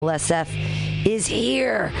SF is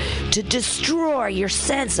here to destroy your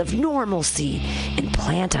sense of normalcy and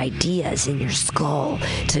plant ideas in your skull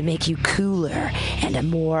to make you cooler and a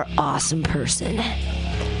more awesome person.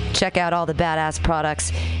 Check out all the badass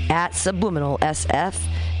products at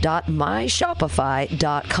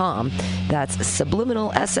subliminalsf.myshopify.com. That's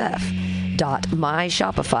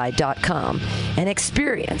subliminalsf.myshopify.com and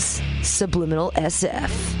experience Subliminal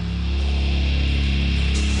SF.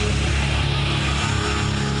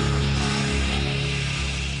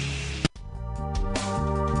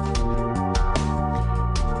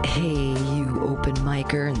 Hey, you open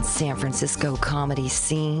micer in San Francisco comedy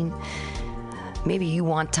scene. Maybe you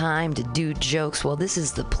want time to do jokes. Well, this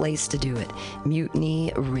is the place to do it.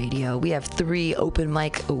 Mutiny Radio. We have 3 open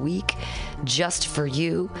mic a week just for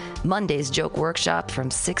you. Monday's joke workshop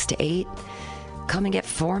from 6 to 8. Come and get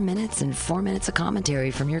 4 minutes and 4 minutes of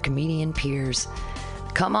commentary from your comedian peers.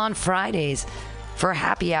 Come on Fridays for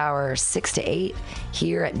happy hour 6 to 8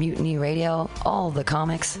 here at Mutiny Radio. All the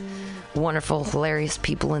comics. Wonderful, hilarious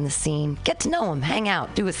people in the scene. Get to know them, hang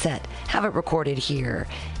out, do a set, have it recorded here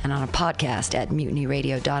and on a podcast at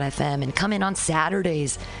mutinyradio.fm, and come in on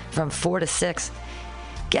Saturdays from 4 to 6.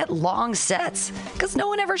 Get long sets because no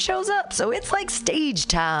one ever shows up, so it's like stage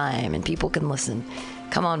time and people can listen.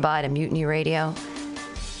 Come on by to Mutiny Radio.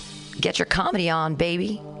 Get your comedy on,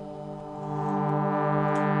 baby.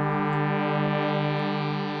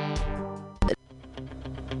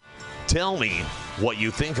 Tell me what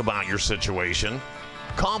you think about your situation.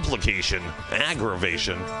 Complication,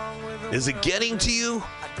 aggravation. Is it getting to you?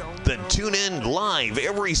 Then tune in live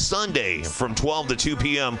every Sunday from 12 to 2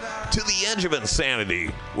 p.m. to The Edge of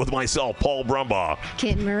Insanity with myself, Paul Brumbaugh,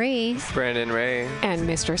 Kitten Marie, Brandon Ray, and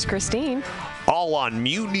Mistress Christine. all on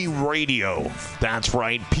Mutiny Radio. That's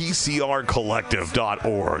right,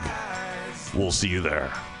 PCRcollective.org. We'll see you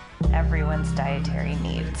there. Everyone's dietary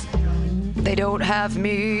needs. They don't have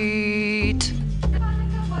meat.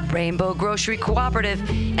 Rainbow Grocery Cooperative,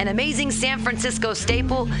 an amazing San Francisco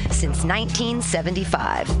staple since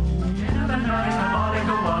 1975.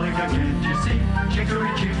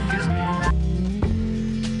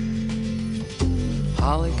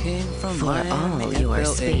 Holly came from For Miami, all your FLA.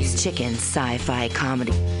 space chicken sci-fi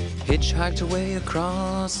comedy. Hitchhiked away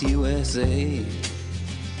across USA.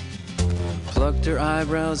 Plucked her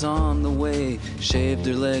eyebrows on the way, shaved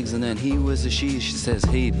her legs, and then he was a she. She says,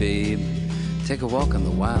 hey babe, take a walk on the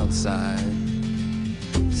wild side.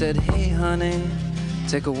 Said, hey honey,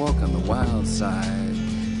 take a walk on the wild side.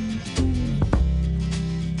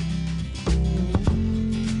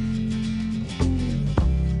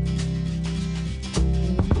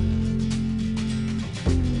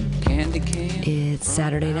 Candy cane. It's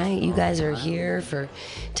Saturday night. You guys are here for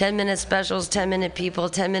 10-minute specials, 10-minute people,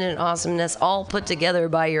 10-minute awesomeness, all put together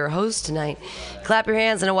by your host tonight. Clap your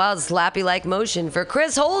hands in a wild slappy-like motion for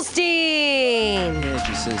Chris Holstein. Yeah,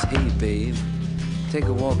 she says, hey babe, take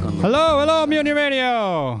a walk on the Hello, Mutiny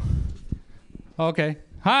Radio. Okay.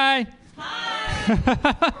 Hi.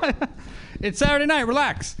 It's Saturday night.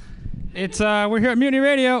 Relax. It's we're here at Mutiny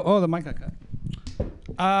Radio. Oh, the mic got cut.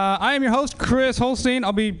 I am your host, Chris Holstein.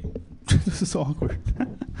 I'll be. This is so awkward.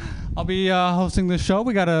 I'll be hosting this show.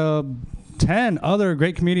 We got 10 other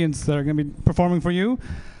great comedians that are going to be performing for you,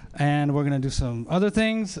 and we're going to do some other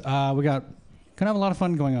things. We got gonna have a lot of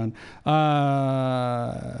fun going on.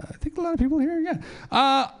 I think a lot of people here. Yeah.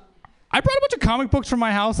 I brought a bunch of comic books from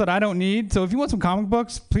my house that I don't need. So if you want some comic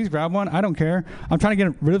books, please grab one. I don't care. I'm trying to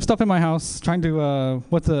get rid of stuff in my house. Trying to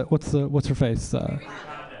what's her face?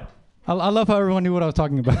 I love how everyone knew what I was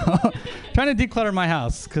talking about. Trying to declutter my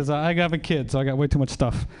house because I have a kid, so I got way too much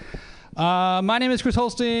stuff. My name is Chris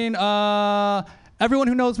Holstein. Everyone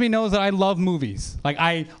who knows me knows that I love movies. Like,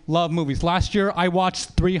 I love movies. Last year, I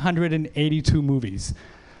watched 382 movies.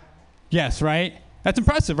 Yes, right? That's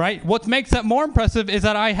impressive, right? What makes that more impressive is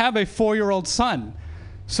that I have a 4-year-old son.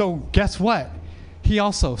 So guess what? He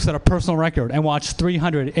also set a personal record and watched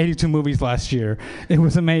 382 movies last year. It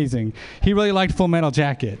was amazing. He really liked Full Metal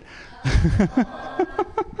Jacket.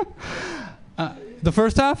 The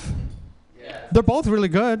first half? Yes. They're both really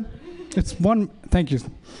good. It's one. Thank you.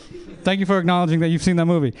 Thank you for acknowledging that you've seen that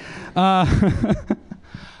movie. But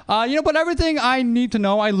everything I need to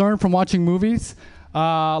know, I learned from watching movies.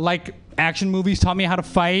 Like action movies taught me how to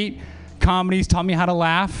fight. Comedies taught me how to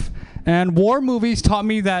laugh. And war movies taught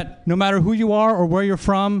me that no matter who you are or where you're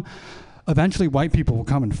from, eventually white people will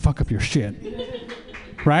come and fuck up your shit.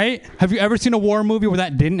 Right? Have you ever seen a war movie where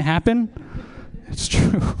that didn't happen? It's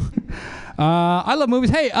true. I love movies.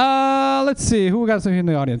 Hey, let's see. Who we got in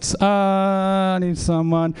the audience? I need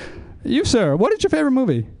someone. You, sir. What is your favorite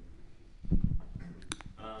movie?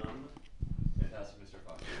 Fantastic Mr.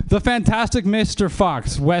 Fox. The Fantastic Mr.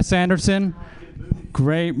 Fox, Wes Anderson.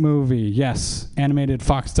 Great movie, yes. Animated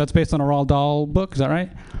Fox. That's based on a Roald Dahl book, is that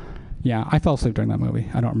right? Yeah, I fell asleep during that movie.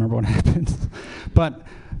 I don't remember what happened. But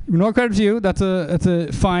no credit to you. That's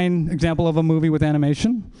a fine example of a movie with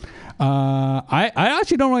animation. I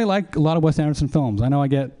actually don't really like a lot of Wes Anderson films. I know I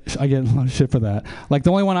get a lot of shit for that. Like,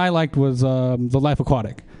 the only one I liked was The Life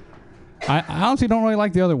Aquatic. I honestly don't really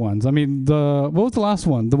like the other ones. I mean, what was the last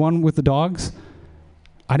one? The one with the dogs?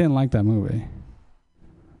 I didn't like that movie.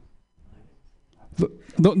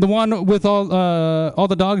 The one with all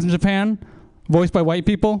the dogs in Japan, voiced by white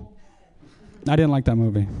people? I didn't like that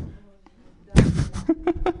movie.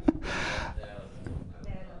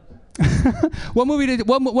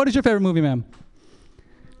 What is your favorite movie, ma'am?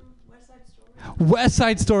 West Side Story. West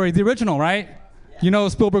Side Story, the original, right? Yeah. You know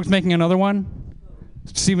Spielberg's making another one?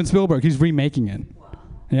 Steven Spielberg, he's remaking it. Wow.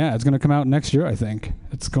 Yeah, it's going to come out next year, I think.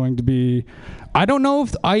 It's going to be... I don't know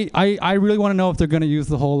if... I really want to know if they're going to use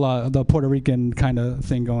the whole the Puerto Rican kind of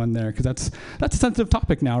thing going there, because that's a sensitive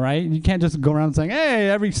topic now, right? You can't just go around saying, hey,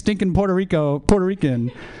 every stinking Puerto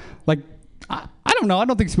Rican. Like, I don't know. I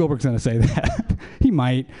don't think Spielberg's going to say that. He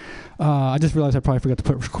might. I just realized I probably forgot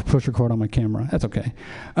to push record on my camera. That's okay.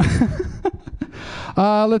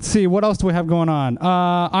 Let's see. What else do we have going on?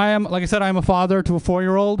 Like I said, I am a father to a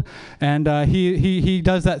 4-year-old, and he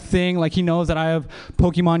does that thing. Like, he knows that I have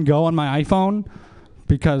Pokemon Go on my iPhone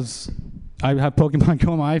because I have Pokemon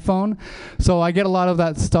Go on my iPhone. So I get a lot of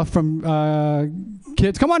that stuff from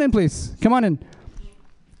kids. Come on in, please. Come on in.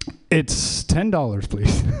 It's $10,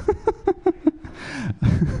 please.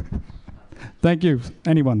 Thank you,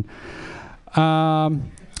 anyone.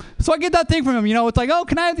 So I get that thing from him. You know, it's like, oh,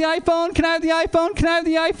 can I have the iPhone? Can I have the iPhone? Can I have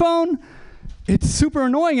the iPhone? It's super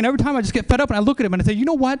annoying, and every time I just get fed up, and I look at him and I say, you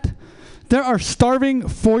know what? There are starving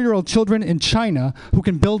 4-year-old children in China who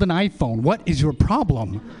can build an iPhone. What is your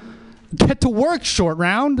problem? Get to work, short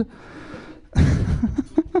round.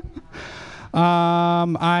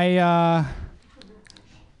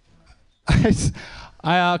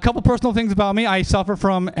 A couple personal things about me. I suffer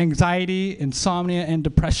from anxiety, insomnia, and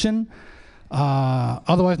depression,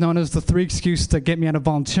 otherwise known as the 3 excuses that get me out of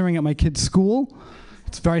volunteering at my kid's school.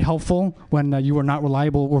 It's very helpful when you are not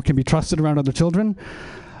reliable or can be trusted around other children.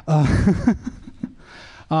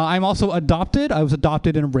 I'm also adopted. I was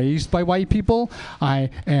adopted and raised by white people. I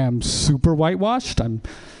am super whitewashed. I'm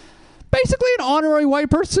basically an honorary white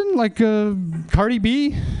person, like Cardi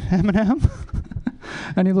B, Eminem.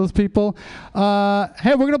 Any of those people?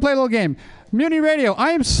 Hey, we're going to play a little game. Mutiny Radio,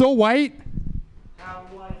 I am so white. How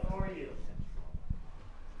white are you?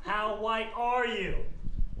 How white are you?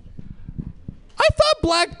 I thought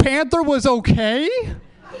Black Panther was okay.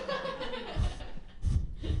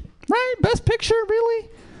 Right? Best picture, really?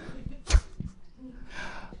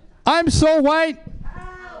 I'm so white.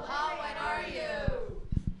 How white are you?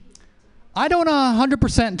 I don't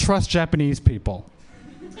 100% trust Japanese people.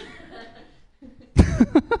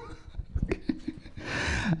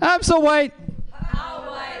 I'm so white. How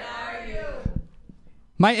white are you?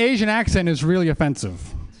 My Asian accent is really offensive.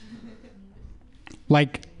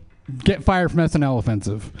 Like, get fired from SNL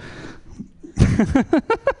offensive.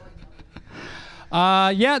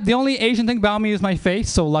 Yeah, the only Asian thing about me is my face,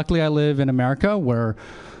 so luckily I live in America where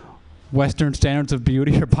Western standards of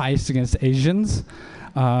beauty are biased against Asians.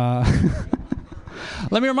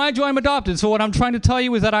 Let me remind you I'm adopted, so what I'm trying to tell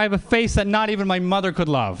you is that I have a face that not even my mother could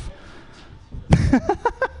love.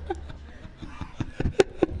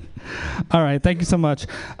 All right, thank you so much.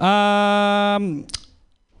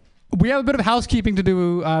 We have a bit of housekeeping to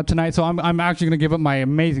do tonight, so I'm actually going to give up my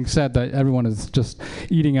amazing set that everyone is just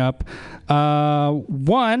eating up.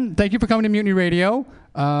 One, thank you for coming to Mutiny Radio.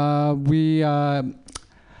 Pam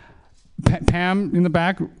in the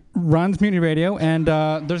back runs Mutiny Radio, and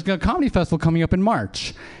there's a comedy festival coming up in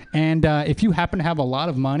March. And if you happen to have a lot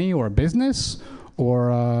of money or a business,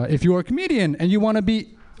 or if you're a comedian and you want to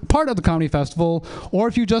be part of the comedy festival, or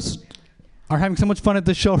if you just are having so much fun at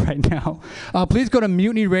this show right now, please go to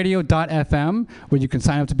mutinyradio.fm, where you can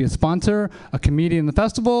sign up to be a sponsor, a comedian in the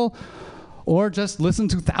festival, or just listen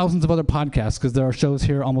to thousands of other podcasts, because there are shows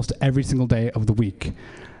here almost every single day of the week.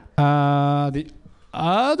 The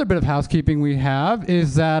other bit of housekeeping we have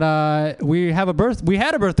is that we had a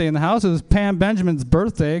birthday in the house. It was Pam Benjamin's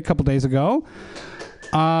birthday a couple days ago.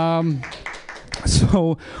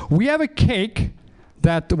 So we have a cake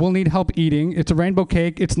that will need help eating. It's a rainbow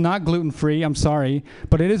cake. It's not gluten-free, I'm sorry,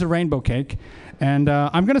 but it is a rainbow cake. And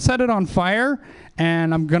I'm going to set it on fire,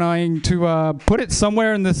 and I'm going to put it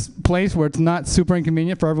somewhere in this place where it's not super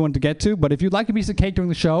inconvenient for everyone to get to. But if you'd like a piece of cake during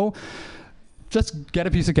the show, just get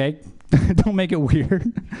a piece of cake. Don't make it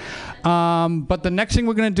weird. But the next thing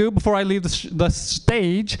we're going to do before I leave the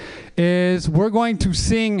stage is we're going to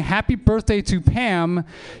sing Happy Birthday to Pam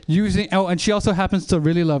using, and she also happens to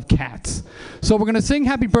really love cats. So we're going to sing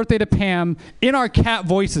Happy Birthday to Pam in our cat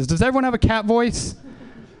voices. Does everyone have a cat voice?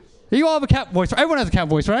 You all have a cat voice. Everyone has a cat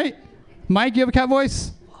voice, right? Mike, you have a cat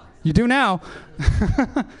voice? You do now.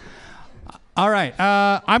 All right,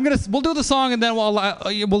 we'll do the song and then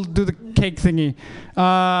we'll do the cake thingy.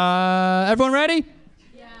 Everyone ready?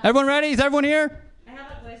 Yeah. Everyone ready? Is everyone here? I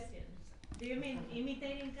have a question. Do you mean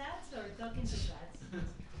imitating cats or talking to cats?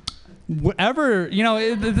 Whatever,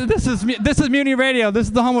 this is Mutiny Radio. This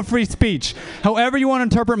is the home of free speech. However you want to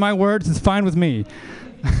interpret my words is fine with me.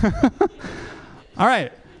 All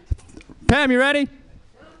right, Pam, you ready?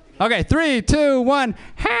 Okay, 3, 2, 1.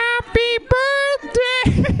 Happy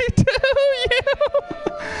birthday to you.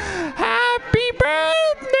 Happy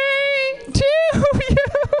birthday to you.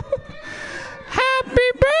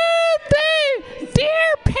 Happy birthday,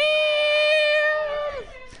 dear Pam.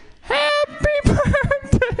 Happy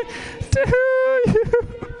birthday to you.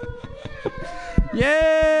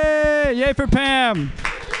 Yay! Yay for Pam.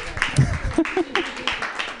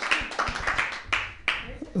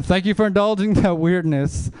 Thank you for indulging that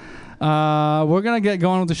weirdness. We're going to get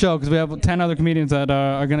going with the show because we have 10 other comedians that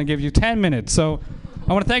are going to give you 10 minutes. So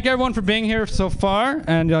I want to thank everyone for being here so far,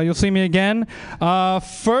 and you'll see me again.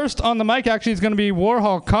 First on the mic, actually, is going to be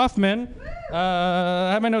Warhol Kaufman.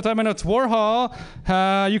 I have my notes. Warhol.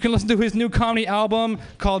 You can listen to his new comedy album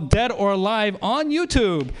called Dead or Alive on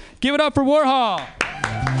YouTube. Give it up for Warhol.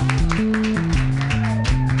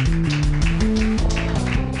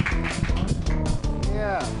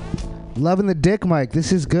 Loving the dick mic.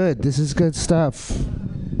 This is good. This is good stuff.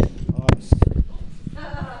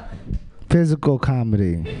 Physical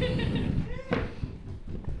comedy.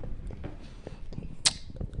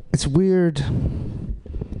 It's weird.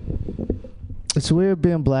 It's weird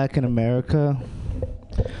being black in America.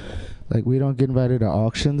 Like, we don't get invited to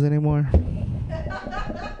auctions anymore.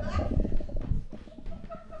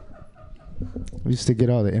 We used to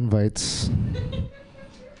get all the invites.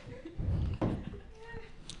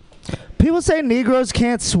 People say Negroes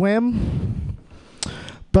can't swim,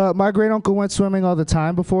 but my great uncle went swimming all the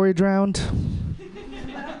time before he drowned.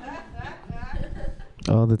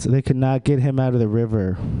 They could not get him out of the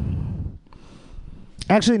river.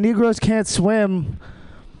 Actually, Negroes can't swim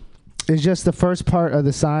is just the first part of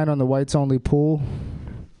the sign on the whites only pool.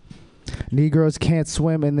 Negroes can't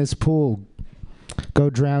swim in this pool.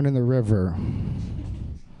 Go drown in the river.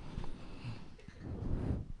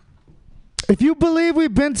 If you believe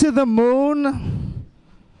we've been to the moon,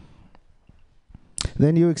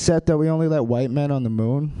 then you accept that we only let white men on the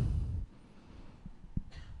moon.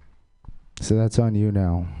 So that's on you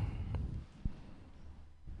now.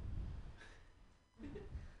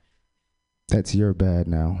 That's your bad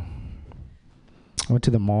now. I went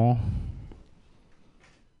to the mall.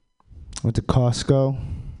 Went to Costco.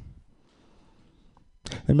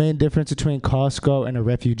 The main difference between Costco and a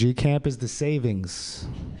refugee camp is the savings.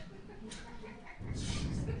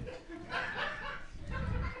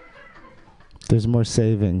 There's more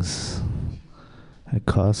savings at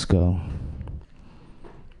Costco.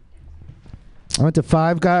 I went to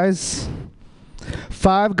Five Guys.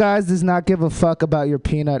 Five Guys does not give a fuck about your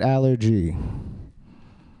peanut allergy.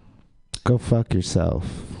 Go fuck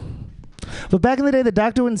yourself. But back in the day, the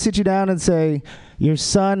doctor wouldn't sit you down and say, your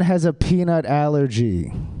son has a peanut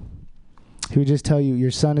allergy. He would just tell you,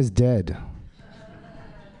 your son is dead.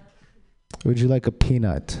 Would you like a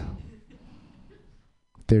peanut?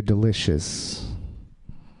 They're delicious.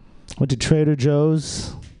 Went to Trader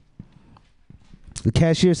Joe's. The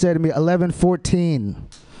cashier said to me, 11:14.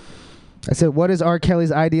 I said, what is R.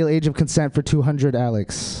 Kelly's ideal age of consent for 200,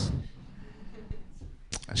 Alex?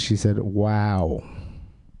 She said, wow.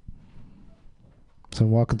 So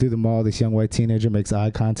I'm walking through the mall. This young white teenager makes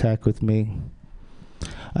eye contact with me.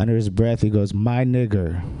 Under his breath, he goes, my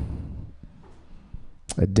nigger.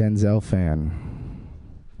 A Denzel fan.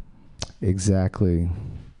 Exactly.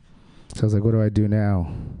 So I was like, what do I do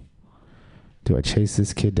now? Do I chase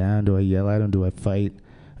this kid down? Do I yell at him? Do I fight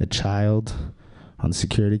a child on the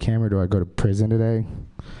security camera? Do I go to prison today?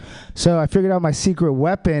 So I figured out my secret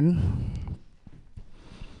weapon.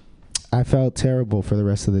 I felt terrible for the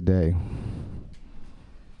rest of the day.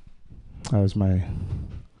 That was my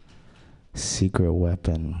secret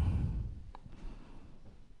weapon.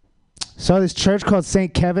 Saw this church called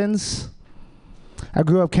St. Kevin's. I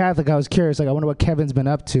grew up Catholic. I was curious. I wonder what Kevin's been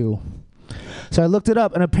up to. So I looked it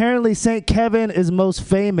up, and apparently St. Kevin is most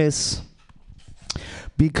famous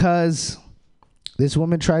because This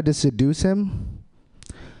woman tried to seduce him,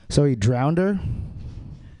 so he drowned her.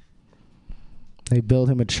 They built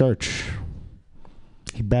him a church.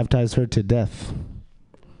 He baptized her to death.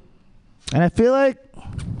 And I feel like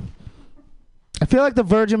the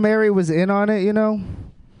Virgin Mary was in on it, you know?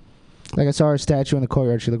 Like I saw her statue in the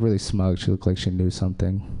courtyard. She looked really smug. She looked like she knew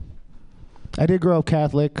something. I did grow up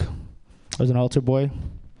Catholic. I was an altar boy.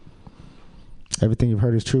 Everything you've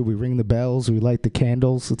heard is true. We ring the bells. We light the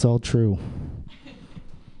candles. It's all true.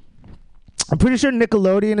 I'm pretty sure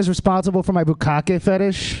Nickelodeon is responsible for my bukkake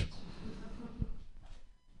fetish.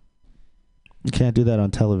 You can't do that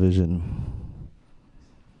on television.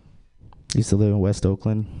 I used to live in West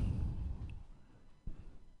Oakland.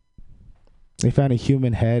 They found a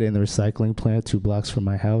human head in the recycling plant 2 blocks from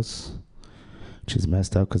my house, which is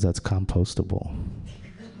messed up because that's compostable.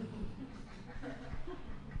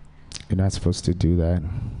 You're not supposed to do that.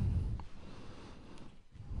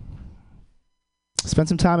 Spent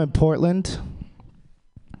some time in Portland.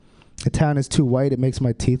 The town is too white. It makes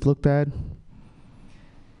my teeth look bad.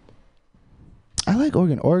 I like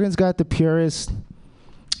Oregon. Oregon's got the purest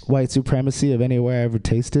white supremacy of anywhere I ever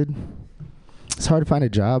tasted. It's hard to find a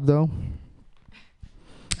job, though.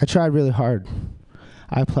 I tried really hard.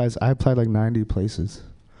 I applied like 90 places.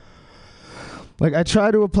 Like, I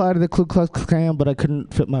tried to apply to the Ku Klux Klan, but I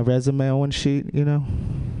couldn't fit my resume on one sheet, you know?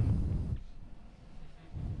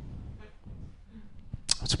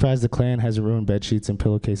 I'm surprised the Klan hasn't ruined bed sheets and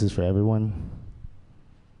pillowcases for everyone.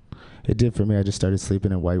 It did for me. I just started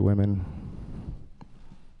sleeping in white women.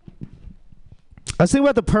 I was thinking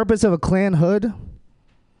about the purpose of a Klan hood.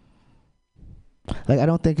 Like, I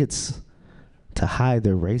don't think it's to hide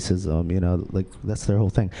their racism, you know, like that's their whole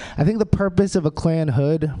thing. I think the purpose of a Klan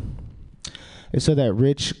hood is so that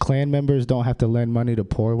rich Klan members don't have to lend money to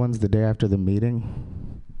poor ones the day after the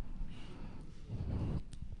meeting.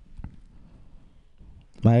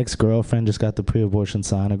 My ex-girlfriend just got the pre-abortion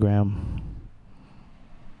sonogram.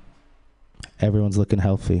 Everyone's looking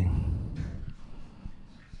healthy.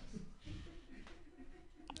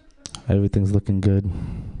 Everything's looking good.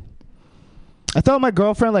 I thought my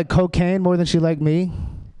girlfriend liked cocaine more than she liked me.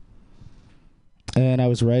 And I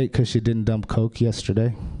was right because she didn't dump coke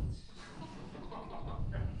yesterday.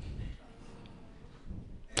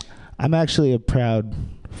 I'm actually a proud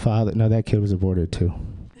father. No, that kid was aborted too.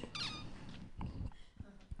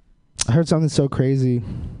 I heard something so crazy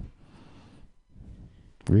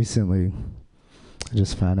recently. I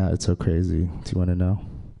just found out it's so crazy. Do you want to know?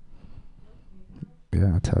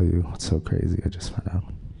 Yeah, I'll tell you. It's so crazy. I just found out.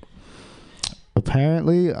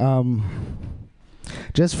 Apparently,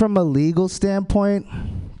 just from a legal standpoint,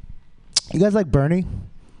 you guys like Bernie?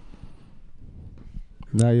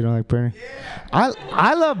 No, you don't like Bernie? Yeah.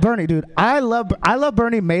 I love Bernie, dude. I love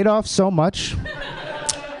Bernie Madoff so much.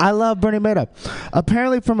 I love Bernie Madoff.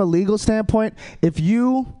 Apparently, from a legal standpoint, if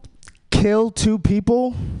you kill 2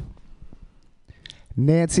 people,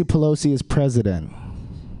 Nancy Pelosi is president.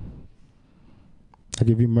 Like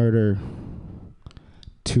if you murder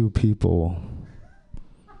 2 people.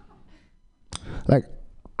 Like,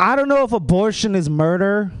 I don't know if abortion is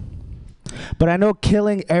murder, but I know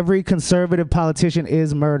killing every conservative politician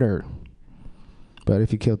is murder. But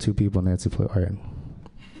if you kill 2 people, Nancy Pelosi. All right.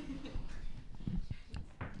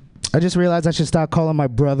 I just realized I should stop calling my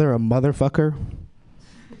brother a motherfucker.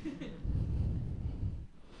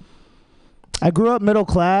 I grew up middle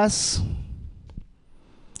class,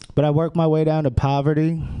 but I worked my way down to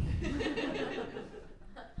poverty.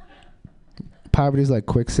 Poverty's like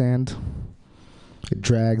quicksand. It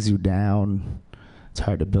drags you down. It's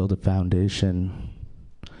hard to build a foundation.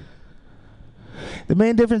 The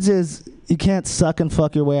main difference is you can't suck and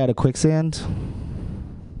fuck your way out of quicksand.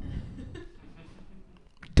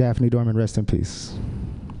 Daphne Dorman, rest in peace.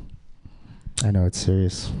 I know, it's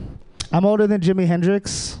serious. I'm older than Jimi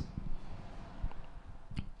Hendrix.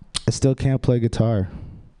 I still can't play guitar.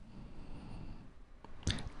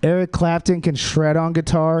 Eric Clapton can shred on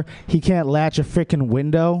guitar. He can't latch a freaking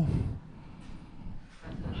window.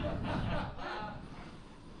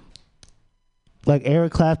 Like,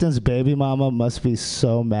 Eric Clapton's baby mama must be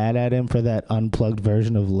so mad at him for that unplugged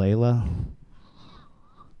version of Layla.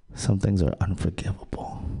 Some things are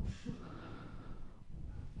unforgivable.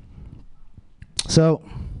 So,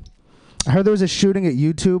 I heard there was a shooting at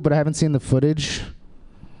YouTube, but I haven't seen the footage.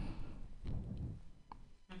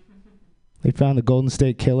 They found the Golden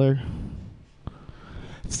State Killer.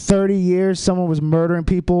 30 years, someone was murdering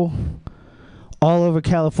people all over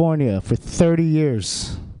California for 30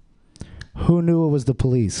 years. Who knew it was the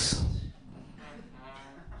police?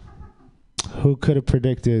 Who could have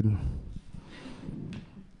predicted?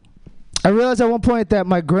 I realized at one point that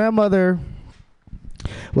my grandmother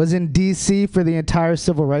was in D.C. for the entire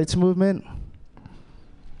civil rights movement.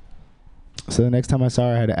 So the next time I saw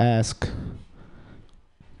her, I had to ask,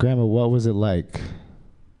 Grandma, what was it like?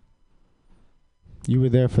 You were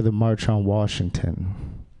there for the March on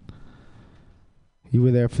Washington. You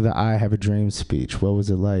were there for the I Have a Dream speech. What was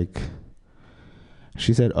it like?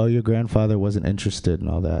 She said, oh, your grandfather wasn't interested in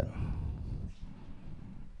all that.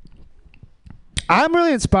 I'm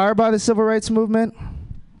really inspired by the civil rights movement.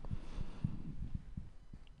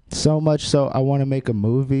 So much so, I want to make a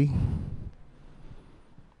movie.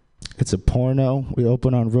 It's a porno. We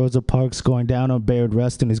open on Rosa Parks going down on Bayard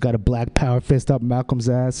Rustin. He's got a black power fist up Malcolm's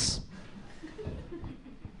ass.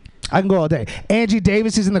 I can go all day. Angie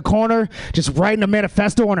Davis is in the corner, just writing a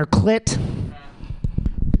manifesto on her clit.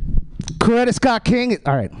 Coretta Scott King.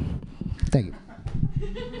 All right. Thank you.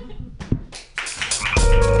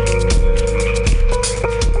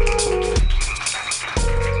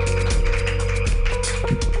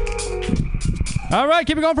 All right,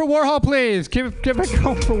 keep it going for Warhol, please. Keep it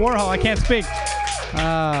going for Warhol. I can't speak.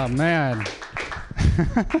 Oh, man.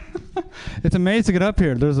 It's amazing to get up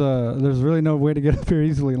here. There's really no way to get up here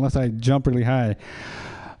easily unless I jump really high.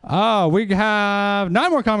 We have 9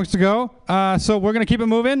 more comics to go, so we're going to keep it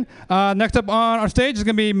moving. Next up on our stage is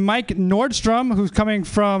going to be Mike Nordstrom, who's coming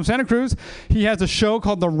from Santa Cruz. He has a show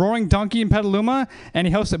called The Roaring Donkey in Petaluma, and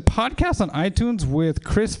he hosts a podcast on iTunes with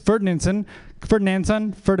Chris Ferdinandson,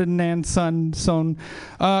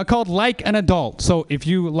 called Like an Adult. So if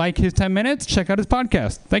you like his 10 minutes, check out his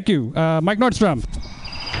podcast. Thank you. Mike Nordstrom.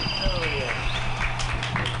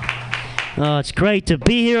 It's great to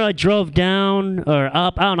be here. I drove down, or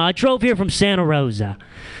up, I don't know, I drove here from Santa Rosa.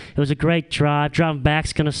 It was a great drive. Driving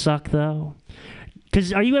back's gonna suck, though.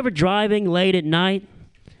 Because are you ever driving late at night,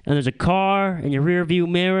 and there's a car in your rear view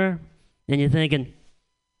mirror, and you're thinking,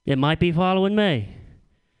 it might be following me?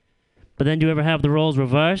 But then do you ever have the roles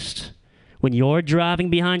reversed? When you're driving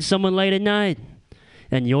behind someone late at night,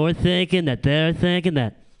 and you're thinking that they're thinking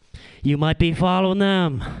that you might be following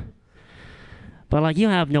them. But, like, you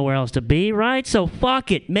have nowhere else to be, right? So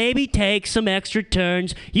fuck it. Maybe take some extra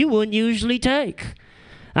turns you wouldn't usually take.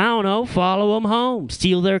 I don't know, follow them home,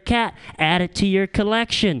 steal their cat, add it to your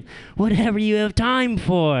collection. Whatever you have time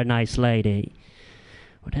for, nice lady.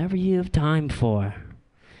 Whatever you have time for.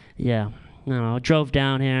 Yeah, I don't know, I drove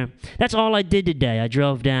down here. That's all I did today. I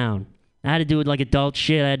drove down. I had to do it like adult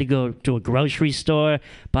shit. I had to go to a grocery store,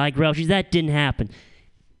 buy groceries. That didn't happen.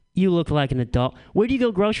 You look like an adult. Where do you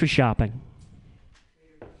go grocery shopping?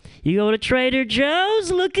 You go to Trader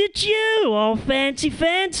Joe's? Look at you, all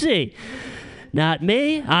fancy. Not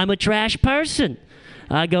me. I'm a trash person.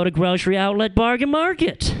 I go to Grocery Outlet Bargain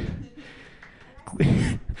Market.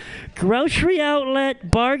 Grocery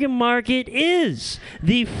Outlet Bargain Market is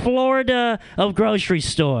the Florida of grocery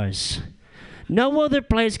stores. No other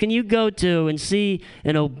place can you go to and see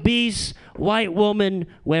an obese white woman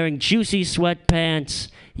wearing juicy sweatpants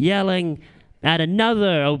yelling at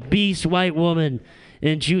another obese white woman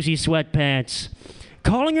in juicy sweatpants,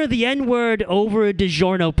 calling her the N-word over a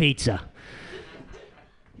DiGiorno pizza.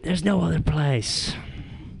 There's no other place.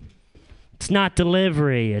 It's not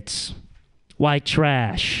delivery, it's white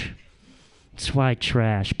trash. It's white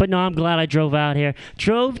trash. But no, I'm glad I drove out here.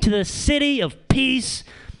 Drove to the city of peace,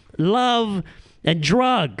 love, and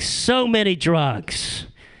drugs. So many drugs.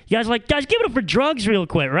 You guys give it up for drugs real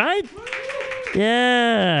quick, right?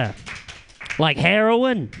 Yeah. Like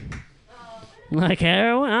heroin. Like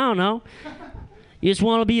heroin? I don't know. You just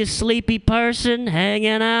want to be a sleepy person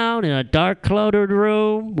hanging out in a dark, cluttered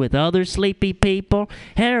room with other sleepy people.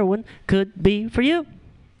 Heroin could be for you.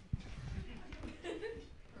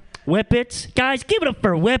 Whippets. Guys, give it up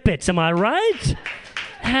for Whippets, am I right?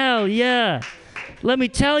 Hell yeah. Let me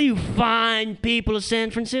tell you, fine people of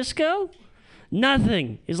San Francisco,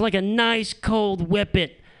 nothing is like a nice cold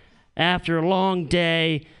Whippet after a long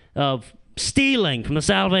day of stealing from the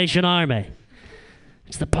Salvation Army.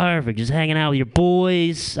 It's the perfect. Just hanging out with your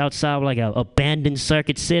boys outside of like a abandoned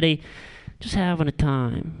Circuit City. Just having a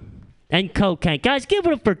time. And cocaine. Guys, give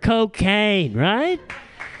it up for cocaine, right?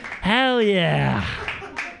 Hell yeah.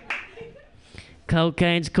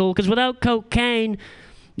 Cocaine's cool, because without cocaine,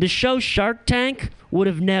 the show Shark Tank would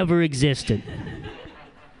have never existed.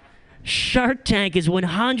 Shark Tank is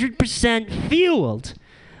 100% fueled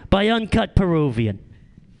by uncut Peruvian.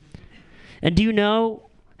 And do you know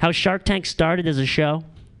how Shark Tank started as a show?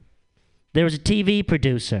 There was a TV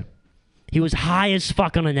producer. He was high as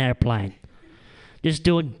fuck on an airplane, just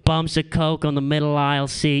doing bumps of coke on the middle aisle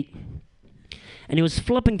seat. And he was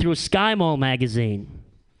flipping through a Sky Mall magazine.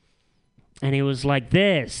 And he was like,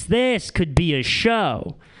 this could be a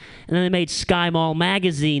show. And then they made Sky Mall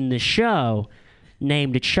magazine the show.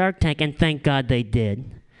 named it Shark Tank, and thank God they did.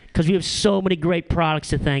 Because we have so many great products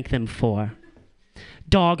to thank them for.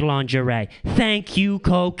 Dog lingerie. Thank you,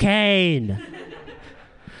 cocaine.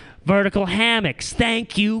 Vertical hammocks.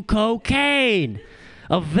 Thank you, cocaine.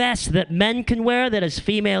 A vest that men can wear that has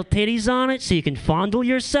female titties on it so you can fondle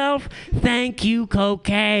yourself. Thank you,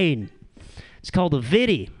 cocaine. It's called a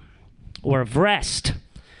Vidi or a Vrest.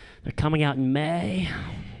 They're coming out in May.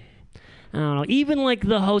 I don't know. Even like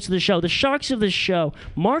the host of the show, the sharks of the show,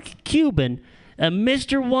 Mark Cuban and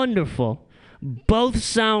Mr. Wonderful, both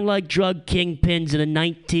sound like drug kingpins in a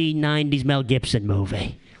 1990s Mel Gibson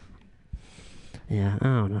movie. Yeah, I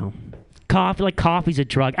don't know. Coffee's a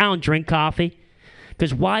drug. I don't drink coffee.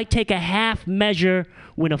 Because why take a half measure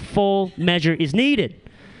when a full measure is needed?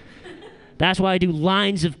 That's why I do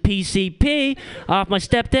lines of PCP off my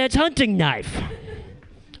stepdad's hunting knife.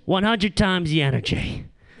 100 times the energy.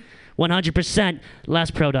 100% less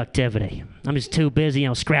productivity. I'm just too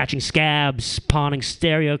busy, scratching scabs, pawning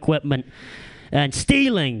stereo equipment, and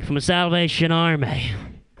stealing from the Salvation Army.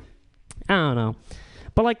 I don't know.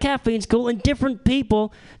 But like caffeine's cool, and different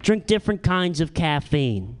people drink different kinds of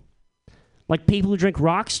caffeine. Like people who drink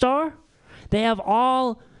Rockstar, they have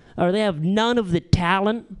none of the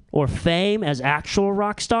talent or fame as actual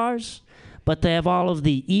rock stars, but they have all of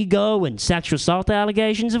the ego and sexual assault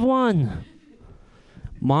allegations of one.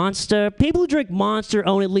 Monster, people who drink Monster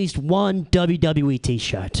own at least one WWE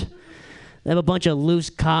t-shirt. They have a bunch of loose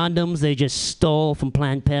condoms they just stole from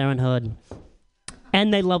Planned Parenthood.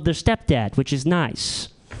 And they love their stepdad, which is nice.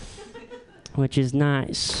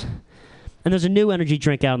 And there's a new energy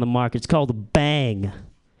drink out on the market. It's called Bang.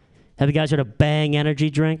 Have you guys heard of Bang energy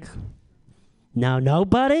drink? No,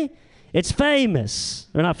 nobody? It's famous.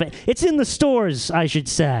 Or not famous. It's in the stores, I should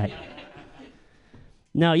say.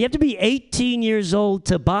 No, you have to be 18 years old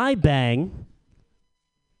to buy Bang.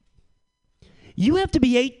 You have to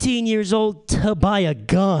be 18 years old to buy a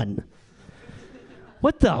gun.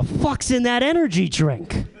 What the fuck's in that energy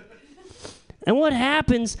drink? And what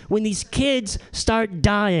happens when these kids start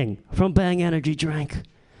dying from Bang energy drink?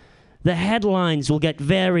 The headlines will get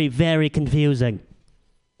very, very confusing.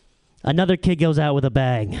 Another kid goes out with a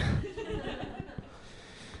bang.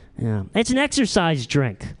 Yeah. It's an exercise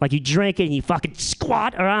drink. Like you drink it and you fucking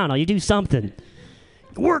squat, or I don't know, you do something.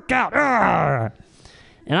 Work out. Arrgh.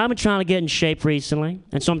 And I've been trying to get in shape recently.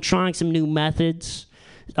 And so I'm trying some new methods,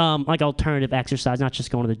 like alternative exercise, not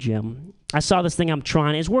just going to the gym. I saw this thing I'm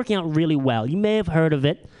trying. It's working out really well. You may have heard of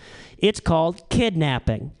it. It's called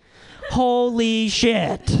kidnapping. Holy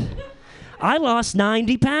shit. I lost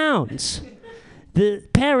 90 pounds. The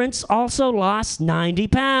parents also lost 90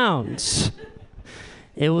 pounds.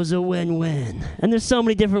 It was a win-win. And there's so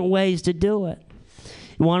many different ways to do it.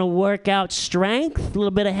 You want to work out strength, a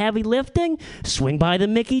little bit of heavy lifting? Swing by the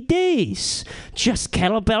Mickey D's. Just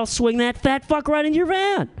kettlebell swing that fat fuck right in your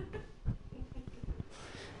van.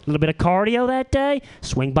 A little bit of cardio that day?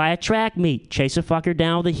 Swing by a track meet. Chase a fucker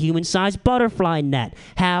down with a human-sized butterfly net.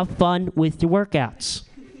 Have fun with your workouts,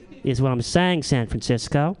 is what I'm saying, San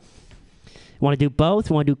Francisco. Want to do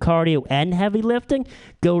both? Want to do cardio and heavy lifting?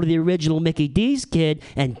 Go to the original Mickey D's kid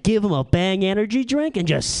and give him a Bang energy drink and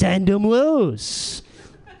just send him loose.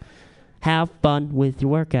 Have fun with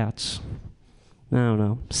your workouts. I don't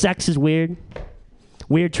know. Sex is weird.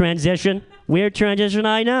 Weird transition. Weird transition,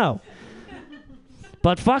 I know.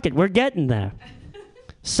 But fuck it, we're getting there.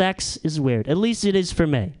 Sex is weird. At least it is for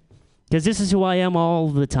me. Because this is who I am all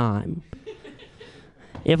the time.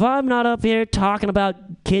 If I'm not up here talking about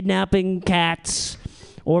kidnapping cats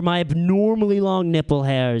or my abnormally long nipple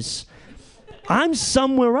hairs, I'm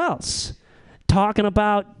somewhere else talking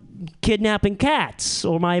about kidnapping cats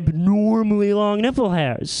or my abnormally long nipple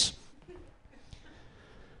hairs.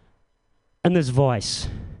 And this voice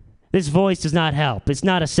does not help. It's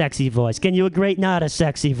not a sexy voice. Can you agree? Not a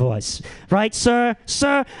sexy voice. Right, sir?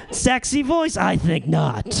 Sir? Sexy voice? I think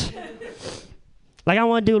not. Like, I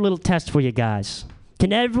want to do a little test for you guys.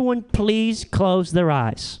 Can everyone please close their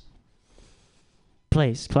eyes?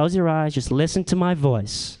 Please, close your eyes. Just listen to my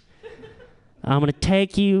voice. I'm going to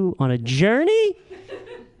take you on a journey.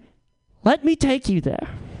 Let me take you there.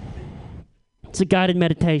 It's a guided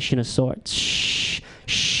meditation of sorts. Shh.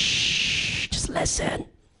 Shh. Just listen.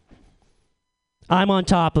 I'm on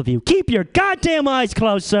top of you. Keep your goddamn eyes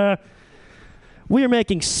closed, sir. We are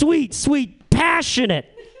making sweet, sweet,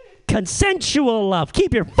 passionate, consensual love.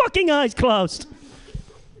 Keep your fucking eyes closed.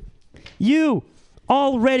 You,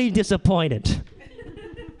 already disappointed.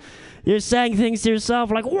 You're saying things to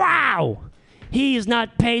yourself like, wow, he is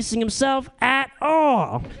not pacing himself at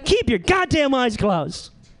all. Keep your goddamn eyes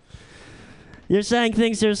closed. You're saying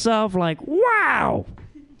things to yourself like, wow,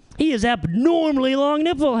 He has abnormally long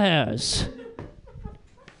nipple hairs.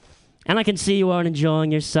 And I can see you aren't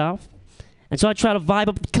enjoying yourself. And so I try to vibe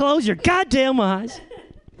up. Close your goddamn eyes.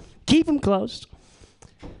 Keep them closed.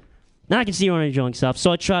 Now I can see you aren't enjoying yourself.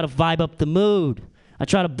 So I try to vibe up the mood. I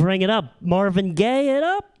try to bring it up. Marvin Gaye it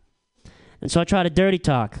up. And so I try to dirty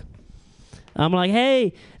talk. I'm like,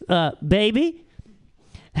 hey, baby,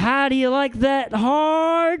 how do you like that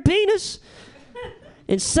hard penis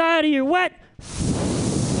inside of your wet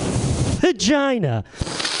vagina?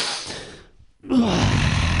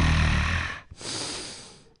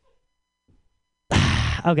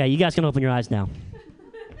 Okay, you guys can open your eyes now.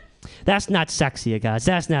 That's not sexy, you guys.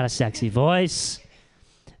 That's not a sexy voice.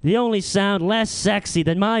 The only sound less sexy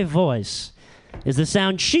than my voice is the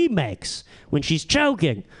sound she makes when she's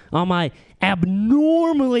choking on my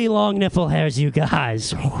abnormally long nipple hairs, you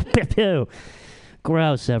guys.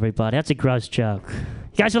 Gross, everybody. That's a gross joke.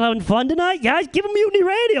 You guys are having fun tonight? Guys, give them Mutiny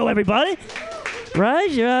Radio, everybody.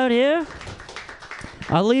 Right? You're out here.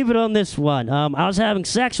 I'll leave it on this one. I was having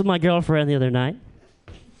sex with my girlfriend the other night.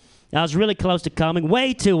 I was really close to coming,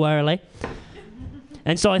 way too early.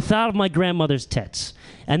 And so I thought of my grandmother's tits.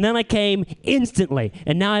 And then I came instantly,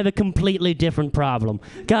 and now I have a completely different problem.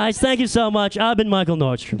 Guys, thank you so much. I've been Michael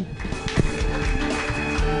Nordstrom.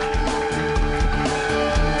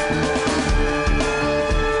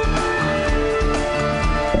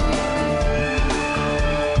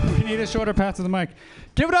 We need a shorter path to the mic.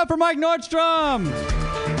 Give it up for Mike Nordstrom!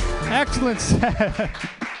 Excellent set.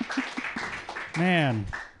 Man,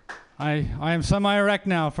 I am semi-erect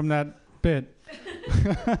now from that bit.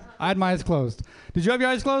 I had my eyes closed. Did you have your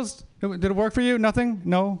eyes closed? Did it work for you? Nothing?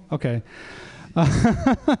 No? Okay. We're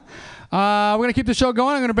going to keep the show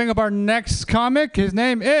going. I'm going to bring up our next comic. His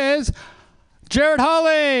name is Jared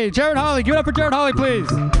Hawley. Jared Hawley. Give it up for Jared Hawley, please.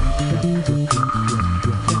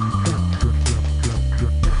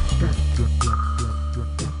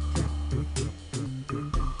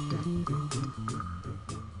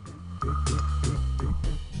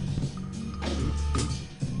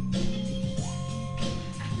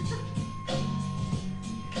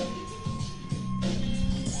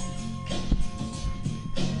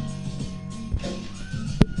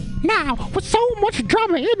 Now, with so much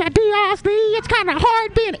drama in the DRC, it's kind of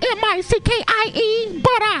hard being M-I-C-K-I-E,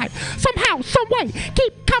 but I somehow, someway,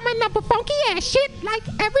 keep coming up with funky ass shit like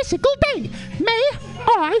every single day. May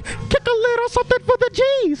I kick a little something for the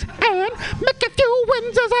G's and make a few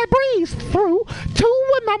wins as I breeze through 2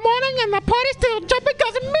 in the morning and the party's still jumping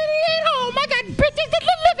cause Minnie ain't home. I got bitches in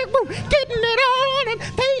the living room getting it on and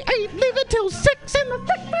they ain't leaving till 6 in the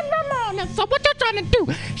morning. So what you trying to do?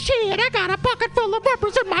 Shit, I got a pocket full of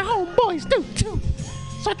rubbers and my homeboys do too.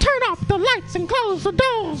 So turn off the lights and close the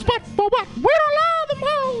doors. But for what? We don't love them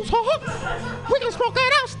hoes. We can smoke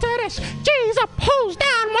it out to this. G's up, hoes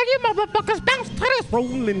down while you motherfuckers bounce to this.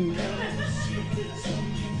 Rolling.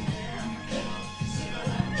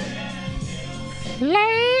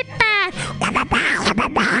 Laid back.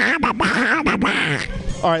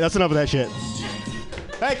 All right, that's enough of that shit.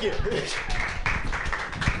 Thank you.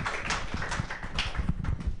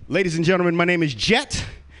 Ladies and gentlemen, my name is Jet.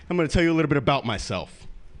 I'm going to tell you a little bit about myself.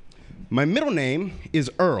 My middle name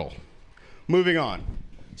is Earl. Moving on.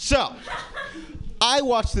 So, I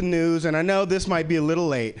watch the news, and I know this might be a little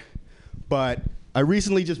late, but I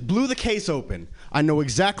recently just blew the case open. I know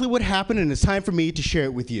exactly what happened, and it's time for me to share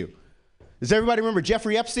it with you. Does everybody remember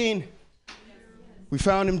Jeffrey Epstein? We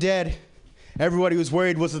found him dead. Everybody was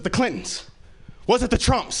worried, was it the Clintons? Was it the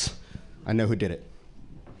Trumps? I know who did it.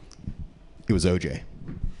 It was OJ.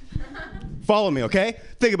 Follow me, okay?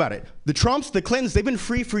 Think about it. The Trumps, the Clintons, they've been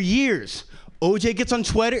free for years. OJ gets on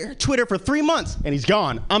Twitter for 3 months, and he's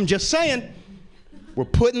gone. I'm just saying, we're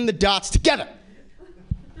putting the dots together.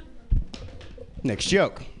 Next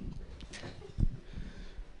joke.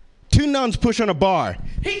 2 nuns push on a bar.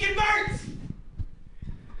 He converts!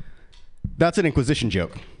 That's an Inquisition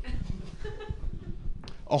joke.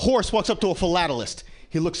 A horse walks up to a philatelist.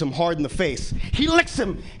 He looks him hard in the face. He licks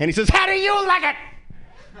him, and he says, "How do you like it?"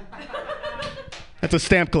 That's a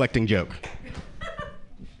stamp collecting joke.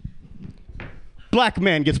 Black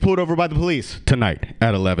man gets pulled over by the police tonight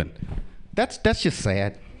at 11. That's just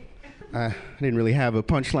sad. I didn't really have a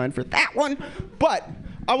punchline for that one, but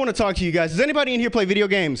I want to talk to you guys. Does anybody in here play video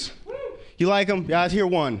games? You like them? Yeah, I hear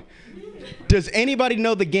one. Does anybody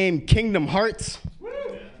know the game Kingdom Hearts?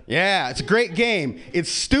 Yeah, it's a great game.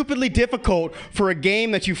 It's stupidly difficult for a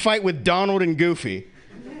game that you fight with Donald and Goofy.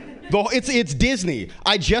 It's Disney.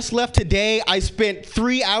 I just left today. I spent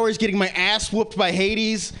 3 hours getting my ass whooped by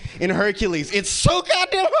Hades and Hercules. It's so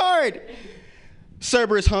goddamn hard.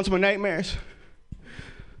 Cerberus haunts my nightmares.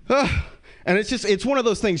 And it's one of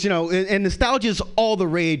those things, and nostalgia's all the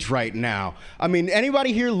rage right now. I mean,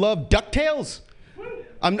 anybody here love DuckTales?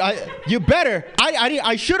 You better.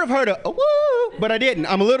 I should have heard a woo, but I didn't.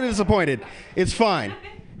 I'm a little disappointed. It's fine.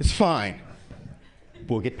 It's fine.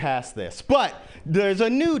 We'll get past this. But there's a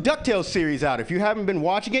new DuckTales series out. If you haven't been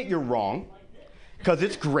watching it, you're wrong, because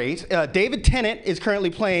it's great. David Tennant is currently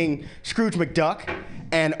playing Scrooge McDuck.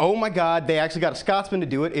 And oh my God, they actually got a Scotsman to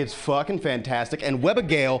do it. It's fucking fantastic. And Webba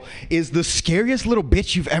Gale is the scariest little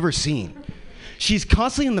bitch you've ever seen. She's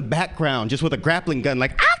constantly in the background, just with a grappling gun,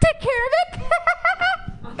 like, I'll take care of it.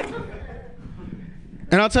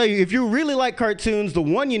 And I'll tell you, if you really like cartoons, the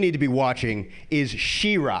one you need to be watching is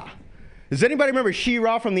She-Ra. Does anybody remember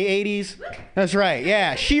She-Ra from the 80s? That's right,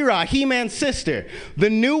 yeah, She-Ra, He-Man's sister. The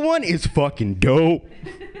new one is fucking dope.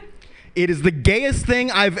 It is the gayest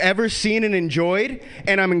thing I've ever seen and enjoyed,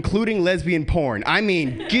 and I'm including lesbian porn. I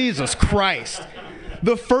mean, Jesus Christ.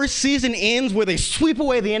 The first season ends where they sweep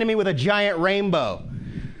away the enemy with a giant rainbow.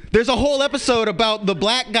 There's a whole episode about the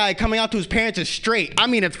black guy coming out to his parents as straight. I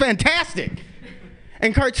mean, it's fantastic.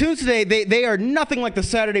 And cartoons today, they are nothing like the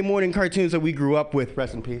Saturday morning cartoons that we grew up with.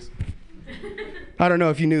 Rest in peace. I don't know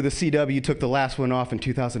if you knew the CW took the last one off in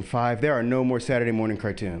 2005. There are no more Saturday morning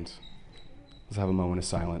cartoons. Let's have a moment of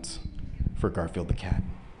silence for Garfield the cat.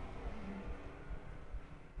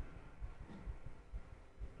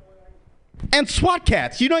 And SWAT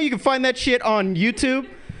cats. You know you can find that shit on YouTube?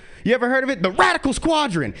 You ever heard of it? The Radical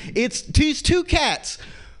Squadron. It's these two cats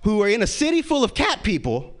who are in a city full of cat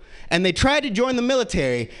people, and they tried to join the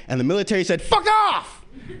military, and the military said, fuck off!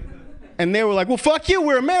 And they were like, well, fuck you,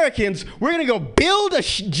 we're Americans. We're gonna go build a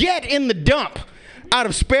jet in the dump out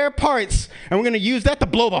of spare parts, and we're gonna use that to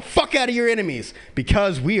blow the fuck out of your enemies,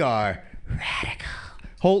 because we are radical.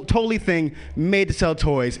 Whole totally thing made to sell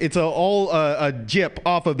toys. It's a jip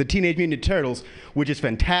off of the Teenage Mutant Ninja Turtles, which is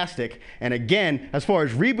fantastic. And again, as far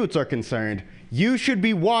as reboots are concerned, you should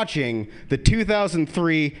be watching the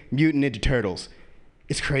 2003 Mutant Ninja Turtles.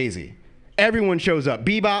 It's crazy. Everyone shows up.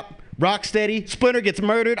 Bebop, Rocksteady, Splinter gets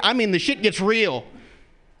murdered. I mean, the shit gets real.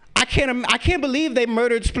 I can't believe they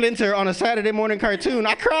murdered Splinter on a Saturday morning cartoon.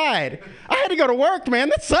 I cried. I had to go to work, man.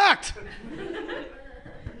 That sucked.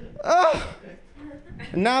 Oh.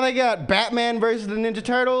 Now they got Batman versus the Ninja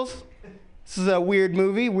Turtles. This is a weird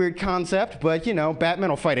movie, weird concept, but Batman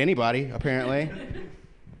will fight anybody, apparently.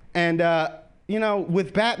 And,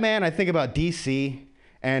 with Batman, I think about DC,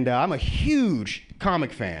 and I'm a huge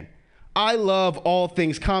comic fan. I love all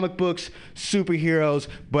things comic books, superheroes,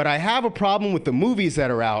 but I have a problem with the movies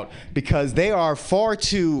that are out because they are far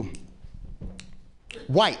too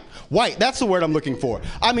white. White, that's the word I'm looking for.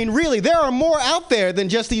 I mean, really, there are more out there than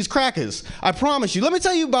just these crackers. I promise you. Let me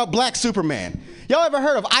tell you about Black Superman. Y'all ever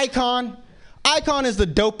heard of Icon? Icon is the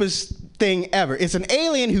dopest thing ever. It's an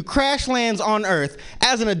alien who crash lands on Earth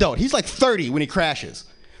as an adult. He's like 30 when he crashes.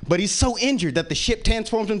 But he's so injured that the ship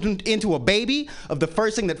transforms him into a baby of the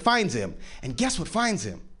first thing that finds him. And guess what finds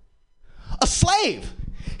him? A slave.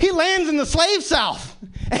 He lands in the slave South,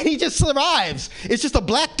 and he just survives. It's just a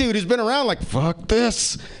black dude who's been around like, fuck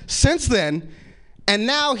this, since then. And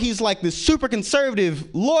now he's like this super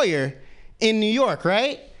conservative lawyer in New York,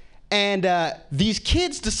 right? And these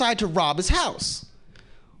kids decide to rob his house.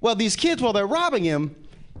 Well, these kids, while they're robbing him,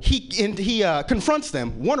 he confronts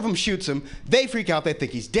them. One of them shoots him. They freak out. They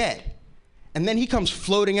think he's dead. And then he comes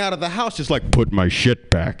floating out of the house just like, put my shit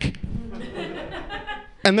back.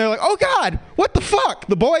 And they're like, oh, God, what the fuck?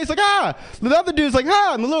 The boy's like, ah. The other dude's like,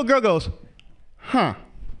 ah. And the little girl goes, huh.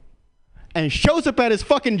 And shows up at his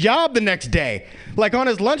fucking job the next day. Like on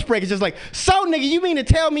his lunch break, it's just like, so, nigga, you mean to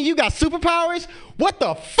tell me you got superpowers? What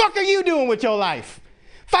the fuck are you doing with your life?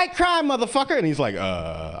 Fight crime, motherfucker. And he's like,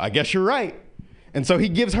 I guess you're right. And so he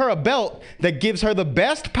gives her a belt that gives her the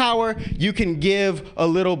best power you can give a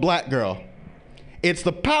little black girl. It's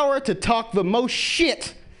the power to talk the most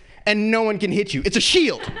shit and no one can hit you. It's a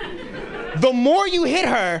shield. The more you hit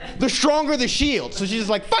her, the stronger the shield. So she's just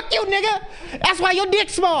like, fuck you, nigga. That's why your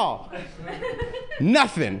dick's small.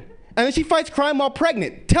 Nothing. And then she fights crime while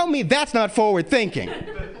pregnant. Tell me that's not forward thinking.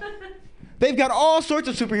 They've got all sorts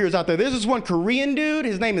of superheroes out there. There's this one Korean dude.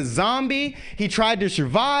 His name is Zombie. He tried to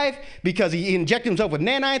survive because he injected himself with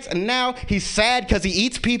nanites, and now he's sad because he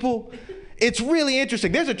eats people. It's really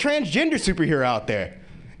interesting. There's a transgender superhero out there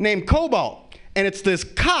named Cobalt. And it's this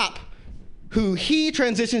cop who he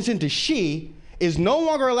transitions into she, is no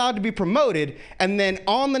longer allowed to be promoted, and then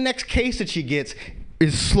on the next case that she gets,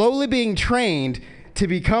 is slowly being trained to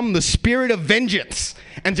become the spirit of vengeance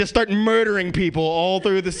and just start murdering people all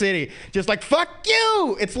through the city. Just like, fuck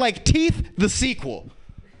you! It's like Teeth, the sequel.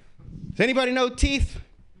 Does anybody know Teeth?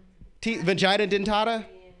 Teeth, Vagina Dentata?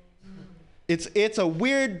 It's a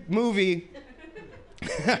weird movie.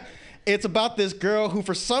 It's about this girl who,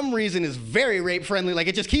 for some reason, is very rape-friendly. Like,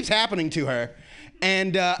 it just keeps happening to her.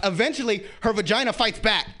 And eventually, her vagina fights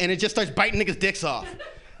back, and it just starts biting niggas' dicks off.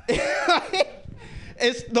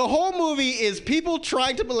 The whole movie is people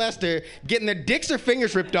trying to molest her, getting their dicks or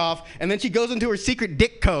fingers ripped off, and then she goes into her secret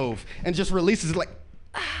dick cove and just releases it like,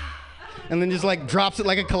 and then just like drops it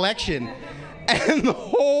like a collection. And the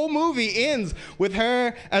whole movie ends with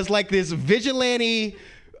her as like this vigilante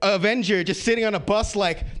Avenger just sitting on a bus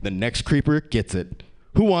like, the next creeper gets it.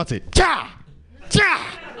 Who wants it? Cha!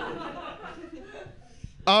 Cha!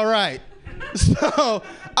 All right. So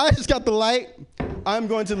I just got the light. I'm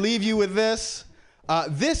going to leave you with this.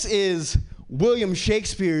 This is William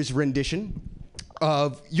Shakespeare's rendition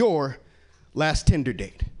of Your Last Tinder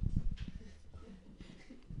Date.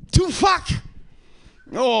 To fuck!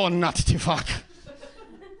 Oh, not to fuck.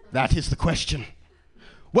 That is the question.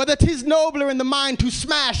 Whether 'tis nobler in the mind to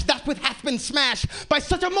smash that which hath been smashed by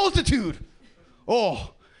such a multitude,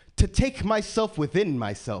 or to take myself within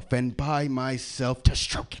myself and by myself to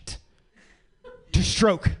stroke it. To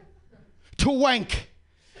stroke, to wank,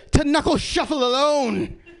 to knuckle shuffle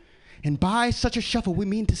alone. And by such a shuffle we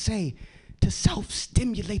mean to say, to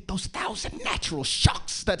self-stimulate those 1,000 natural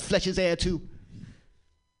shocks that flesh is heir to.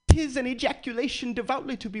 'Tis an ejaculation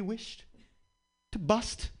devoutly to be wished, to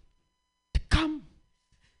bust, to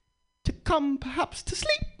come perhaps to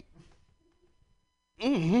sleep.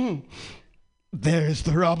 Mm-hmm. There's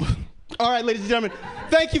the rub. All right, ladies and gentlemen,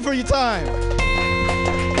 thank you for your time.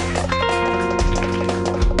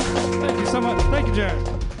 Thank you so much. Thank you, Jared.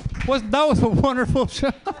 That was a wonderful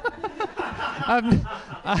show.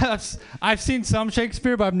 I've seen some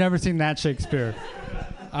Shakespeare, but I've never seen that Shakespeare.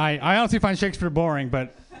 I honestly find Shakespeare boring,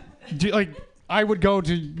 but I would go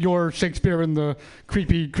to your Shakespeare in the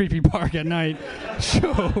creepy park at night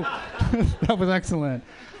show. That was excellent.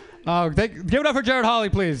 Give it up for Jared Hawley,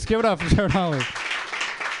 please. Give it up for Jared Hawley.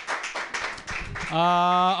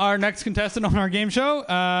 Our next contestant on our game show,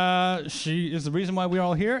 she is the reason why we're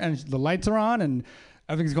all here, and the lights are on, and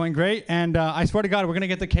everything's going great. And I swear to God, we're going to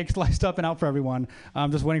get the cake sliced up and out for everyone.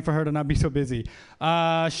 I'm just waiting for her to not be so busy.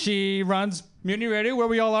 She runs Mutiny Radio, where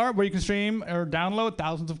we all are, where you can stream or download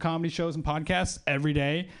thousands of comedy shows and podcasts every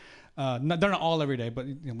day. They're not all every day, but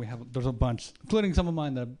there's a bunch, including some of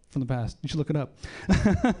mine from the past. You should look it up.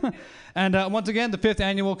 And once again, the 5th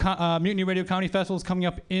annual Mutiny Radio Comedy Festival is coming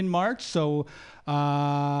up in March. So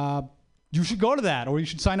you should go to that, or you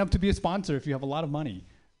should sign up to be a sponsor if you have a lot of money.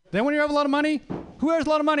 Does anyone here have a lot of money? Who has a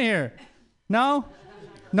lot of money here? No?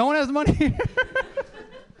 No one has money here?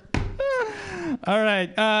 All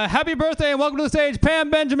right. Happy birthday and welcome to the stage, Pam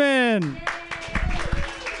Benjamin.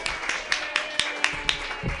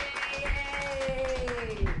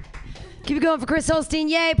 Keep it going for Chris Holstein.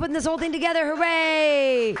 Yay, putting this whole thing together.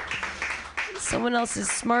 Hooray. Someone else's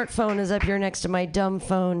smartphone is up here next to my dumb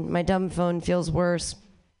phone. My dumb phone feels worse.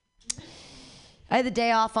 I had the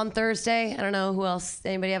day off on Thursday. I don't know who else.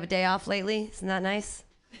 Anybody have a day off lately? Isn't that nice?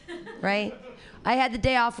 Right? I had the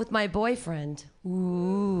day off with my boyfriend.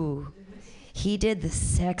 Ooh. He did the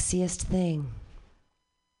sexiest thing.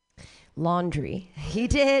 Laundry. He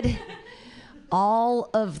did all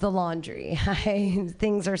of the laundry.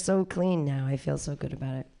 Things are so clean now. I feel so good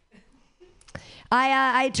about it.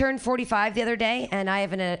 I turned 45 the other day, and I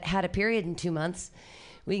haven't had a period in 2 months.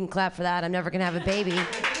 We can clap for that. I'm never going to have a baby.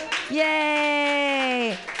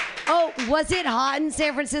 Yay! Oh, was it hot in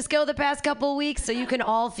San Francisco the past couple of weeks? So you can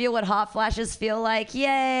all feel what hot flashes feel like.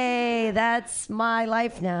 Yay! That's my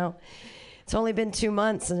life now. It's only been 2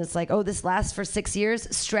 months, and it's like, oh, this lasts for 6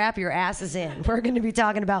 years? Strap your asses in. We're going to be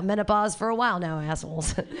talking about menopause for a while now,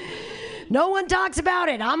 assholes. No one talks about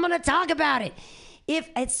it. I'm going to talk about it.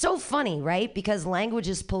 It's so funny, right? Because language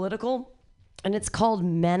is political, and it's called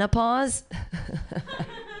menopause.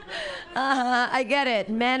 I get it.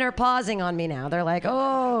 Men are pausing on me now. They're like,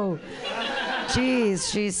 oh, geez,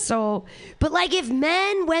 she's so... But like if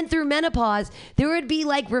men went through menopause, there would be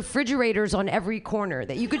like refrigerators on every corner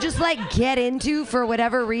that you could just like get into for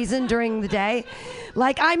whatever reason during the day.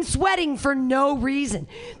 Like I'm sweating for no reason.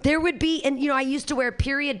 There would be, and I used to wear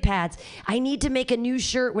period pads. I need to make a new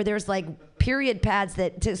shirt where there's like period pads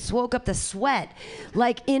to soak up the sweat.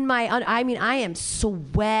 Like in my, I am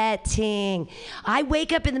sweating. I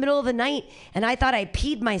wake up in the middle of the night and I thought I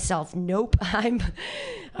peed myself. Nope, I'm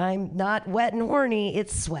not wet and horny.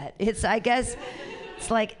 It's sweat. I guess it's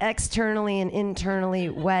like externally and internally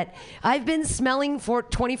wet. I've been smelling for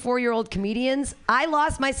 24-year-old comedians. I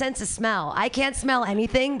lost my sense of smell. I can't smell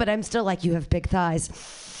anything, but I'm still like, you have big thighs.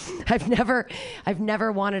 I've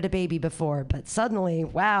never wanted a baby before, but suddenly,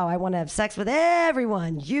 wow, I want to have sex with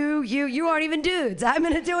everyone. You aren't even dudes. I'm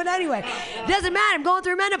going to do it anyway. Doesn't matter. I'm going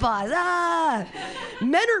through menopause.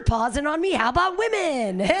 Men are pausing on me. How about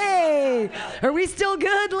women? Hey, are we still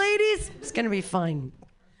good, ladies? It's going to be fine.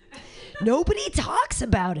 Nobody talks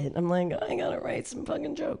about it. I'm like, I got to write some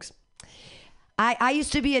fucking jokes. I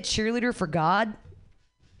used to be a cheerleader for God.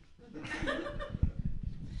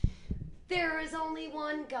 There is only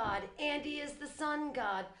one God, and he is the sun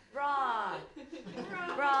god. Rah,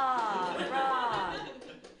 rah, rah.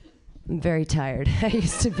 I'm very tired. I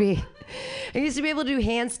used to be able to do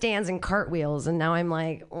handstands and cartwheels, and now I'm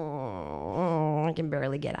like, I can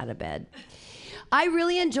barely get out of bed. I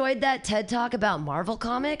really enjoyed that TED Talk about Marvel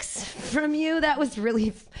Comics from you. That was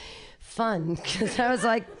really fun, because I was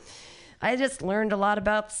like, I just learned a lot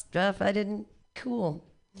about stuff I didn't. Cool.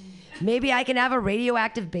 Maybe I can have a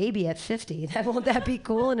radioactive baby at 50. Won't that be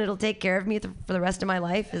cool? And it'll take care of me for the rest of my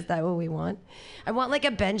life. Is that what we want? I want like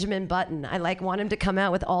a Benjamin Button. I want him to come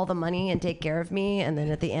out with all the money and take care of me. And then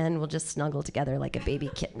at the end, we'll just snuggle together like a baby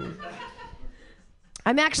kitten.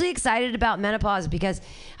 I'm actually excited about menopause because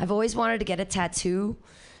I've always wanted to get a tattoo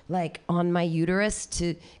like on my uterus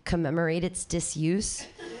to commemorate its disuse,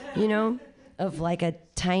 you know, of like a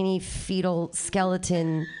tiny fetal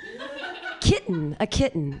skeleton a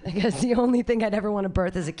kitten, because the only thing I'd ever want to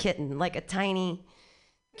birth is a kitten, like a tiny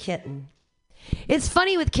kitten. It's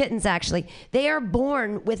funny with kittens, actually. They are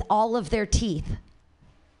born with all of their teeth.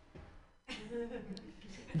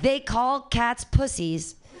 They call cats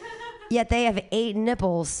pussies, yet they have 8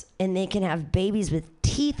 nipples, and they can have babies with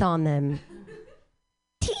teeth on them.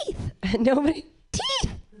 Teeth!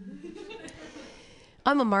 Teeth!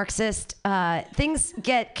 I'm a Marxist. Things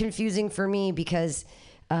get confusing for me because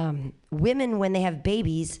women, when they have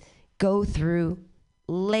babies, go through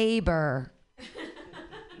labor.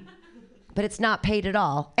 But it's not paid at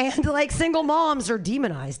all. And like single moms are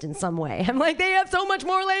demonized in some way. I'm like, they have so much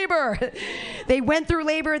more labor. They went through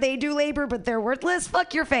labor, they do labor, but they're worthless.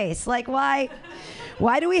 Fuck your face. Like, why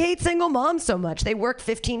do we hate single moms so much? They work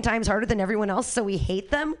 15 times harder than everyone else, so we hate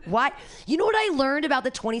them? Why? You know what I learned about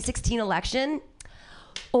the 2016 election?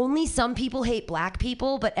 Only some people hate black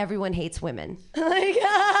people, but everyone hates women. Like,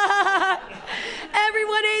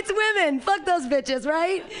 everyone hates women. Fuck those bitches,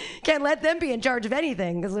 right? Can't let them be in charge of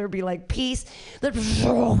anything, because there'd be like peace. Does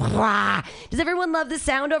everyone love the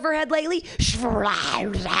sound overhead lately?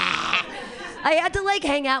 I had to like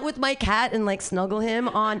hang out with my cat and like snuggle him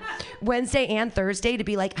on Wednesday and Thursday to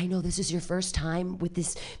be like, I know this is your first time with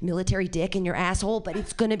this military dick in your asshole, but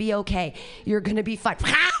it's gonna be okay. You're gonna be fine.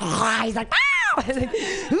 He's like,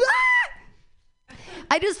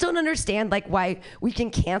 I just don't understand like why we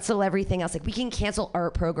can cancel everything else. Like we can cancel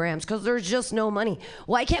art programs because there's just no money.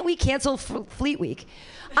 Why can't we cancel Fleet Week?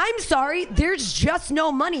 I'm sorry, there's just no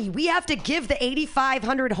money. We have to give the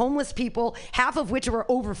 8,500 homeless people, half of which were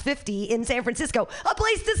over 50 in San Francisco, a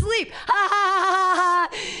place to sleep. Ha ha ha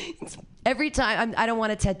ha. Every time, I don't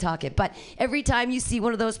want to TED Talk it, but every time you see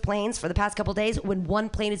one of those planes for the past couple days, when one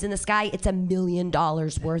plane is in the sky, it's $1 million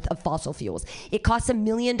worth of fossil fuels. It costs $1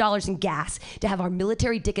 million in gas to have our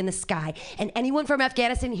military dick in the sky. And anyone from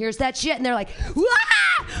Afghanistan hears that shit and they're like, "Wah!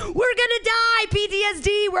 We're gonna die,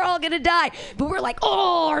 PTSD, we're all gonna die." But we're like,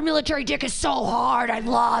 oh, our military dick is so hard, I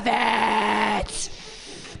love it.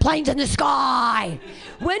 Planes in the sky.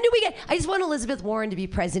 When do we get, I just want Elizabeth Warren to be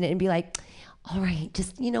president and be like, all right,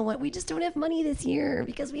 just, you know what, we just don't have money this year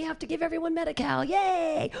because we have to give everyone Medi-Cal,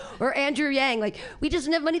 yay! Or Andrew Yang, like, we just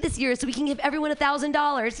don't have money this year so we can give everyone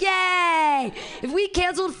 $1,000, yay! If we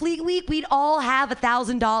canceled Fleet Week, we'd all have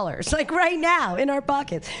 $1,000, like right now in our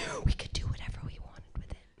pockets. We could do whatever we wanted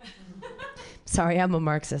with it. Sorry, I'm a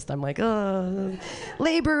Marxist. I'm like, oh,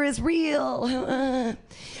 labor is real.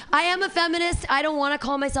 I am a feminist. I don't want to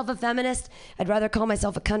call myself a feminist. I'd rather call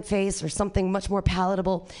myself a cunt face or something much more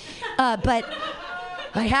palatable. But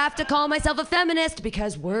I have to call myself a feminist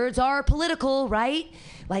because words are political, right?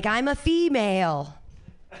 Like I'm a female.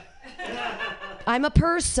 I'm a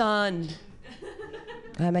person.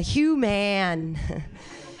 I'm a human.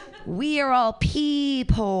 We are all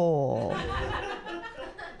people.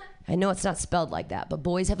 I know it's not spelled like that, but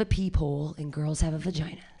boys have a peephole and girls have a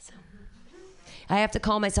vagina. So. I have to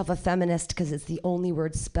call myself a feminist because it's the only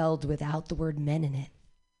word spelled without the word men in it.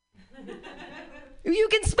 You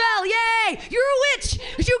can spell, yay! You're a witch!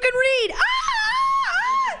 You can read!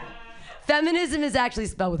 Ah! Feminism is actually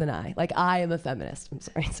spelled with an I. Like, I am a feminist. I'm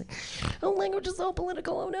sorry. It's like, oh, language is so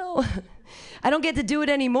political. Oh, no. I don't get to do it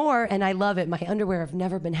anymore, and I love it. My underwear have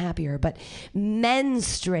never been happier, but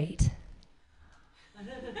menstruate.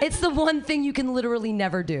 It's the one thing you can literally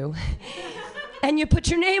never do. and you put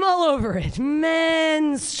your name all over it.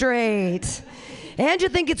 Menstruate. And you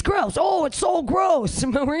think it's gross. Oh, it's so gross.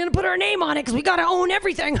 We're going to put our name on it because we got to own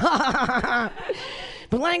everything. But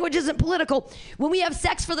language isn't political. When we have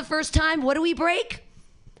sex for the first time, what do we break?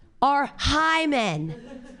 Our hymen.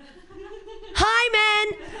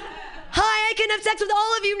 Hymen. Hi, I can have sex with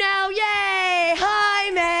all of you now. Yay.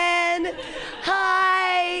 Hymen.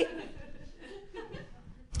 Hi.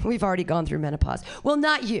 We've already gone through menopause. Well,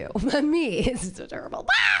 not you, but me. It's so terrible.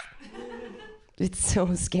 Ah! It's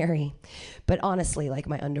so scary. But honestly, like,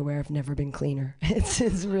 my underwear have never been cleaner.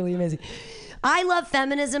 It's really amazing. I love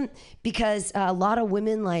feminism because a lot of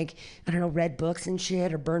women, like, I don't know, read books and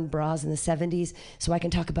shit or burned bras in the 70s, so I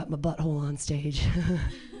can talk about my butthole on stage.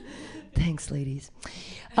 Thanks, ladies.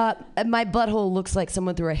 My butthole looks like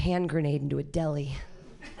someone threw a hand grenade into a deli.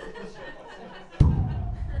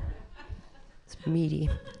 It's meaty.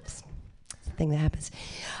 It's the thing that happens.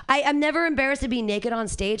 I'm never embarrassed to be naked on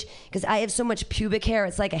stage because I have so much pubic hair,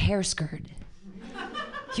 it's like a hair skirt.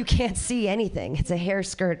 You can't see anything. It's a hair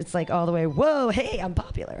skirt. It's like all the way, whoa, hey, I'm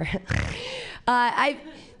popular.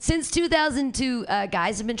 Since 2002,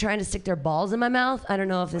 guys have been trying to stick their balls in my mouth. I don't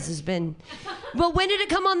know if this has been, but when did it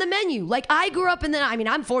come on the menu? Like, I grew up in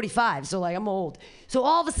I'm 45, so like, I'm old. So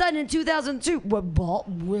all of a sudden in 2002,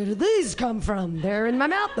 where do these come from? They're in my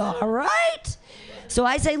mouth, all right. So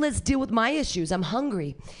I say, let's deal with my issues. I'm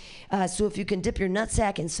hungry. So if you can dip your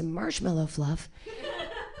nutsack in some marshmallow fluff,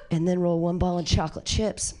 and then roll one ball in chocolate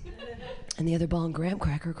chips, and the other ball in graham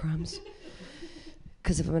cracker crumbs.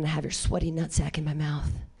 Because if I'm gonna have your sweaty nutsack in my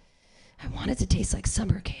mouth, I want it to taste like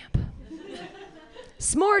summer camp.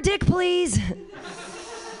 S'more dick, please.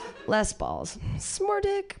 Less balls. S'more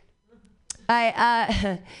dick.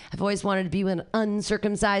 I've always wanted to be with an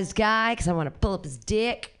uncircumcised guy because I want to pull up his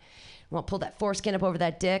dick. I want to pull that foreskin up over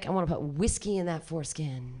that dick. I want to put whiskey in that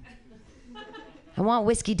foreskin. I want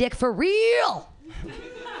whiskey dick for real.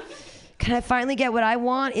 Can I finally get what I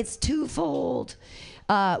want? It's twofold.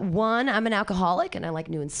 One, I'm an alcoholic and I like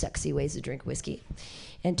new and sexy ways to drink whiskey.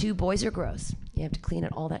 And two, boys are gross. You have to clean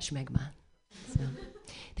out all that schmegma. So,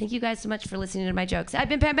 thank you guys so much for listening to my jokes. I've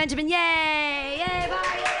been Pam Benjamin. Yay! Yay!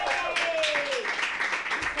 Bye!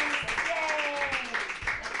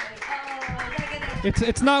 Yay!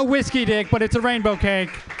 It's not whiskey dick, but it's a rainbow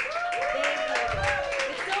cake.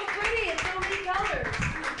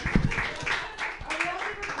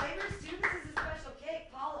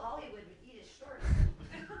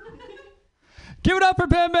 Give it up for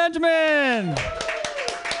Pam Benjamin!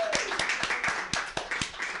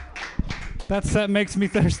 That set makes me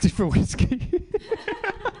thirsty for whiskey.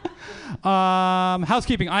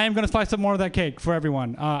 Housekeeping. I am going to slice up more of that cake for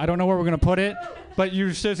everyone. I don't know where we're going to put it, but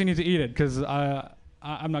you seriously need to eat it because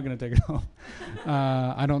I'm not going to take it home.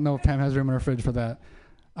 I don't know if Pam has room in her fridge for that.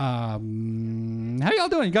 How y'all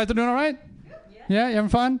doing? You guys are doing all right? Yeah, you having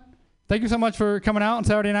fun? Thank you so much for coming out on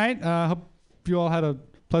Saturday night. Hope you all had a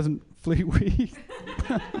pleasant Fleet Week.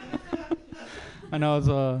 I know it's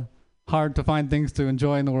hard to find things to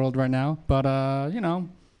enjoy in the world right now, but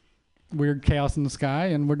weird chaos in the sky,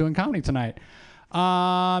 and we're doing comedy tonight.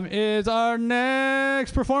 Is our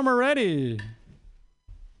next performer ready?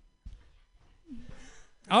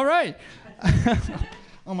 All right.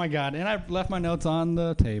 Oh my God, and I've left my notes on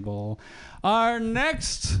the table. Our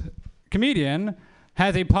next comedian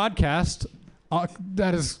has a podcast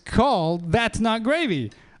that is called That's Not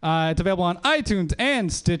Gravy. It's available on iTunes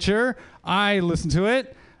and Stitcher. I listen to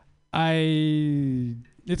it.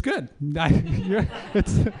 It's good.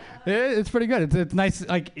 It's pretty good. It's nice,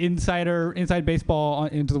 like inside baseball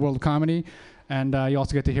into the world of comedy, and you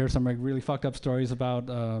also get to hear some like really fucked up stories about.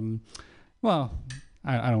 I don't want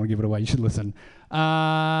to give it away. You should listen.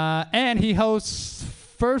 And he hosts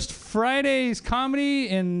First Friday's comedy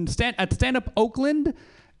at Stand Up Oakland.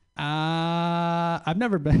 I've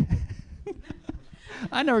never been.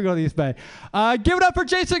 I never go to the East Bay. Give it up for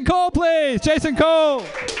Jason Cole, please. Jason Cole.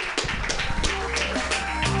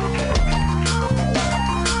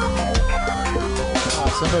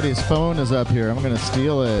 Somebody's phone is up here. I'm going to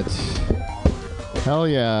steal it. Hell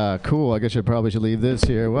yeah. Cool. I guess you probably should leave this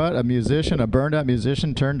here. What? A burned out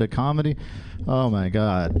musician turned to comedy? Oh my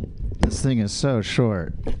God. This thing is so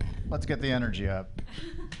short. Let's get the energy up.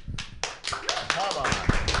 Come on.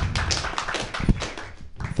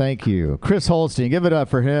 Thank you. Chris Holstein, give it up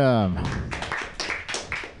for him.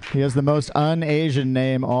 He has the most un-Asian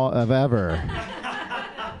name of ever.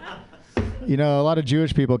 You know, a lot of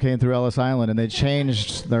Jewish people came through Ellis Island and they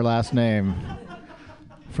changed their last name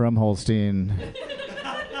from Holstein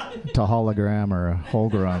to Hologram or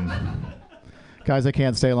Holgram. Guys, I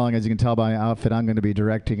can't stay long. As you can tell by my outfit, I'm going to be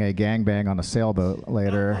directing a gangbang on a sailboat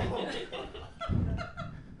later.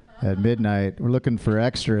 at midnight. We're looking for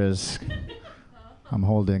extras. I'm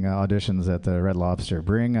holding auditions at the Red Lobster.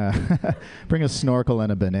 Bring a snorkel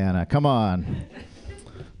and a banana. Come on.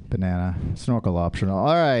 Banana. Snorkel optional.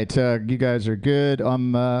 All right. You guys are good.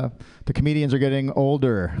 The comedians are getting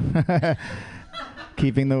older.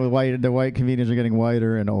 Keeping the white comedians are getting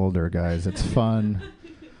whiter and older, guys. It's fun.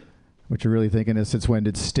 What you're really thinking is, since when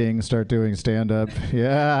did Sting start doing stand-up?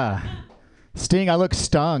 Yeah. Sting, I look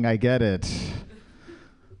stung. I get it.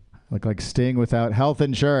 Look like Sting without health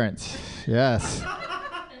insurance. Yes.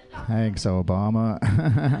 Thanks, Obama.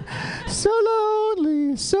 So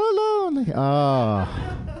lonely, so lonely.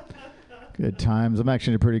 Oh, good times. I'm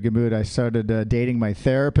actually in a pretty good mood. I started dating my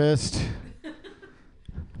therapist.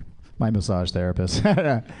 My massage therapist.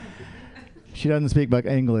 She doesn't speak much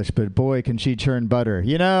English, but boy, can she churn butter.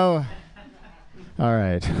 You know? All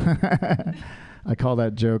right. I call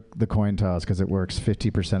that joke the coin toss because it works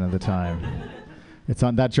 50% of the time.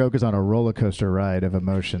 That joke is on a roller coaster ride of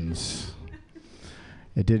emotions.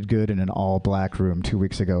 It did good in an all-black room 2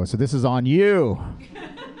 weeks ago, so this is on you.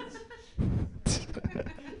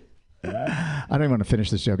 I don't even want to finish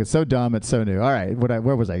this joke. It's so dumb. It's so new. All right,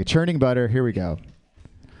 where was I? Churning butter. Here we go.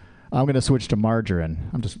 I'm going to switch to margarine.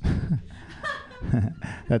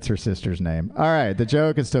 That's her sister's name. All right, the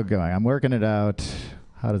joke is still going. I'm working it out.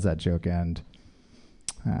 How does that joke end?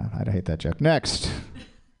 I hate that joke. Next.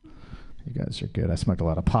 You guys are good. I smoked a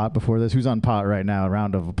lot of pot before this. Who's on pot right now? A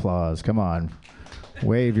round of applause. Come on.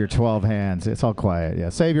 Wave your 12 hands. It's all quiet. Yeah,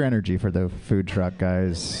 save your energy for the food truck,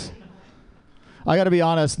 guys. I got to be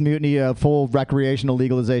honest, Mutiny, full recreational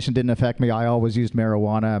legalization didn't affect me. I always used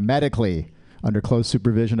marijuana medically under close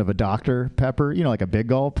supervision of a doctor, Pepper, like a Big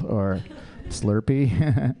Gulp or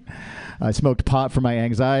Slurpee. I smoked pot for my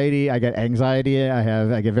anxiety. I get anxiety.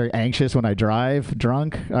 I get very anxious when I drive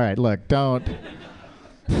drunk. All right, look, don't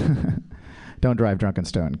drive drunk and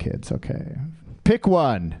stoned, kids, okay? Pick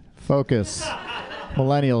one. Focus.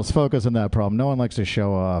 Millennials, focus on that problem. No one likes to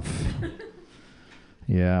show off.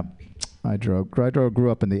 Yeah. I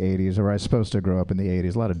grew up in the 80s, or I was supposed to grow up in the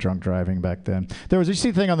 80s. A lot of drunk driving back then. There was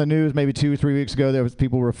a thing on the news maybe 2-3 weeks ago.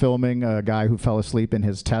 People were filming a guy who fell asleep in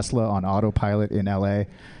his Tesla on autopilot in L.A.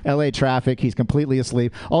 L.A. traffic. He's completely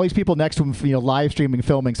asleep. All these people next to him, live streaming,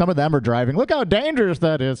 filming. Some of them are driving. Look how dangerous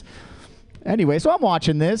that is. Anyway, so I'm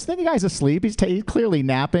watching this. Then the guy's asleep. He's clearly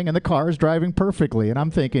napping, and the car is driving perfectly. And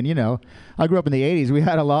I'm thinking, I grew up in the 80s. We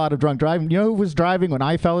had a lot of drunk driving. You know who was driving when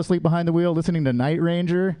I fell asleep behind the wheel listening to Night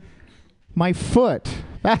Ranger? My foot.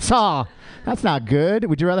 That's all. That's not good.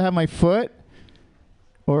 Would you rather have my foot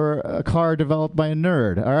or a car developed by a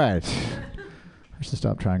nerd? All right. I should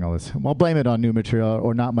stop trying all this. I'll blame it on new material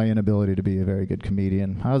or not my inability to be a very good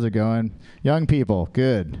comedian. How's it going? Young people,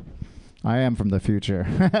 good. I am from the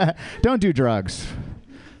future. Don't do drugs.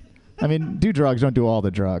 I mean, do drugs, don't do all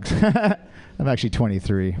the drugs. I'm actually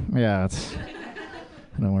 23. Yeah,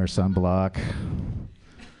 I don't wear sunblock.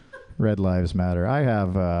 Red Lives Matter. I have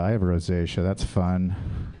rosacea. That's fun.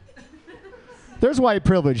 There's white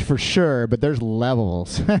privilege for sure, but there's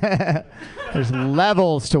levels. There's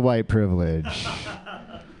levels to white privilege.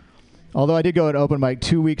 Although I did go at open mic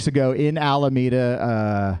 2 weeks ago in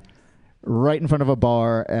Alameda, right in front of a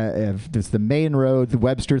bar. It's the main road, the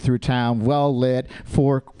Webster through town, well lit,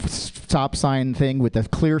 4 stop sign thing with a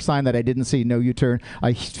clear sign that I didn't see, no U-turn.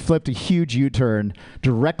 I flipped a huge U-turn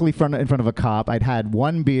directly in front of a cop. I'd had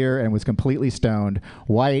 1 beer and was completely stoned,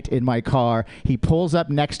 white in my car. He pulls up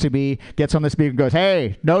next to me, gets on the speaker and goes,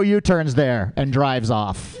 "Hey, no U-turns there," and drives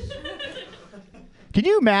off. Can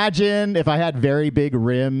you imagine if I had very big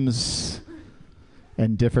rims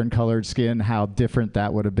and different colored skin, how different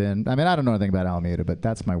that would have been? I mean, I don't know anything about Alameda, but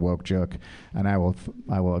that's my woke joke, and I will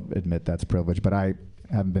admit that's privilege, but I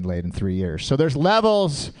haven't been laid in 3 years. So there's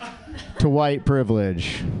levels to white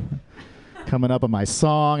privilege. Coming up on my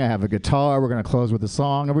song, I have a guitar. We're going to close with a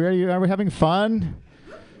song. Are we having fun?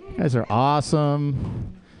 You guys are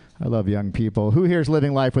awesome. I love young people. Who here is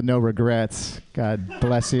living life with no regrets? God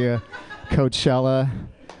bless you. Coachella.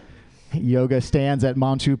 Yoga stands at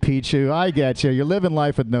Machu Picchu. I get you. You're living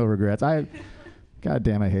life with no regrets. God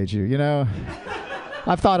damn, I hate you.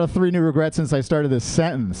 I've thought of 3 new regrets since I started this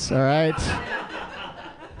sentence, all right?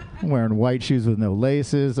 I'm wearing white shoes with no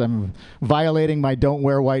laces. I'm violating my don't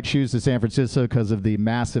wear white shoes to San Francisco because of the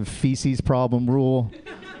massive feces problem rule.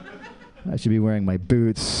 I should be wearing my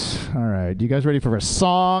boots. All right, you guys ready for a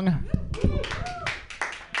song?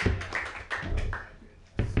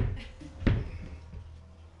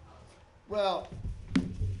 Well,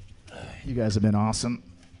 you guys have been awesome.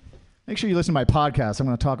 Make sure you listen to my podcast. I'm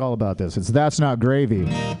going to talk all about this. It's That's Not Gravy.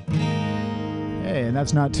 Hey, and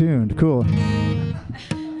that's not tuned. Cool.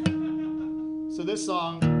 this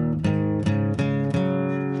song.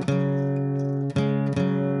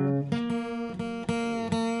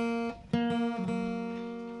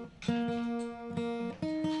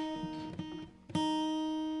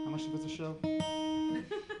 How much was the show?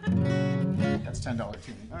 That's $10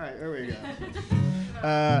 too. All right, there we go.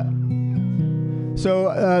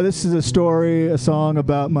 So this is a story, a song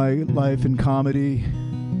about my life in comedy.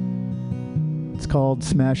 It's called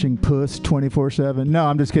Smashing Puss 24/7. No,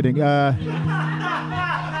 I'm just kidding.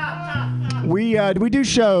 We do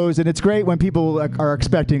shows, and it's great when people are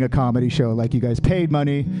expecting a comedy show. Like, you guys paid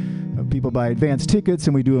money, people buy advance tickets,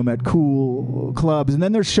 and we do them at cool clubs. And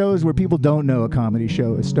then there's shows where people don't know a comedy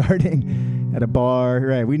show is starting at a bar.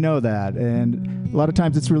 Right, we know that, and a lot of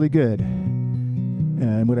times it's really good.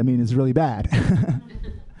 And what I mean is really bad.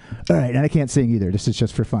 All right, and I can't sing either. This is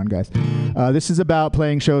just for fun, guys. This is about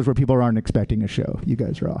playing shows where people aren't expecting a show. You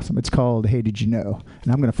guys are awesome. It's called Hey Did You Know?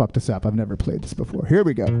 And I'm going to fuck this up. I've never played this before. Here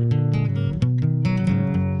we go.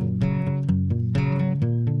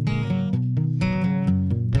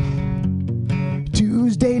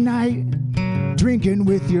 Tuesday night, drinking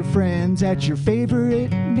with your friends at your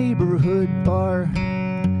favorite neighborhood bar.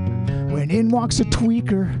 When in walks a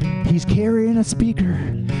tweaker, he's carrying a speaker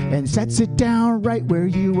and sets it down right where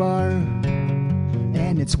you are.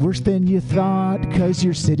 And it's worse than you thought, 'cause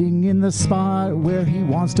you're sitting in the spot where he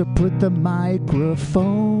wants to put the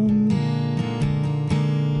microphone.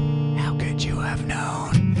 How could you have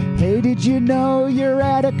known? Hey, did you know you're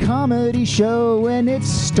at a comedy show and it's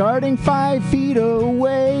starting 5 feet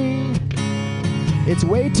away? It's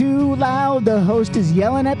way too loud, the host is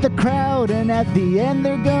yelling at the crowd, and at the end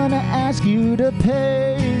they're gonna ask you to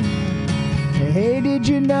pay. Hey, did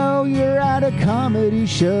you know you're at a comedy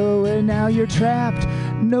show and now you're trapped,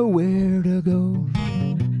 nowhere to go?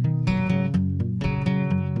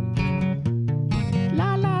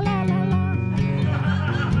 La la la la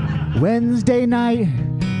la. Wednesday night,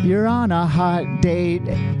 you're on a hot date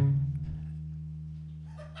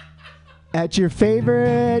at your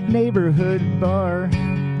favorite neighborhood bar.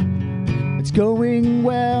 It's going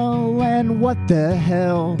well, and what the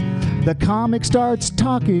hell? The comic starts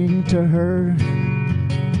talking to her,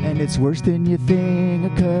 and it's worse than you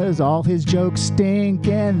think, 'cause all his jokes stink,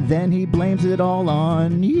 and then he blames it all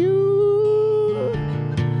on you.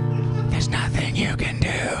 There's nothing you can do.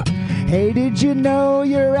 Hey, did you know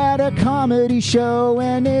you're at a comedy show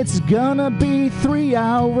and it's gonna be 3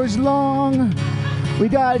 hours long? We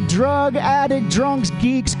got drug addict, drunks,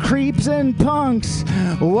 geeks, creeps, and punks.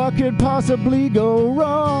 What could possibly go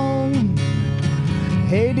wrong?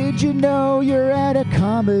 Hey, did you know you're at a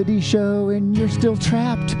comedy show and you're still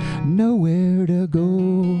trapped, nowhere to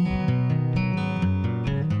go?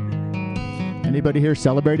 Anybody here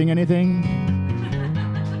celebrating anything?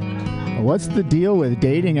 What's the deal with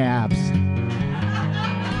dating apps?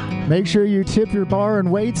 Make sure you tip your bar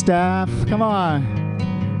and wait staff. Come on.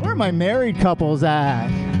 Where are my married couples at?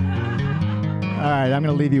 All right, I'm going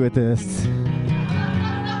to leave you with this.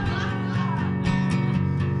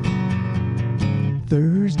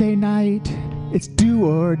 Thursday night, it's do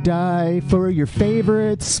or die for your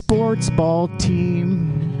favorite sports ball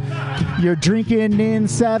team. You're drinking in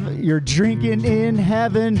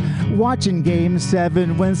heaven, watching Game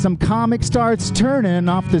 7 when some comic starts turning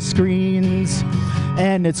off the screens.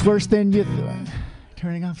 And it's worse than you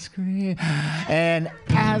turning off screen. And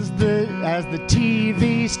as the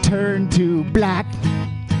TVs turn to black,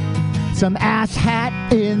 some ass hat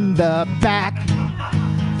in the back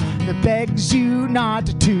that begs you not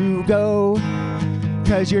to go,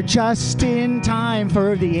 'cause you're just in time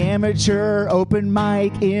for the amateur open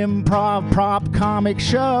mic improv prop comic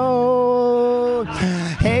show.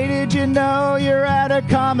 Hey, did you know you're at a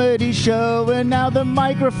comedy show and now the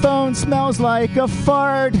microphone smells like a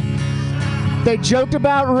fart? They joked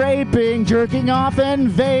about raping, jerking off, and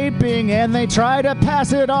vaping, and they try to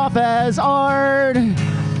pass it off as art.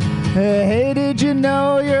 Hey, did you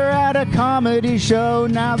know you're at a comedy show?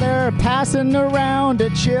 Now they're passing around a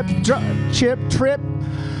tip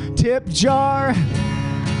jar.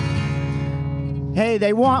 Hey,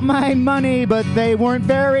 they want my money, but they weren't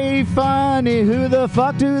very funny. Who the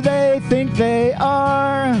fuck do they think they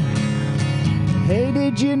are? Hey,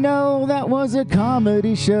 did you know that was a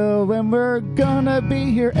comedy show and we're gonna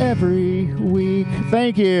be here every week?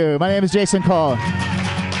 Thank you. My name is Jason Cole.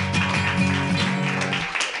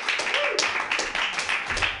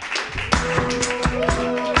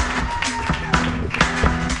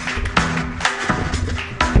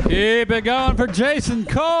 Keep it going for Jason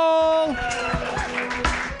Cole.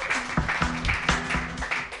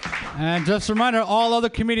 And just a reminder, all other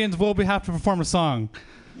comedians will have to perform a song.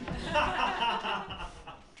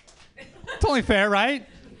 That's only fair, right?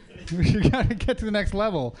 You got to get to the next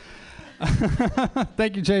level.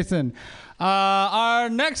 Thank you, Jason. Our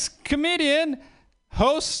next comedian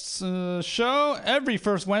hosts a show every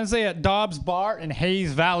first Wednesday at Dobbs Bar in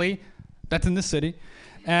Hayes Valley. That's in this city.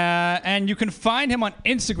 And you can find him on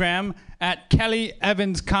Instagram at Kelly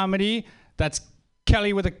Evans Comedy. That's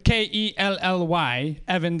Kelly with a Kelly,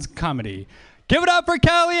 Evans Comedy. Give it up for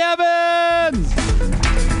Kelly Evans!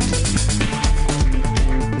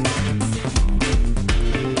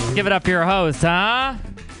 Give it up for your host, huh?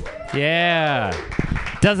 Yeah.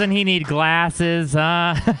 Doesn't he need glasses,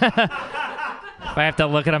 huh? If I have to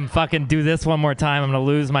look at him fucking do this one more time, I'm going to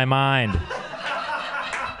lose my mind.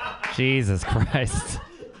 Jesus Christ.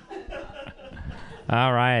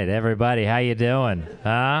 All right, everybody, how you doing?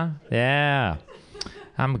 Huh? Yeah.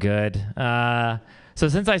 I'm good. So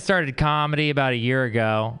since I started comedy about a year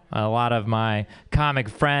ago, a lot of my comic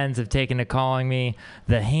friends have taken to calling me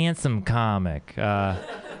the handsome comic,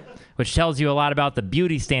 which tells you a lot about the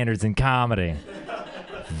beauty standards in comedy.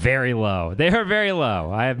 Very low. They are very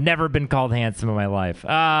low. I have never been called handsome in my life.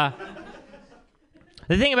 The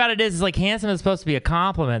thing about it is like handsome is supposed to be a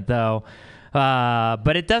compliment, though.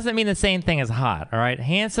 But it doesn't mean the same thing as hot, all right?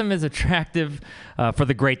 Handsome is attractive for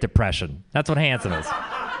the Great Depression. That's what handsome is.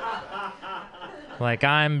 Like,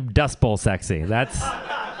 I'm Dust Bowl sexy.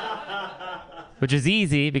 Which is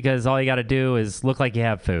easy because all you got to do is look like you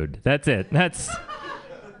have food. That's it. That's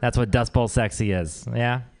what Dust Bowl sexy is.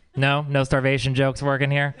 Yeah? No starvation jokes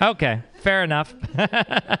working here? Okay, fair enough.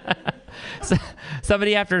 So,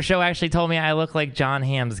 somebody after a show actually told me I look like John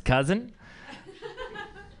Hamm's cousin.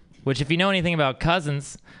 Which, if you know anything about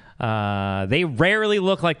cousins, they rarely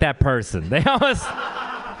look like that person. They almost...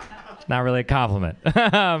 Not really a compliment.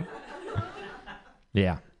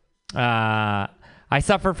 Yeah. I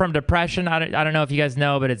suffer from depression. I don't know if you guys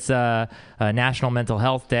know, but it's National Mental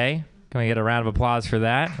Health Day. Can we get a round of applause for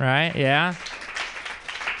that? Right? Yeah?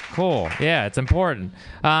 Cool. Yeah, it's important.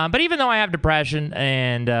 But even though I have depression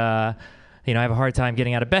and... I have a hard time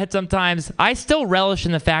getting out of bed sometimes. I still relish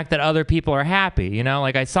in the fact that other people are happy.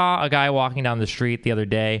 Like I saw a guy walking down the street the other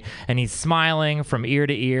day, and he's smiling from ear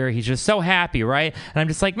to ear. He's just so happy, right? And I'm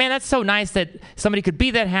just like, man, that's so nice that somebody could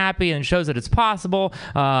be that happy and shows that it's possible,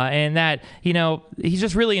 and that, he's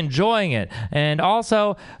just really enjoying it. And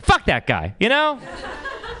also, fuck that guy,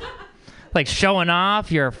 Like showing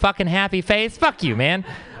off your fucking happy face. Fuck you, man.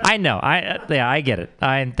 I know. I get it.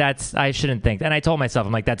 I shouldn't think. And I told myself,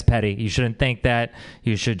 I'm like, that's petty. You shouldn't think that.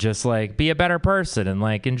 You should just like be a better person and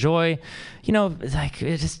like enjoy,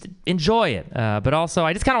 just enjoy it. But also,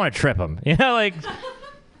 I just kind of want to trip him, like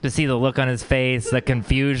to see the look on his face, the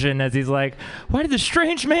confusion as he's like, why did the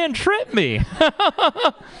strange man trip me?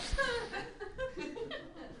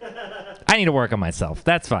 I need to work on myself.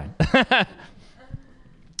 That's fine.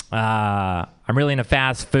 I'm really into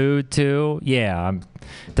fast food too. Yeah, I'm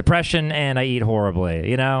depression and I eat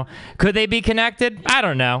horribly, Could they be connected? I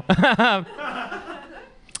don't know.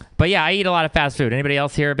 But yeah, I eat a lot of fast food. Anybody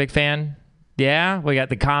else here a big fan? Yeah? We got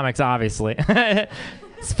the comics, obviously.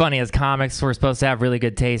 It's funny, as comics, we're supposed to have really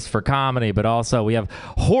good taste for comedy, but also we have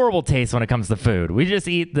horrible taste when it comes to food. We just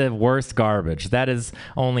eat the worst garbage. That is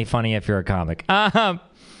only funny if you're a comic.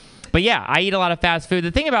 But yeah, I eat a lot of fast food.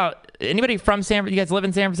 The thing about anybody from you guys live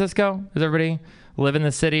in San Francisco? Does everybody live in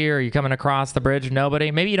the city, or are you coming across the bridge?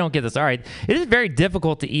 Nobody? Maybe you don't get this. All right. It is very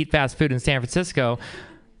difficult to eat fast food in San Francisco.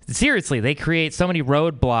 Seriously, they create so many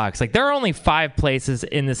roadblocks. Like, there are only 5 places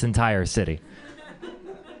in this entire city.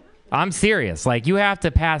 I'm serious. Like, you have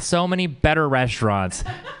to pass so many better restaurants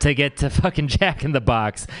to get to fucking Jack in the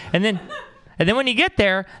Box. And then when you get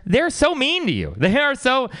there, they're so mean to you. They are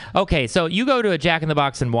so... Okay, so you go to a Jack in the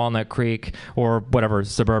Box in Walnut Creek or whatever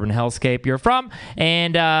suburban hellscape you're from,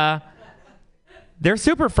 and they're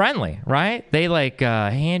super friendly, right? They,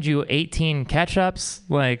 hand you 18 ketchups,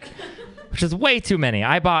 which is way too many.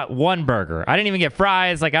 I bought 1 burger. I didn't even get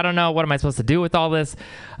fries. I don't know. What am I supposed to do with all this?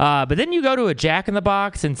 But then you go to a Jack in the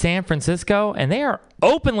Box in San Francisco, and they are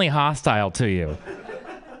openly hostile to you.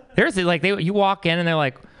 There's, you walk in, and they're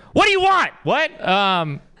like... What do you want? What?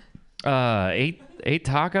 8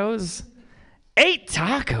 tacos? 8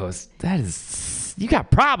 tacos? That is... You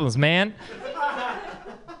got problems, man.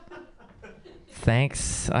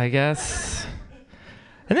 Thanks, I guess.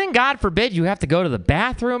 And then, God forbid, you have to go to the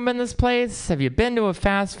bathroom in this place. Have you been to a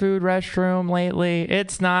fast food restroom lately?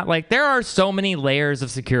 It's not there are so many layers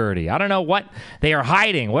of security. I don't know what they are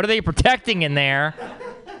hiding. What are they protecting in there?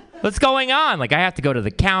 What's going on? Like, I have to go to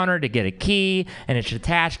the counter to get a key, and it's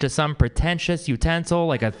attached to some pretentious utensil,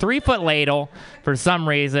 like a 3-foot ladle for some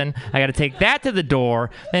reason. I got to take that to the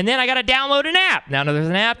door, and then I got to download an app. Now, there's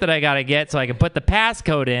an app that I got to get so I can put the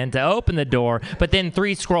passcode in to open the door, but then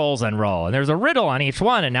 3 scrolls unroll, and there's a riddle on each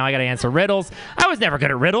one, and now I got to answer riddles. I was never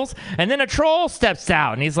good at riddles. And then a troll steps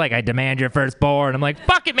out, and he's like, I demand your firstborn. I'm like,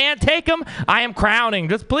 fuck it, man, take him. I am crowning.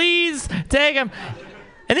 Just please take him.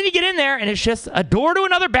 And then you get in there, and it's just a door to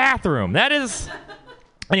another bathroom. That is...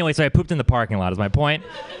 Anyway, so I pooped in the parking lot is my point.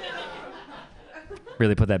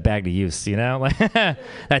 Really put that bag to use, you know?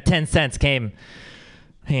 That 10 cents came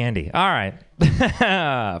handy. All right.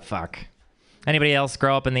 Fuck. Anybody else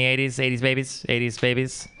grow up in the 80s? 80s babies? 80s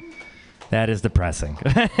babies? That is depressing.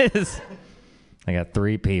 I got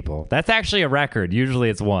 3 people. That's actually a record. Usually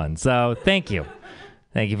it's 1. So thank you.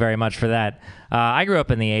 Thank you very much for that. I grew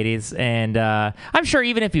up in the 80s, and I'm sure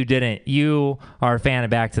even if you didn't, you are a fan of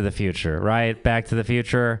Back to the Future, right? Back to the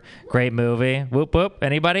Future, great movie. Whoop, whoop.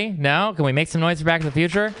 Anybody? No? Can we make some noise for Back to the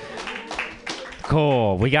Future?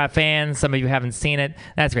 Cool. We got fans. Some of you haven't seen it.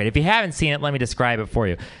 That's great. If you haven't seen it, let me describe it for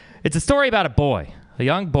you. It's a story about a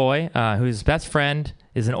young boy, whose best friend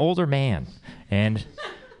is an older man, and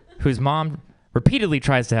whose mom repeatedly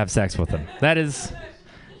tries to have sex with him. That is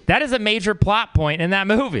a major plot point in that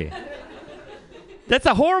movie. That's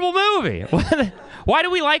a horrible movie. Why do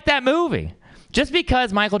we like that movie? Just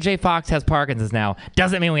because Michael J. Fox has Parkinson's now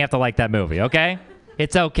doesn't mean we have to like that movie, okay?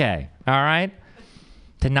 It's okay, all right,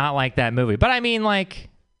 to not like that movie. But I mean, like,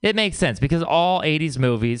 it makes sense because all 80s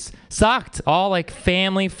movies sucked. All, like,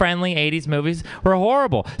 family-friendly 80s movies were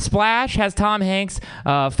horrible. Splash has Tom Hanks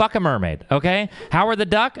fuck a mermaid, okay? Howard the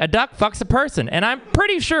Duck, a duck fucks a person. And I'm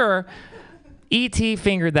pretty sure E.T.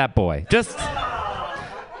 fingered that boy. Just...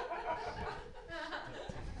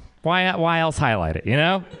 Why else highlight it, you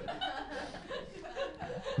know?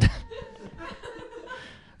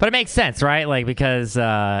 But it makes sense, right? Like, because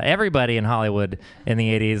everybody in Hollywood in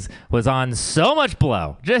the 80s was on so much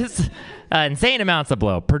blow. Just insane amounts of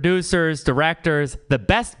blow. Producers, directors, the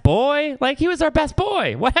best boy? Like, he was our best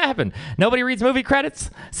boy. What happened? Nobody reads movie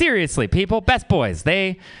credits? Seriously, people, best boys.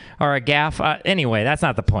 They are a gaff. Anyway, that's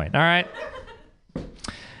not the point, all right?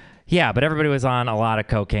 Yeah, but everybody was on a lot of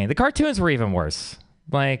cocaine. The cartoons were even worse.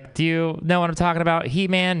 Like, do you know what I'm talking about?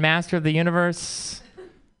 He-Man, Master of the Universe?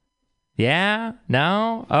 Yeah?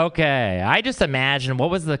 No? Okay. I just imagine what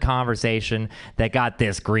was the conversation that got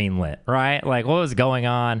this greenlit, right? Like, what was going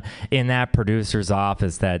on in that producer's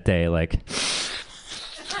office that day? Like,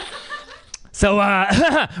 so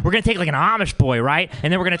we're going to take like an Amish boy, right?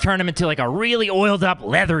 And then we're going to turn him into like a really oiled up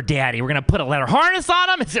leather daddy. We're going to put a leather harness on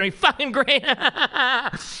him. It's going to be fucking great.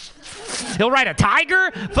 He'll ride a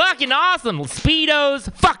tiger. Fucking awesome.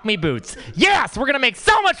 Speedos. Fuck me boots. Yes, we're going to make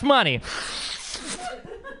so much money.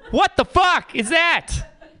 What the fuck is that?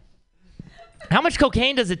 How much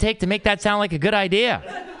cocaine does it take to make that sound like a good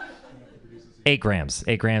idea? 8 grams.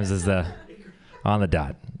 8 grams is on the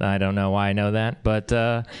dot. I don't know why I know that, but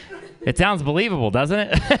it sounds believable, doesn't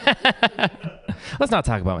it? Let's not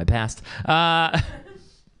talk about my past.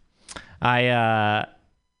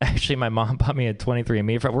 Actually, my mom bought me a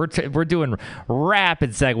 23andMe. We're doing rapid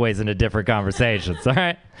segues into different conversations, all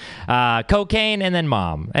right? Cocaine and then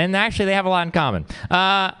mom. And actually, they have a lot in common.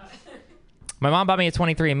 My mom bought me a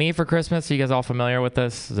 23andMe for Christmas. Are you guys all familiar with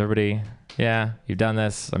this? Is everybody... Yeah, you've done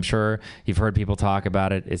this. I'm sure you've heard people talk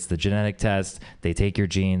about it. It's the genetic test. They take your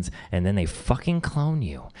genes, and then they fucking clone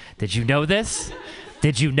you. Did you know this?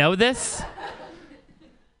 Did you know this?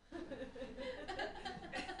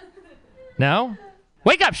 No?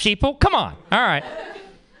 Wake up, sheeple. Come on. All right.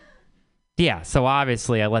 Yeah, so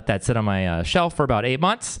obviously I let that sit on my shelf for about 8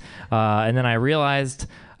 months, and then I realized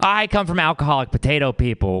I come from alcoholic potato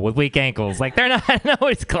people with weak ankles. Like, they're not,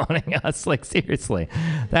 nobody's cloning us. Like, seriously,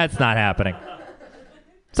 that's not happening.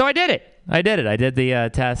 So I did it. I did the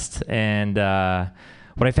test, and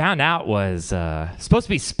what I found out was supposed to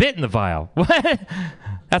be spit in the vial. What?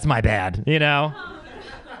 That's my bad, you know?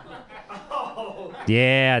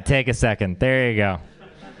 Yeah, take a second. There you go.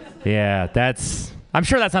 Yeah, I'm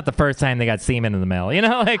sure that's not the first time they got semen in the mail. You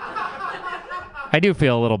know, like... I do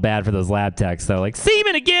feel a little bad for those lab techs, though. Like,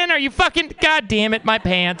 semen again? Are you fucking... God damn it, my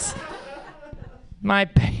pants. My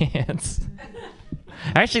pants.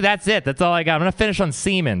 Actually, that's it. That's all I got. I'm going to finish on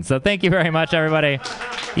semen. So thank you very much, everybody.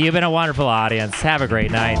 You've been a wonderful audience. Have a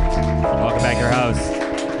great night. Welcome back, your host.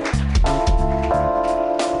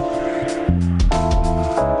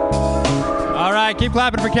 All right, keep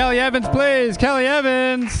clapping for Kelly Evans, please. Kelly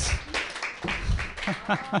Evans.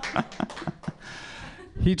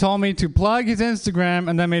 He told me to plug his Instagram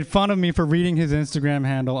and then made fun of me for reading his Instagram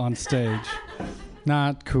handle on stage.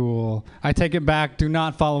 Not cool. I take it back. Do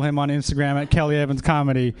not follow him on Instagram at Kelly Evans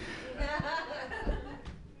Comedy.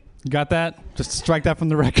 You got that? Just strike that from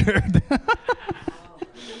the record.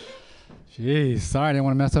 Jeez, sorry, I didn't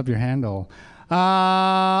want to mess up your handle.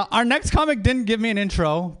 Our next comic didn't give me an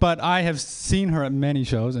intro, but I have seen her at many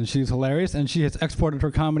shows, and she's hilarious, and she has exported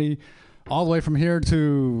her comedy all the way from here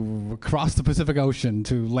to across the Pacific Ocean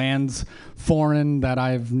to lands foreign that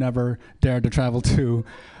I've never dared to travel to.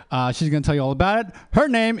 She's going to tell you all about it. Her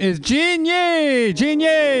name is Jean Yee. Jean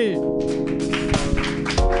Yee.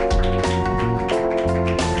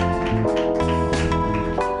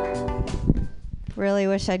 Really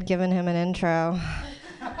wish I'd given him an intro.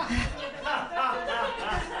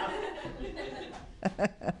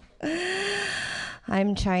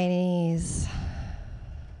 I'm Chinese.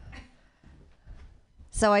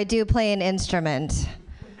 So I do play an instrument.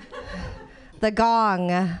 The gong.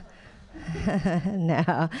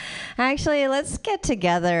 No. Actually, let's get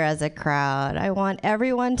together as a crowd. I want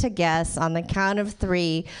everyone to guess on the count of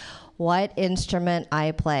 3 what instrument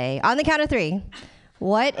I play. On the count of 3,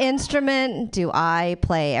 what instrument do I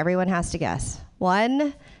play? Everyone has to guess.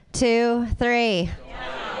 1, 2, 3.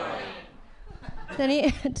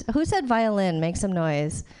 Who said violin? Make some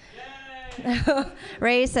noise.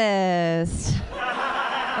 Racist.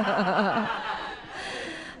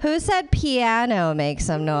 Who said piano? Make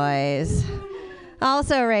some noise.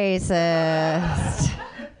 Also racist.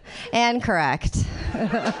 And correct.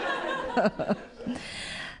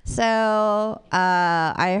 So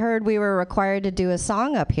I heard we were required to do a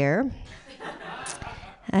song up here.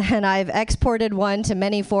 And I've exported one to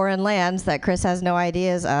many foreign lands that Chris has no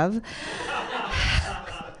ideas of.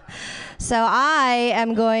 So I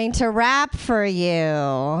am going to rap for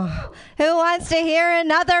you. Who wants to hear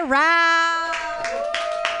another rap?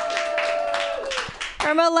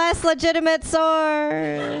 From a less legitimate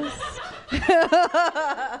source.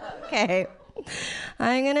 Okay.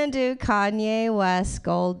 I'm going to do Kanye West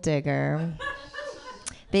Gold Digger.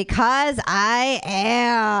 Because I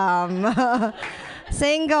am.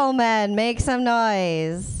 Single men, make some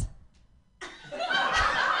noise.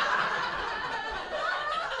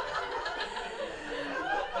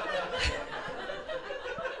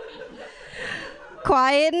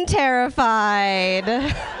 Quiet and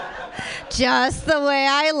terrified. Just the way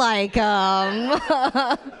I like them.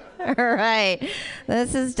 All right.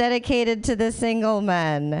 This is dedicated to the single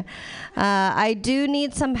men. I do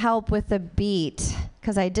need some help with the beat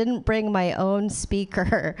because I didn't bring my own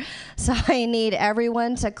speaker. So I need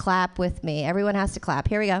everyone to clap with me. Everyone has to clap.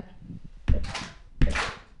 Here we go.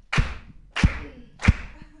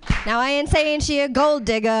 Now I ain't saying she a gold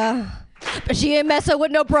digger, but she ain't messing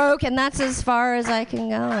with no broke, and that's as far as I can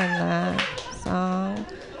go in that song.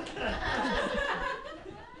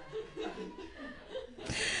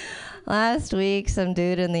 Last week, some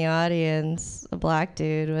dude in the audience, a black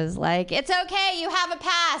dude, was like, "It's okay, you have a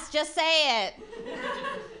pass, just say it."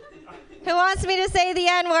 Who wants me to say the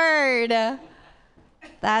N-word?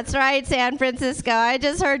 That's right, San Francisco. I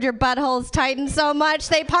just heard your buttholes tightened so much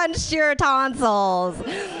they punched your tonsils.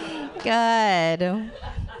 Good.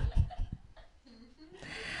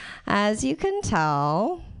 As you can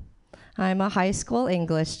tell, I'm a high school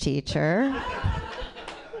English teacher.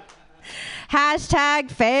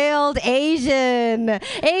 Hashtag failed Asian.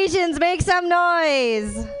 Asians, make some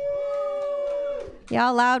noise.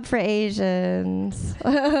 Y'all loud for Asians.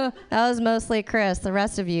 That was mostly Chris. The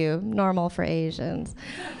rest of you, normal for Asians.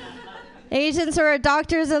 Asians who are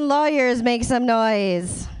doctors and lawyers, make some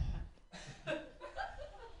noise.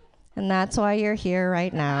 And that's why you're here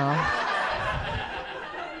right now.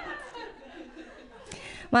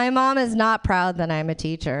 My mom is not proud that I'm a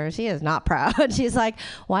teacher. She is not proud. She's like,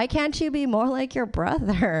 "Why can't you be more like your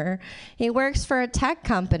brother? He works for a tech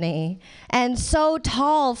company and so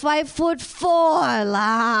tall, 5'4"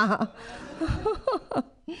 la."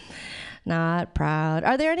 Not proud.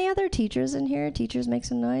 Are there any other teachers in here? Teachers, make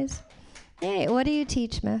some noise. Hey, what do you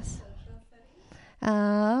teach, miss?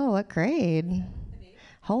 Oh, what grade?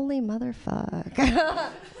 Holy motherfuck.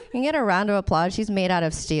 You can get a round of applause. She's made out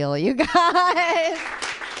of steel, you guys.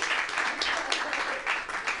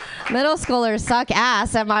 Middle schoolers suck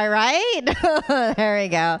ass, am I right? There we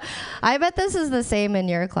go. I bet this is the same in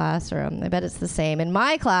your classroom. I bet it's the same. In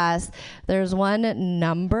my class, there's one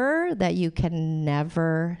number that you can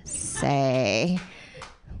never say.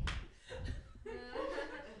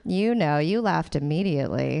 You know, you laughed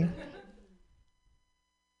immediately.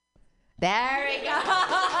 There we go.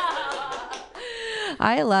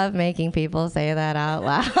 I love making people say that out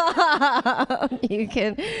loud. You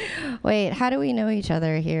can, wait, how do we know each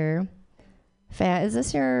other here? Is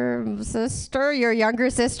this your sister, your younger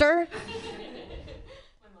sister?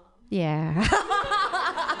 Yeah.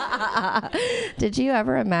 Did you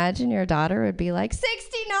ever imagine your daughter would be like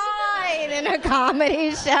 69 in a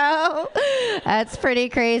comedy show? That's pretty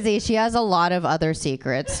crazy. She has a lot of other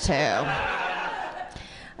secrets too.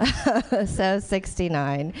 So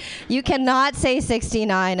 69. You cannot say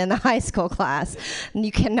 69 in the high school class.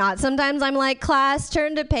 You cannot. Sometimes I'm like, class,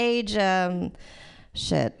 turn to page,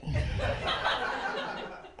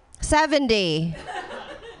 70.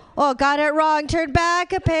 Oh, got it wrong. Turn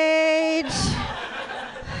back a page.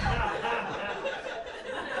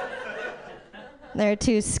 They're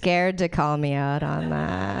too scared to call me out on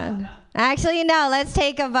that. Actually, no, let's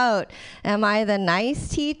take a vote. Am I the nice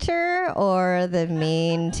teacher or the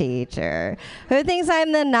mean teacher? Who thinks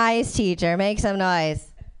I'm the nice teacher? Make some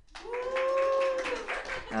noise.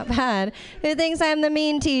 Not bad. Who thinks I'm the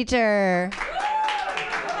mean teacher?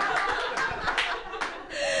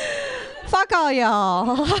 Fuck all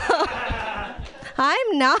y'all.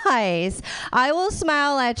 I'm nice. I will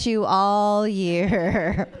smile at you all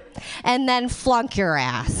year and then flunk your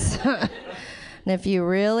ass. And if you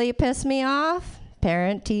really piss me off,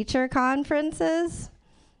 parent-teacher conferences,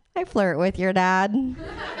 I flirt with your dad.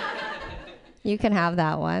 You can have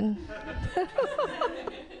that one.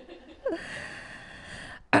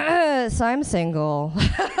 So I'm single.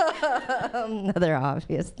 Another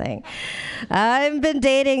obvious thing. I've been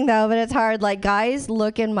dating though, but it's hard. Like guys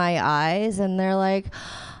look in my eyes and they're like,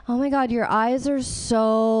 "Oh my God, your eyes are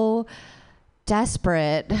so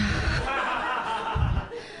desperate."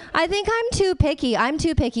 I think I'm too picky.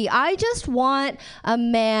 I just want a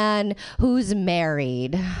man who's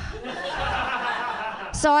married.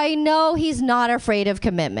 So I know he's not afraid of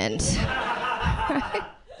commitment.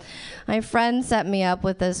 My friend set me up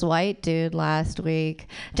with this white dude last week.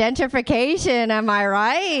 Gentrification, am I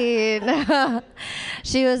right?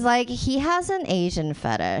 She was like, he has an Asian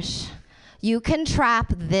fetish. You can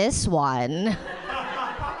trap this one.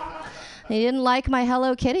 He didn't like my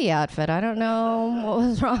Hello Kitty outfit. I don't know what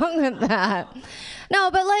was wrong with that. No,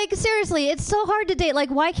 but like seriously, it's so hard to date. Like,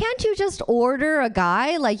 why can't you just order a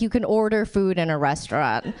guy like you can order food in a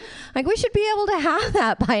restaurant? Like, we should be able to have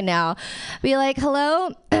that by now. Be like,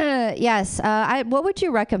 hello, yes, what would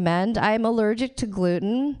you recommend? I'm allergic to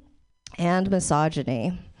gluten and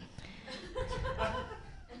misogyny.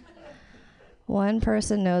 One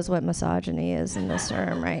person knows what misogyny is in this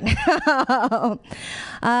room right now.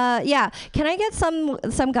 Yeah, can I get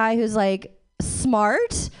some guy who's like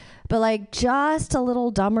smart, but like just a little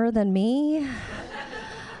dumber than me?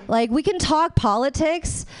 Like we can talk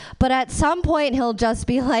politics, but at some point he'll just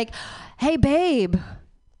be like, "Hey babe,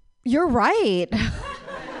 you're right."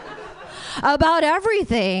 About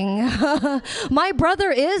everything. My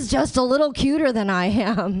brother is just a little cuter than I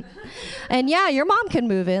am. And yeah, your mom can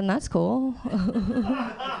move in. That's cool.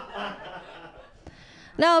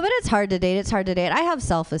 No, but it's hard to date. I have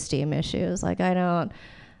self-esteem issues. Like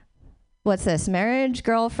what's this? Marriage,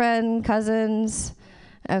 girlfriend, cousins?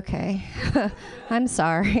 Okay. I'm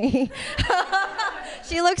sorry.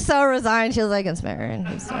 She looks so resigned. She was like, it's married.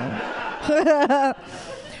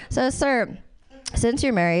 So, sir, since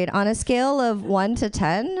you're married, on a scale of 1 to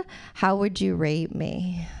 10, how would you rate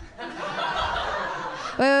me?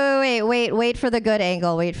 Wait for the good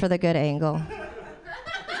angle.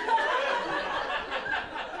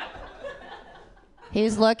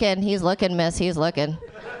 He's looking, miss, he's looking.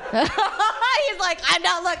 He's like, I'm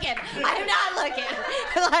not looking.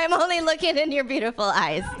 I'm only looking in your beautiful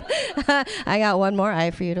eyes. I got one more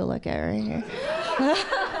eye for you to look at right here.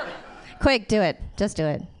 Quick, do it. Just do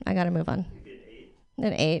it. I gotta move on.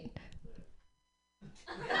 An 8.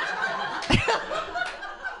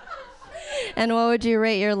 And what would you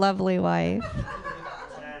rate your lovely wife?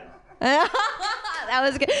 That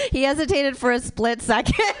was good. He hesitated for a split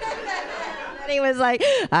second. And he was like,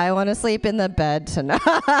 I want to sleep in the bed tonight.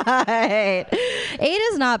 8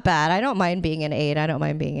 is not bad. I don't mind being an 8.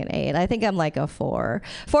 I think I'm like a 4.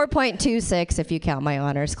 4.26 if you count my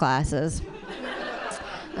honors classes.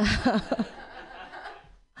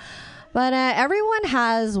 But everyone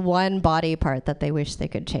has one body part that they wish they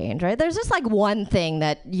could change, right? There's just like one thing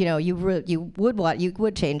that you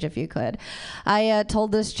would change if you could. I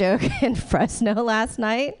told this joke in Fresno last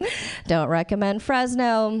night. Don't recommend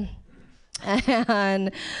Fresno.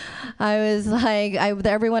 And I was like,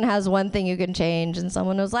 everyone has one thing you can change, and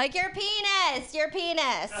someone was like, your penis.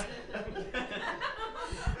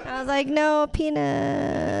 I was like, no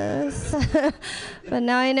penis. But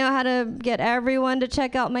now I know how to get everyone to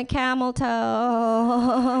check out my camel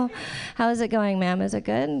toe. How is it going, ma'am? Is it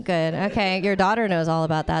good? Good. Okay, your daughter knows all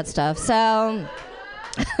about that stuff. So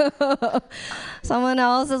someone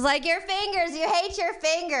else is like, your fingers, you hate your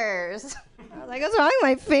fingers. I was like, what's wrong with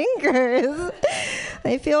my fingers?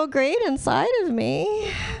 They feel great inside of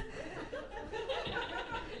me.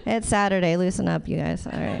 It's Saturday. Loosen up, you guys.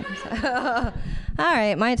 All right. All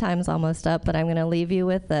right, my time's almost up, but I'm going to leave you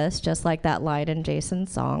with this, just like that line in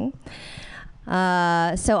Jason's song.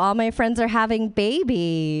 So all my friends are having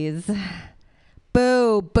babies.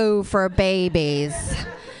 Boo, boo for babies.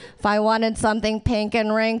 If I wanted something pink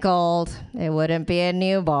and wrinkled, it wouldn't be a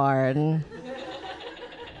newborn.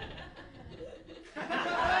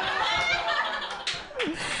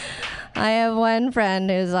 I have one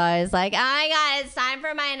friend who's always like, oh my God, it's time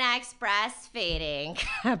for my next breastfeeding.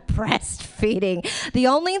 Breastfeeding. The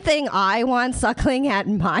only thing I want suckling at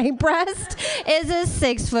my breast is a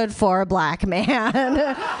 6'4" black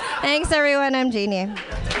man. Thanks, everyone. I'm Jeannie.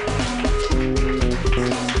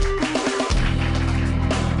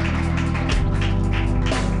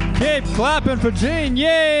 Keep clapping for Jean.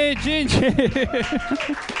 Yay, Jean.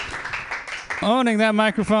 Owning that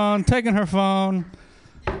microphone, taking her phone.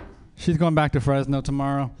 She's going back to Fresno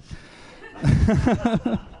tomorrow.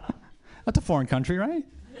 That's a foreign country, right?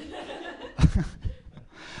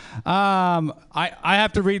 I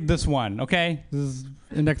have to read this one, okay? This is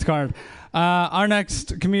index card. Our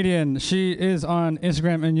next comedian, she is on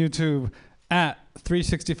Instagram and YouTube at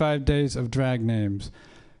 365 Days of Drag Names.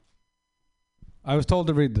 I was told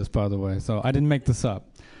to read this, by the way, so I didn't make this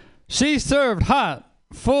up. She served hot,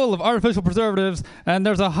 full of artificial preservatives, and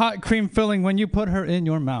there's a hot cream filling when you put her in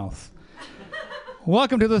your mouth.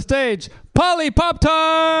 Welcome to the stage, Polly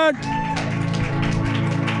Pop-Tart!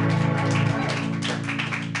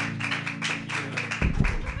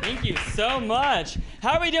 Thank you so much.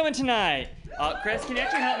 How are we doing tonight? Chris, can you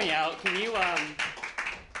actually help me out? Can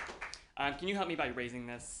you help me by raising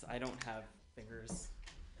this? I don't have fingers.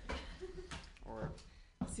 Or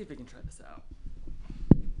let's see if we can try this out.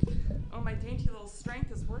 Oh, my dainty little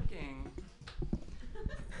strength is working.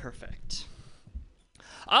 Perfect.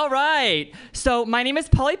 All right, so my name is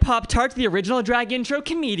Polly Pop-Tart, the original drag intro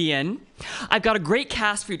comedian. I've got a great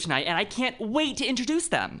cast for you tonight, and I can't wait to introduce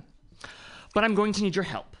them. But I'm going to need your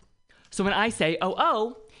help. So when I say,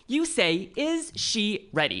 oh, you say, is she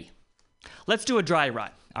ready? Let's do a dry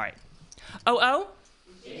run. All right. Oh?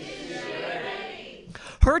 Is she ready?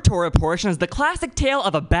 Her Torah portion is the classic tale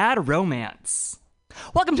of a bad romance.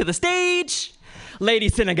 Welcome to the stage, Lady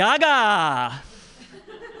Synagoga.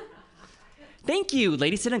 Thank you.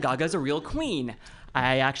 Lady Synagoga is a real queen.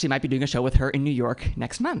 I actually might be doing a show with her in New York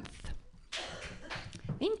next month.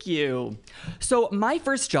 Thank you. So my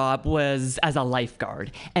first job was as a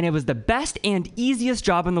lifeguard, and it was the best and easiest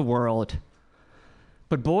job in the world.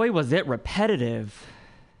 But boy, was it repetitive.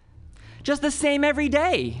 Just the same every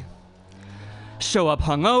day. Show up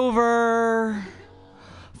hungover,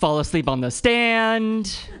 fall asleep on the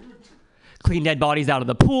stand, clean dead bodies out of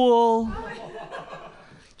the pool.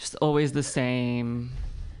 Just always the same.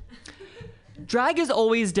 Drag is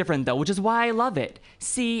always different, though, which is why I love it.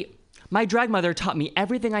 See, my drag mother taught me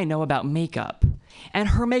everything I know about makeup. And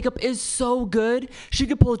her makeup is so good, she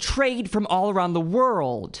could pull trade from all around the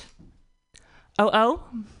world. Oh?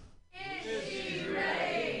 Is she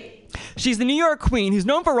ready? She's the New York queen who's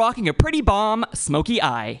known for rocking a pretty bomb, smoky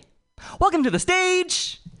eye. Welcome to the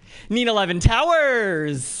stage, Nina Levin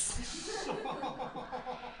Towers.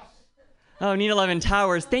 Oh, Nina Levin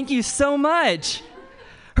Towers, thank you so much.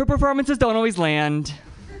 Her performances don't always land.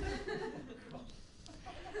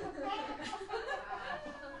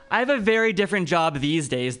 I have a very different job these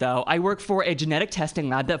days, though. I work for a genetic testing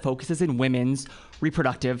lab that focuses in women's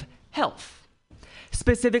reproductive health.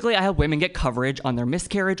 Specifically, I help women get coverage on their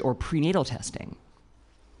miscarriage or prenatal testing.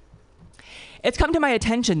 It's come to my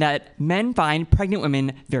attention that men find pregnant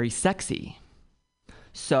women very sexy.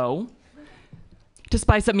 So, to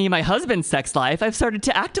spice up me and my husband's sex life, I've started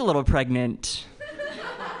to act a little pregnant.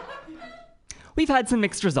 We've had some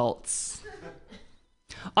mixed results.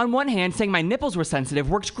 On one hand, saying my nipples were sensitive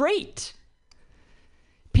worked great.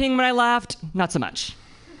 Peeing when I laughed, not so much.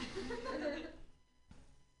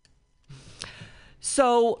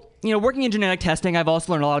 So, working in genetic testing, I've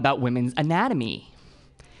also learned a lot about women's anatomy.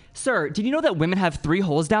 Sir, did you know that women have 3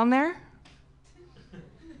 holes down there?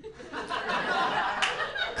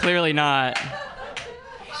 Clearly not.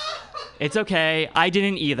 It's okay, I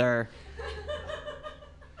didn't either.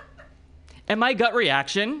 And my gut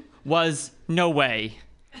reaction was, no way.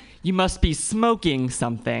 You must be smoking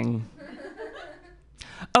something.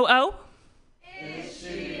 Oh? Is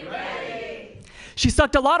she ready? She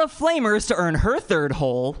sucked a lot of flamers to earn her 3rd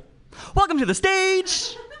hole. Welcome to the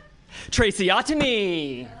stage,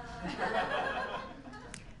 Tracy-otomy.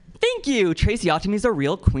 Thank you. Tracy-otomy is a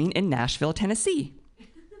real queen in Nashville, Tennessee.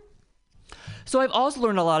 So I've also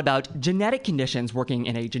learned a lot about genetic conditions working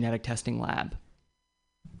in a genetic testing lab.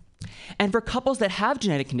 And for couples that have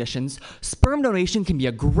genetic conditions, sperm donation can be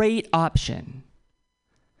a great option.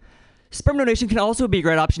 Sperm donation can also be a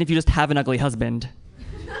great option if you just have an ugly husband.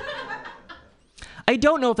 I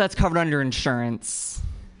don't know if that's covered under insurance.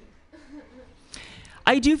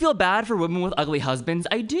 I do feel bad for women with ugly husbands.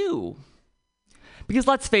 I do. Because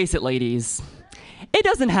let's face it, ladies, it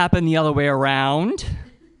doesn't happen the other way around.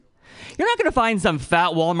 You're not going to find some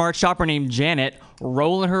fat Walmart shopper named Janet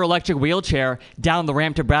rolling her electric wheelchair down the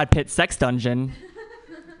ramp to Brad Pitt's sex dungeon.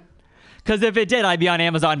 Because if it did, I'd be on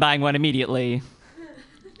Amazon buying one immediately.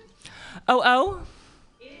 Oh?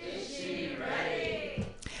 Is she ready?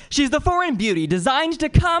 She's the foreign beauty designed to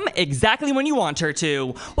come exactly when you want her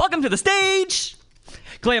to. Welcome to the stage,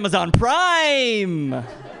 Glamazon Prime.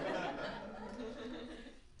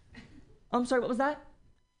 I'm sorry, what was that?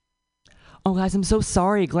 Oh, guys, I'm so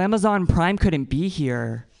sorry. Glamazon Prime couldn't be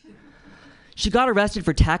here. She got arrested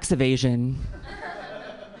for tax evasion.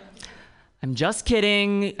 I'm just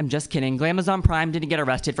kidding. Glamazon Prime didn't get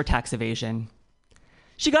arrested for tax evasion.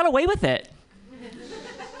 She got away with it.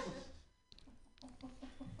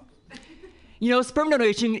 Sperm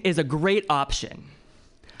donation is a great option.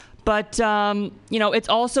 But, it's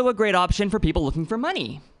also a great option for people looking for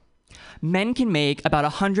money. Men can make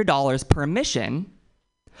about $100 per mission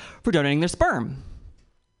for donating their sperm.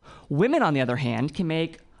 Women, on the other hand, can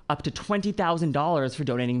make up to $20,000 for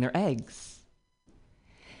donating their eggs.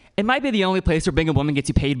 It might be the only place where being a woman gets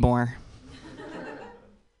you paid more.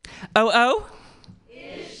 Oh?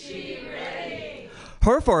 Is she ready?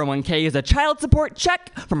 Her 401k is a child support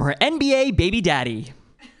check from her NBA baby daddy.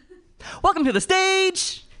 Welcome to the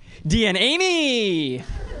stage, Dee and Amy.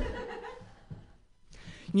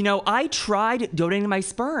 I tried donating my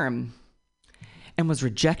sperm and was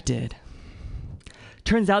rejected.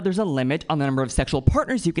 Turns out there's a limit on the number of sexual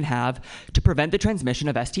partners you can have to prevent the transmission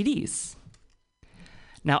of STDs.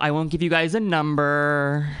 Now, I won't give you guys a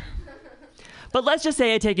number, but let's just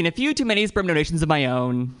say I'd taken a few too many sperm donations of my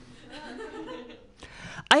own.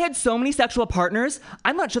 I had so many sexual partners,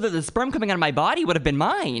 I'm not sure that the sperm coming out of my body would have been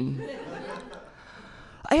mine.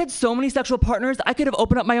 I had so many sexual partners, I could have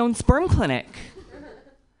opened up my own sperm clinic.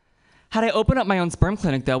 Had I opened up my own sperm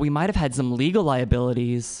clinic, though, we might have had some legal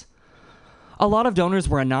liabilities. A lot of donors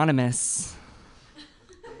were anonymous.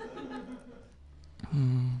 It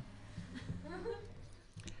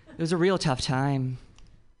was a real tough time.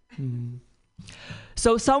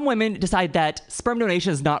 So some women decide that sperm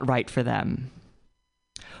donation is not right for them,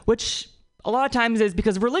 which a lot of times is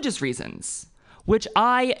because of religious reasons, which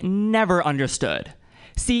I never understood.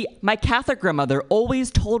 See, my Catholic grandmother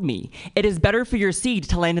always told me it is better for your seed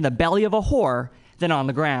to land in the belly of a whore than on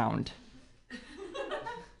the ground.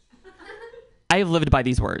 I have lived by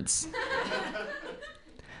these words.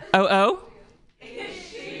 Oh? Is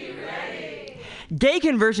she ready? Gay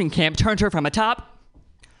conversion camp turned her from a top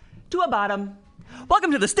to a bottom.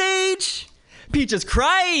 Welcome to the stage, Peaches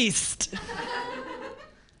Christ.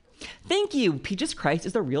 Thank you. Peaches Christ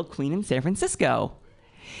is the real queen in San Francisco.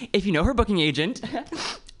 If you know her booking agent,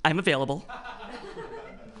 I'm available.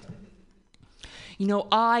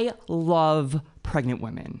 I love pregnant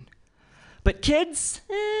women. But kids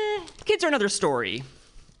are another story.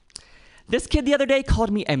 This kid the other day called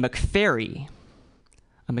me a McFairy.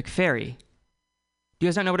 A McFairy. Do you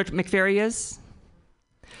guys not know what a McFairy is?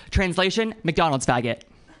 Translation, McDonald's faggot.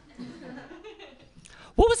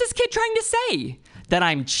 What was this kid trying to say? That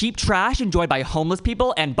I'm cheap trash enjoyed by homeless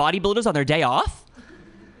people and bodybuilders on their day off?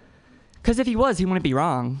 Because if he was, he wouldn't be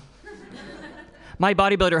wrong. My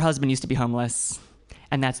bodybuilder husband used to be homeless,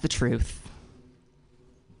 and that's the truth.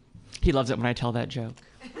 He loves it when I tell that joke.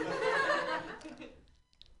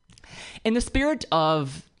 In the spirit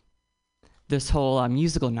of this whole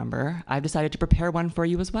musical number, I've decided to prepare one for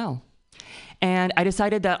you as well. And I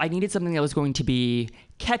decided that I needed something that was going to be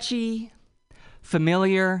catchy,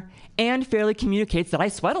 familiar, and fairly communicates that I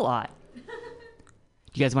sweat a lot. Do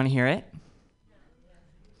you guys want to hear it?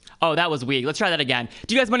 Oh, that was weak. Let's try that again.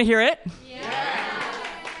 Do you guys want to hear it? Yeah.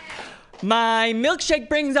 My milkshake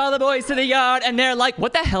brings all the boys to the yard, and they're like,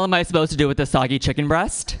 what the hell am I supposed to do with this soggy chicken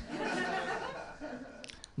breast?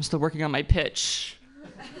 I'm still working on my pitch.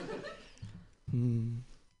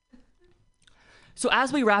 So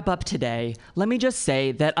as we wrap up today, let me just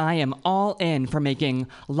say that I am all in for making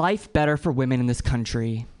life better for women in this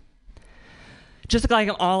country. Just like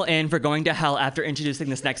I'm all in for going to hell after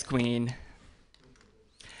introducing this next queen.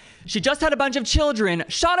 She just had a bunch of children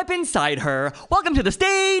shot up inside her. Welcome to the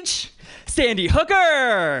stage, Sandy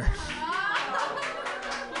Hooker.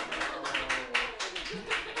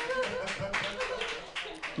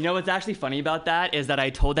 You know what's actually funny about that is that I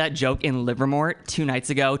told that joke in Livermore 2 nights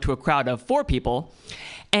ago to a crowd of 4 people,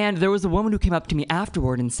 and there was a woman who came up to me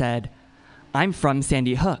afterward and said, "I'm from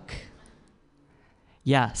Sandy Hook."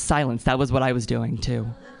 Yeah, silence. That was what I was doing too.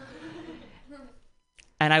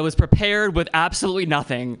 And I was prepared with absolutely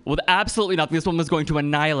nothing. With absolutely nothing. This woman was going to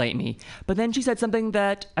annihilate me. But then she said something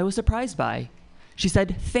that I was surprised by. She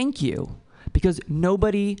said, "Thank you," because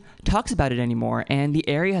nobody talks about it anymore, and the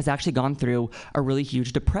area has actually gone through a really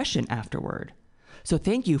huge depression afterward. So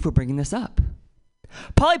thank you for bringing this up.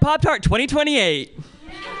 Polly Pop-Tart 2028. All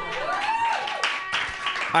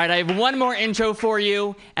right, I have one more intro for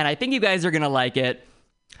you, and I think you guys are going to like it.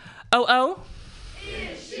 Oh.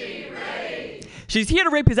 Is she ready? She's here to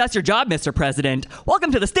repossess your job, Mr. President.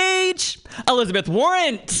 Welcome to the stage, Elizabeth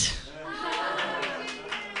Warren.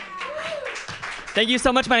 Thank you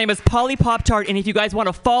so much. My name is Polly Pop-Tart, and if you guys want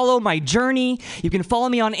to follow my journey, you can follow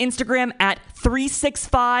me on Instagram at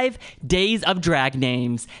 365 Days of Drag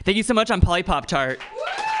Names. Thank you so much. I'm Polly Pop-Tart.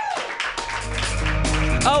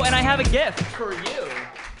 Oh, and I have a gift for you.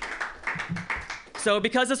 So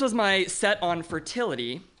because this was my set on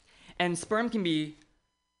fertility, and sperm can be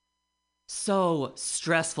so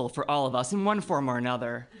stressful for all of us in one form or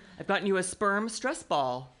another, I've gotten you a sperm stress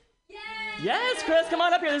ball. Yay! Yes, Chris, come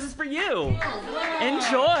on up here. This is for you.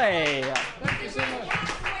 Enjoy. Thank you so much.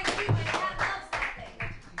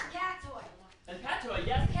 Cat toy,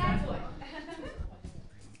 yes. Cat toy.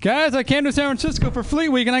 Guys, I came to San Francisco for Fleet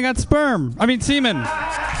Week and I got semen.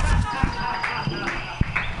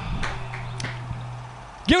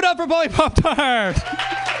 Give it up for Polly Pop-Tart.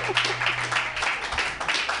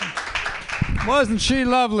 Wasn't she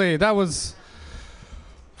lovely? That was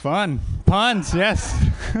fun. Puns, yes.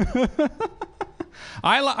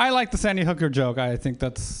 I like the Sandy Hooker joke. I think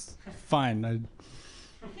that's fine.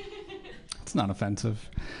 It's not offensive.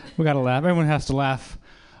 We got to laugh. Everyone has to laugh.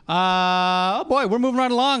 Oh boy, we're moving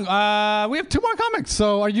right along. We have 2 more comics.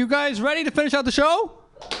 So are you guys ready to finish out the show?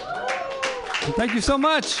 Thank you so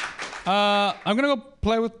much. I'm going to go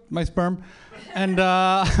play with my sperm. And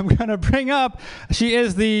I'm going to bring up, she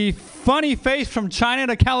is the funny face from China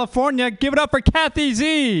to California. Give it up for Kathy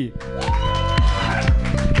Z.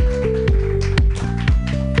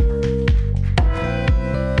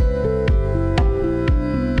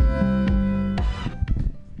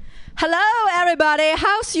 Hello, everybody.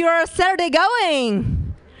 How's your Saturday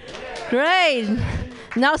going? Great.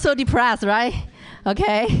 Not so depressed, right?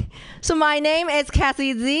 Okay. So my name is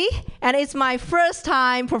Kathy Z, and it's my first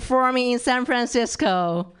time performing in San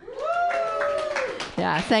Francisco.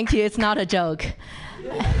 Yeah, thank you. It's not a joke.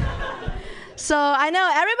 So I know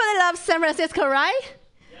everybody loves San Francisco, right?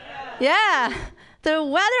 Yeah. The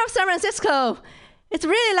weather of San Francisco, it's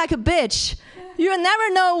really like a bitch. You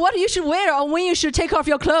never know what you should wear or when you should take off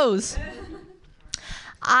your clothes.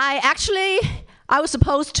 I was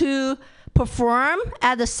supposed to perform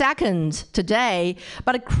at the second today,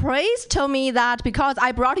 but Chris told me that because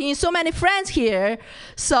I brought in so many friends here,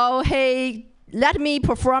 so he let me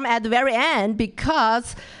perform at the very end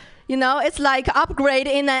because, you know, it's like upgrade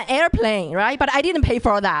in an airplane, right? But I didn't pay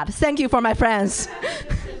for that. Thank you for my friends.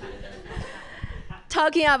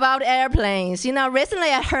 Talking about airplanes, you know, recently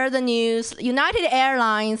I heard the news, United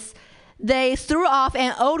Airlines, they threw off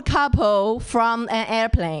an old couple from an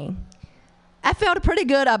airplane. I felt pretty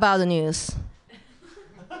good about the news.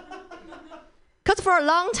 Because for a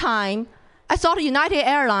long time, I thought United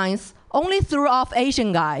Airlines only threw off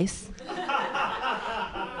Asian guys.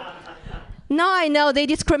 Now I know they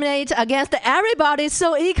discriminate against everybody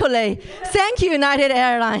so equally. Thank you, United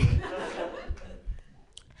Airlines.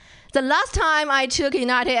 The last time I took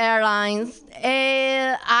United Airlines,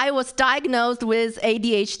 I was diagnosed with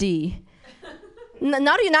ADHD.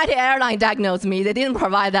 Not United Airlines diagnosed me. They didn't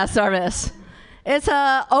provide that service. It's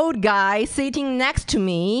an old guy sitting next to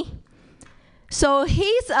me. So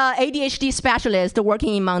he's an ADHD specialist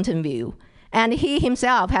working in Mountain View. And he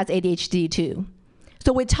himself has ADHD too.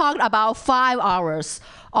 So we talked about 5 hours,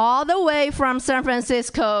 all the way from San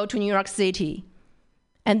Francisco to New York City.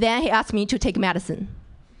 And then he asked me to take medicine.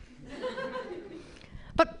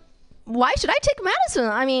 But why should I take medicine?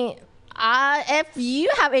 I mean, if you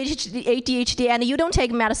have ADHD and you don't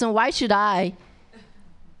take medicine, why should I?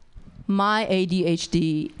 My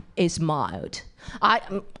ADHD is mild.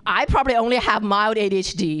 I probably only have mild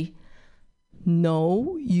ADHD.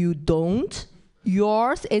 No, you don't.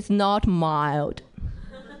 Yours is not mild.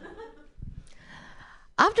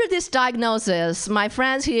 After this diagnosis, my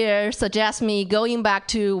friends here suggest me going back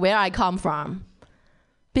to where I come from.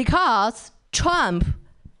 Because Trump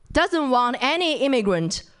doesn't want any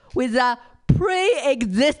immigrant with a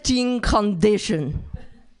pre-existing condition.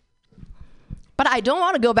 But I don't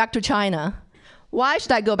want to go back to China. Why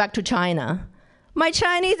should I go back to China? My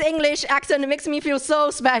Chinese English accent makes me feel so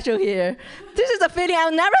special here. This is a feeling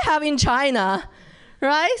I'll never have in China,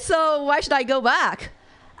 right? So why should I go back?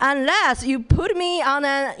 Unless you put me on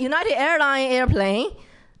a United Airlines airplane,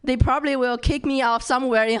 they probably will kick me off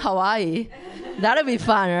somewhere in Hawaii. That'll be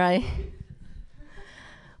fun, right?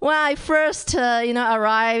 When I first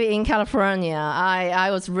arrived in California, I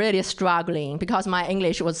was really struggling because my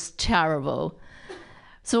English was terrible.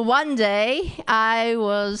 So one day, I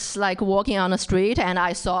was like walking on the street and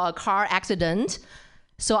I saw a car accident.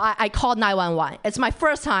 So I called 911. It's my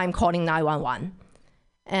first time calling 911.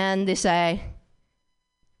 And they say,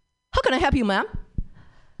 "How can I help you, ma'am?"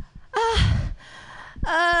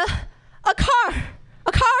 A car,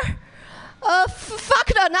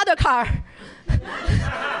 fucked another car.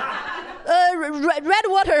 Red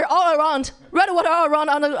water all around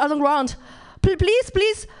on the ground.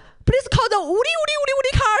 Please call the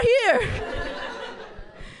woody car here.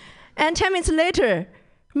 And 10 minutes later,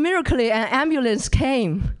 miraculously, an ambulance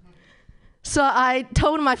came. So I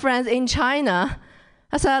told my friends in China,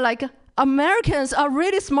 I said, like, Americans are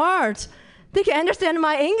really smart. They can understand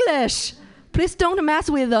my English. Please don't mess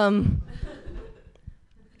with them.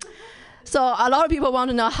 So a lot of people want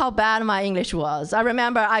to know how bad my English was. I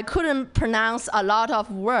remember I couldn't pronounce a lot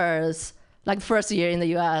of words, like first year in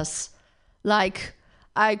the US. Like,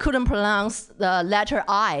 I couldn't pronounce the letter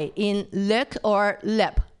I in lick or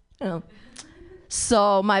lip.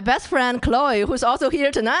 So my best friend, Chloe, who's also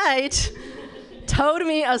here tonight, told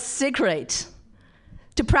me a secret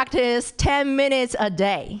to practice 10 minutes a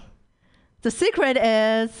day. The secret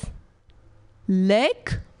is,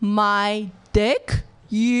 lick my dick,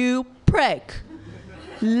 you prick.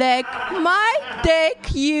 Lick my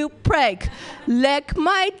dick, you prick. Lick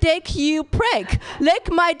my dick, you prick.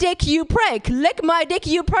 Lick my dick, you prick. Lick my dick,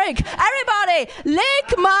 you prick. Everybody, lick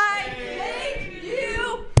my dick,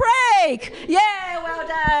 you prick. Yeah, well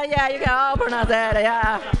done. Yeah, you can all pronounce that.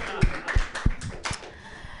 Yeah.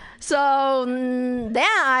 So then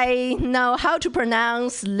I know how to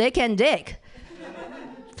pronounce lick and dick.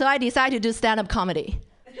 So I decided to do stand-up comedy.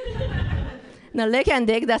 Now, lick and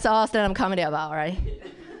dick, that's all stand-up comedy about, right?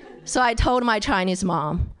 So I told my Chinese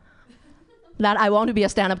mom that I want to be a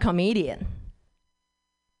stand-up comedian.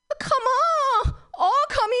 Come on, all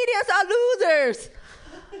comedians are losers.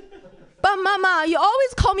 But Mama, you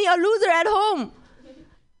always call me a loser at home.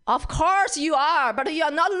 Of course you are, but you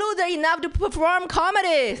are not loser enough to perform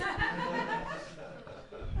comedy.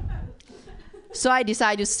 So I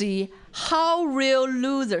decided to see how real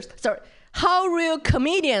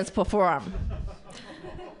comedians perform.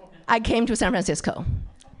 I came to San Francisco.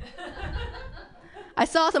 I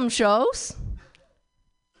saw some shows,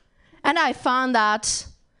 and I found that,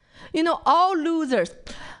 all losers,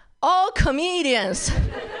 all comedians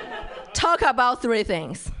talk about three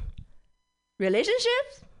things: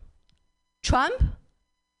 relationships, Trump,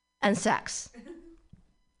 and sex.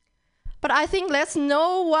 But I think there's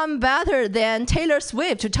no one better than Taylor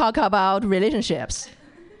Swift to talk about relationships.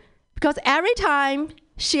 Because every time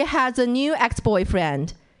she has a new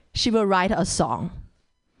ex-boyfriend, she will write a song.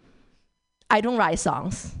 I don't write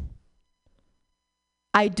songs.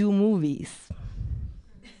 I do movies.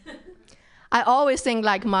 I always think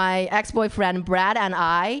like my ex-boyfriend Brad and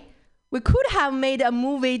I, we could have made a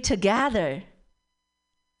movie together.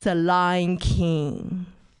 The Lion King.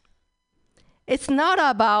 It's not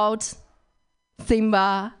about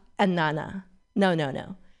Simba and Nana.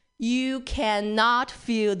 No. You cannot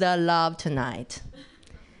feel the love tonight.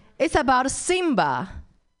 It's about Simba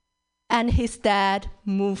and his dad,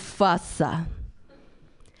 Mufasa.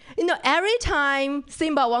 Every time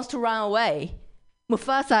Simba wants to run away,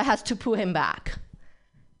 Mufasa has to pull him back.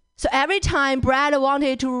 So every time Brad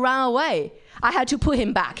wanted to run away, I had to pull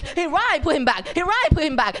him back. He ran, pull him back. He ran, pull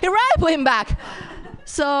him back. He ran, pull him back.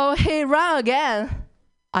 So he ran again.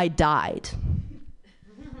 I died.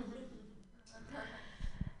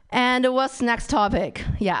 And what's next topic?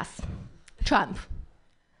 Yes, Trump.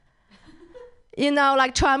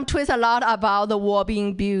 Trump tweets a lot about the wall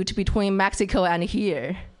being built between Mexico and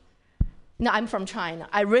here. I'm from China.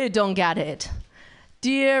 I really don't get it.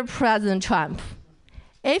 Dear President Trump,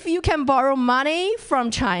 if you can borrow money from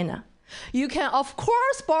China, you can, of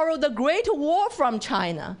course, borrow the Great Wall from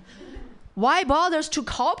China. Why bother to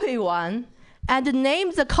copy one and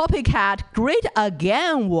name the copycat Great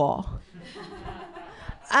Again Wall?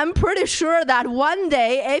 I'm pretty sure that one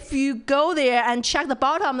day, if you go there and check the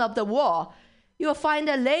bottom of the wall, you'll find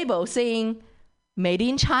a label saying, Made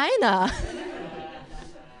in China.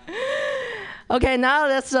 Okay, now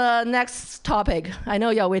that's the next topic. I know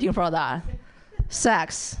you're waiting for that.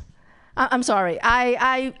 Sex. I'm sorry.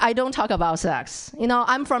 I don't talk about sex. You know,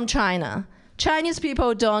 I'm from China. Chinese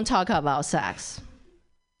people don't talk about sex.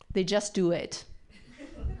 They just do it.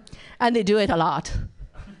 And they do it a lot.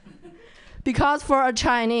 Because for a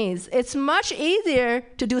Chinese, it's much easier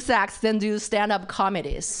to do sex than do stand-up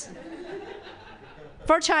comedies.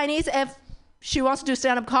 For Chinese, if she wants to do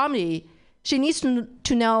stand-up comedy, she needs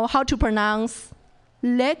to know how to pronounce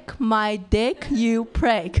lick my dick, you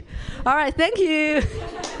prick. All right, thank you.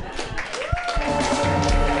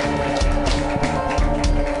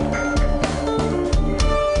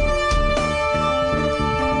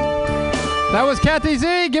 That was Kathy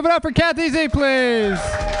Z. Give it up for Kathy Z, please.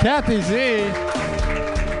 Kathy Z.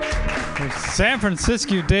 Her San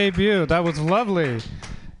Francisco debut. That was lovely.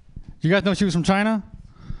 You guys know she was from China?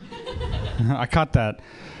 I caught that.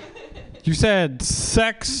 You said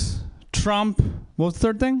sex, Trump. What was the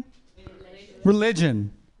third thing?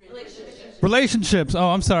 Religion. Relationships. Oh,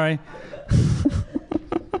 I'm sorry.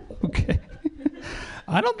 Okay.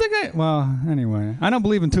 Well, anyway. I don't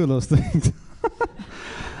believe in two of those things.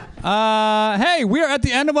 Hey, we are at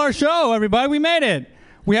the end of our show, everybody. We made it.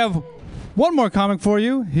 We have one more comic for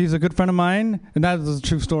you. He's a good friend of mine, and that is a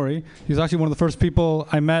true story. He's actually one of the first people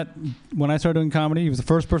I met when I started doing comedy. He was the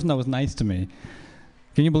first person that was nice to me.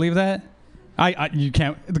 Can you believe that? You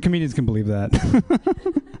can't. The comedians can believe that.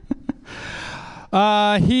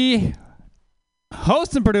 He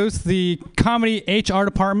hosts and produces the comedy HR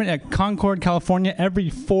department at Concord, California,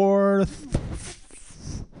 every fourth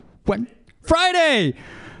Friday.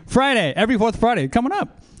 Every fourth Friday, coming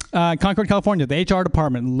up. Concord, California, the HR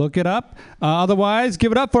department. Look it up. Otherwise,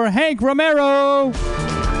 give it up for Hank Romero.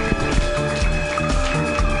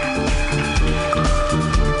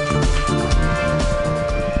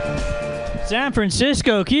 San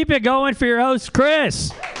Francisco, keep it going for your host,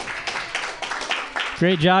 Chris.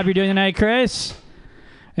 Great job you're doing tonight, Chris.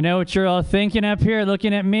 I know what you're all thinking up here,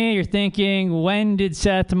 looking at me. You're thinking, when did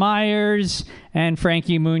Seth Meyers and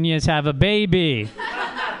Frankie Muniz have a baby?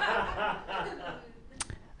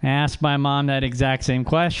 I asked my mom that exact same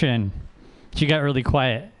question. She got really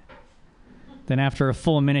quiet. Then after a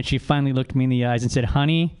full minute, she finally looked me in the eyes and said,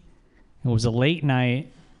 honey, it was a late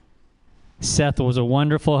night. Seth was a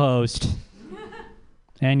wonderful host.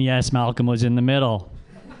 And yes, Malcolm was in the middle.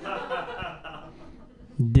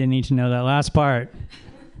 Didn't need to know that last part.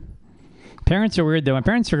 Parents are weird, though. My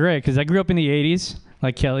parents are great because I grew up in the 80s,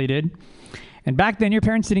 like Kelly did. And back then, your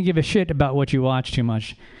parents didn't give a shit about what you watched too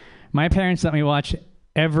much. My parents let me watch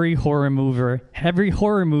every horror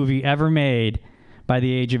movie ever made by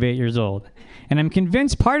the age of 8 years old. And I'm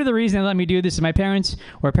convinced part of the reason they let me do this is my parents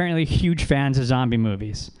were apparently huge fans of zombie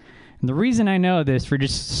movies. And the reason I know this, for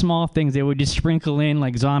just small things, they would just sprinkle in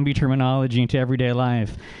like zombie terminology into everyday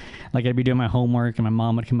life. Like I'd be doing my homework and my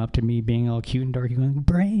mom would come up to me being all cute and dorky going,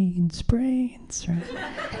 brains, right?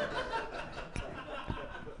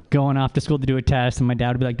 Going off to school to do a test, and my dad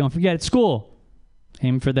would be like, don't forget, at school,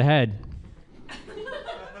 aim for the head.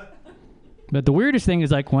 But the weirdest thing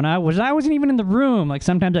is, like, I wasn't even in the room. Like,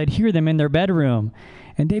 sometimes I'd hear them in their bedroom,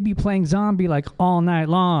 and they'd be playing zombie, like, all night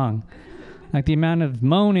long. Like, the amount of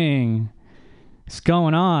moaning is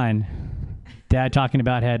going on. Dad talking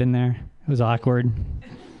about head in there. It was awkward.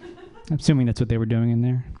 I'm assuming that's what they were doing in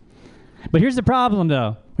there. But here's the problem,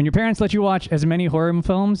 though. When your parents let you watch as many horror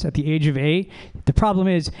films at the age of 8, the problem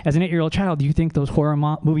is, as an 8-year-old child, you think those horror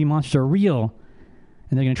movie monsters are real,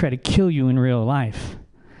 and they're going to try to kill you in real life.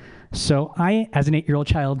 So I, as an 8-year-old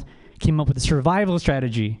child, came up with a survival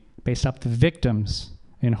strategy based off the victims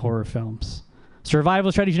in horror films. Survival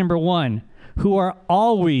strategy number 1, who are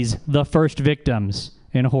always the first victims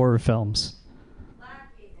in horror films.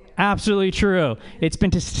 Absolutely true. It's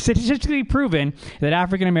been statistically proven that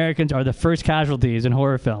African Americans are the first casualties in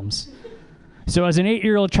horror films. So as an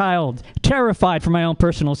 8-year-old child, terrified for my own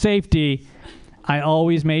personal safety, I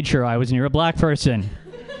always made sure I was near a black person.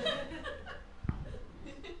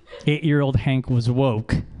 8-year-old Hank was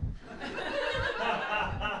woke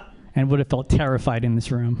and would have felt terrified in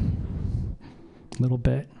this room. A little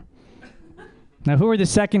bit. Now, who are the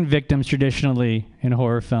second victims traditionally in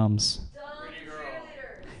horror films?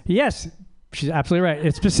 Yes, she's absolutely right.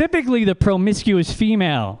 It's specifically the promiscuous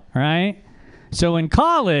female, right? So in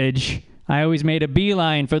college, I always made a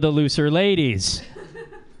beeline for the looser ladies.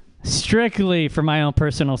 Strictly for my own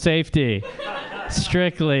personal safety.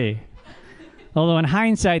 Strictly. Although in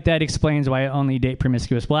hindsight, that explains why I only date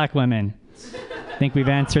promiscuous black women. I think we've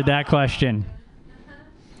answered that question.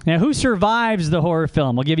 Now, who survives the horror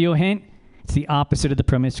film? I'll give you a hint. It's the opposite of the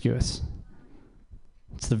promiscuous.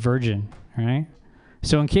 It's the virgin, all right?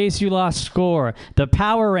 So in case you lost score, the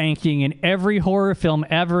power ranking in every horror film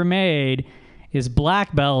ever made is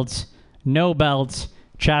black belts no belts,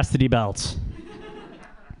 chastity belts.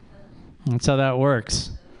 That's how that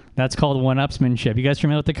works. That's called one-upsmanship. You guys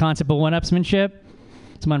familiar with the concept of one-upsmanship?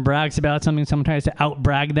 Someone brags about something, someone tries to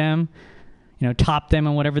out-brag them, top them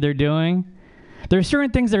on whatever they're doing. There are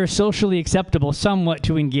certain things that are socially acceptable somewhat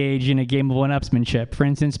to engage in a game of one-upsmanship. For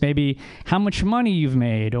instance, maybe how much money you've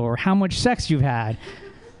made or how much sex you've had.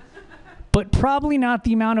 But probably not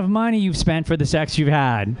the amount of money you've spent for the sex you've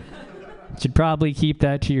had. You should probably keep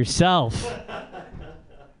that to yourself.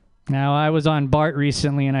 Now, I was on BART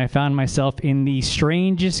recently, and I found myself in the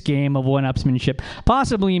strangest game of one-upsmanship,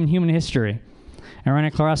 possibly in human history. I ran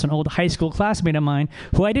across an old high school classmate of mine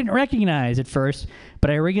who I didn't recognize at first,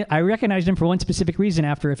 but I recognized him for one specific reason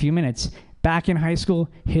after a few minutes. Back in high school,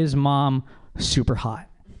 his mom, super hot.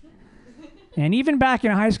 And even back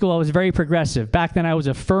in high school, I was very progressive. Back then, I was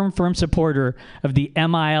a firm supporter of the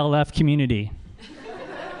MILF community.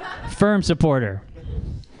 Firm supporter.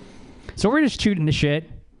 So we're just shooting the shit.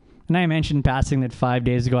 And I mentioned in passing that 5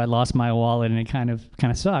 days ago I lost my wallet and it kind of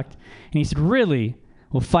sucked. And he said, "Really?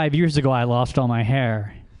 Well, 5 years ago I lost all my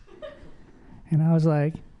hair." And I was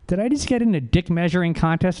like, did I just get in a dick measuring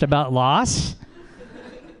contest about loss?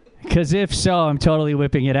 Because if so, I'm totally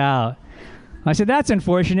whipping it out. I said, that's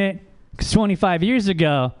unfortunate, because 25 years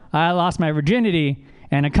ago I lost my virginity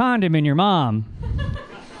and a condom in your mom.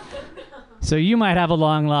 So you might have a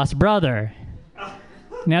long lost brother.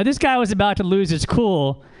 Now this guy was about to lose his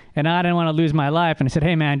cool, and I didn't want to lose my life. And I said,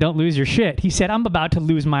 "Hey, man, don't lose your shit." He said, "I'm about to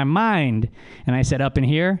lose my mind." And I said, "Up in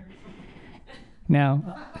here?" Now,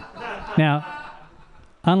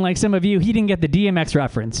 unlike some of you, he didn't get the DMX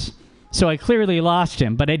reference. So I clearly lost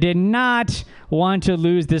him. But I did not want to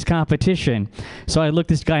lose this competition. So I looked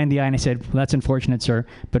this guy in the eye and I said, "Well, that's unfortunate, sir.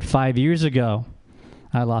 But 5 years ago,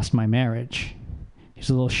 I lost my marriage." He was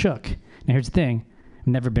a little shook. Now, here's the thing. I've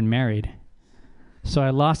never been married. So I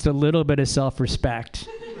lost a little bit of self-respect.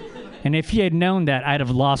 And if he had known that, I'd have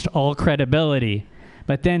lost all credibility.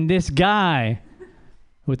 But then this guy,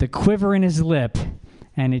 with a quiver in his lip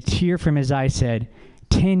and a tear from his eye, said,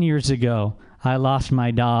 10 years ago, I lost my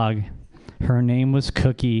dog. Her name was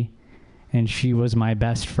Cookie, and she was my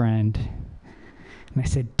best friend. And I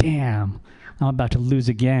said, damn, I'm about to lose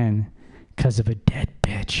again because of a dead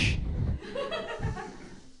bitch.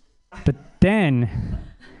 But then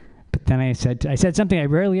I said something I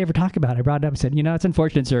rarely ever talk about. I brought it up and said, it's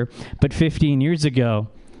unfortunate, sir, but 15 years ago,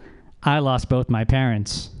 I lost both my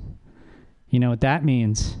parents. You know what that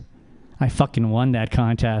means? I fucking won that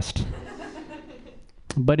contest.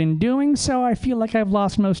 But in doing so, I feel like I've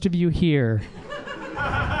lost most of you here.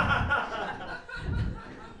 A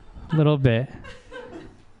little bit.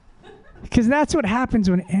 Because that's what happens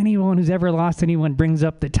when anyone who's ever lost anyone brings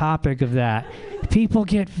up the topic of that. People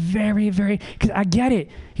get very, very... Because I get it.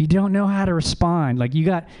 You don't know how to respond. Like, you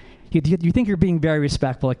think you're being very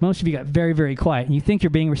respectful. Like, most of you got very, very quiet. And you think you're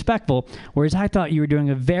being respectful, whereas I thought you were doing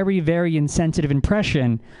a very, very insensitive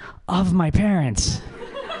impression of my parents.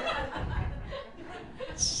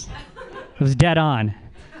 It was dead on.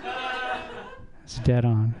 It's dead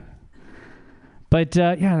on. But,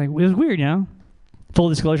 it was weird, Full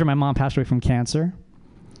disclosure, my mom passed away from cancer,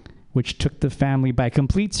 which took the family by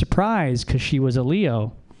complete surprise because she was a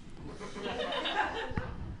Leo.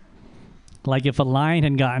 Like if a lion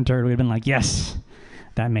had gotten to her, we'd have been like, yes,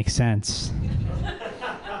 that makes sense.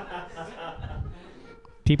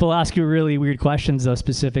 People ask you really weird questions, though,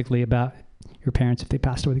 specifically about your parents if they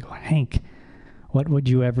passed away. They go, Hank, what would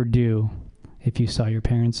you ever do if you saw your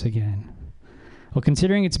parents again? Well,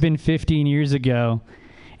 considering it's been 15 years ago,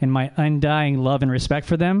 and my undying love and respect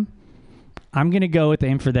for them, I'm going to go with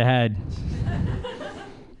aim for the head.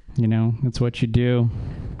 That's what you do.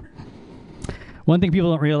 One thing people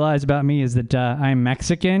don't realize about me is that I'm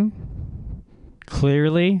Mexican.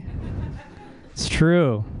 Clearly. It's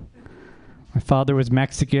true. My father was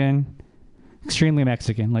Mexican. Extremely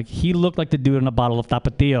Mexican. Like, he looked like the dude in a bottle of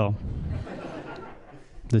Tapatio.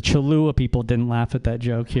 The Cholula people didn't laugh at that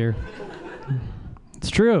joke here. It's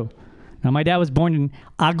true. Now, my dad was born in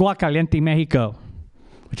Agua Caliente, Mexico,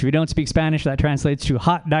 which if you don't speak Spanish, that translates to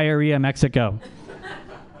hot diarrhea, Mexico.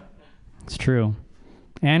 It's true.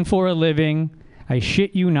 And for a living, I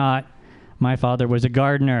shit you not, my father was a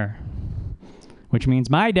gardener, which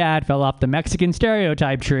means my dad fell off the Mexican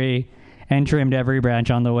stereotype tree and trimmed every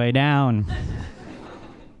branch on the way down.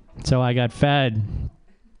 So I got fed.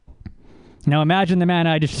 Now imagine the man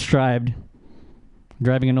I just described,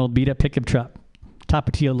 driving an old beat-up pickup truck.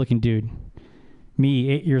 Tapatio-looking dude. Me,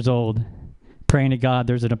 8 years old, praying to God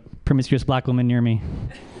there's a promiscuous black woman near me.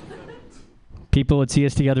 People would see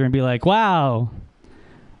us together and be like, wow,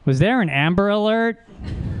 was there an Amber Alert?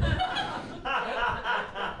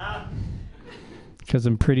 because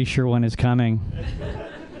I'm pretty sure one is coming.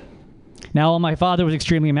 Now, while my father was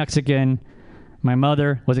extremely Mexican, my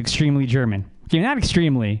mother was extremely German. Okay, not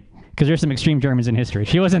extremely, because there's some extreme Germans in history.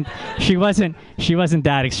 She wasn't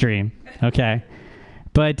that extreme. Okay,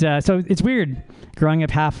 but so it's weird growing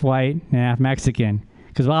up half white and half Mexican,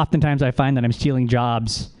 because oftentimes I find that I'm stealing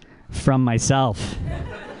jobs from myself.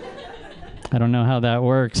 I don't know how that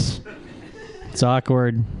works. It's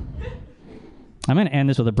awkward. I'm going to end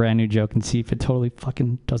this with a brand new joke and see if it totally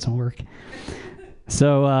fucking doesn't work.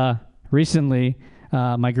 So recently,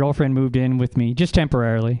 my girlfriend moved in with me just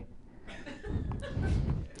temporarily.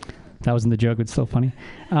 That wasn't the joke, but it's still funny.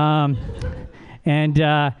 And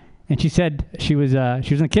she said she was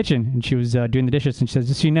in the kitchen and she was doing the dishes, and she says,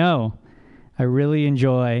 just so you know, I really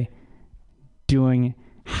enjoy doing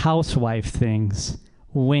housewife things.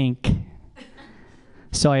 Wink.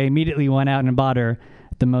 So I immediately went out and bought her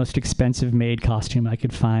the most expensive maid costume I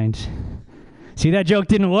could find. See, that joke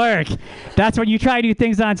didn't work. That's when you try to do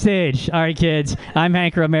things on stage. All right, kids. I'm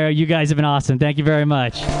Hank Romero. You guys have been awesome. Thank you very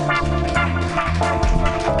much.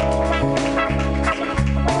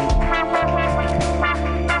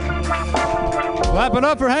 Clap it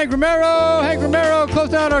up for Hank Romero. Hank Romero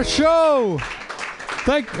closed out our show.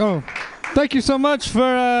 Thank you so much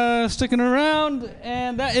for sticking around,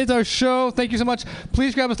 and that is our show. Thank you so much.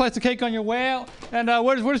 Please grab a slice of cake on your way out. And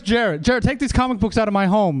where's Jared? Jared, take these comic books out of my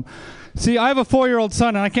home. See, I have a 4-year-old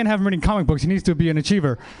son, and I can't have him reading comic books. He needs to be an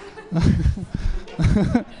achiever.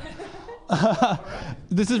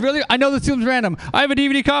 This is really, I know this seems random. I have a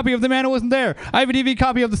DVD copy of The Man Who Wasn't There. I have a DVD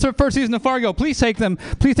copy of the first season of Fargo. Please take them.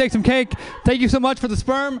 Please take some cake. Thank you so much for the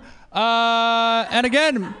sperm. And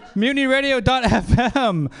again,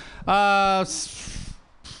 MutinyRadio.fm.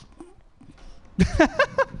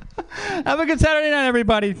 Have a good Saturday night,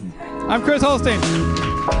 everybody. I'm Chris Holstein.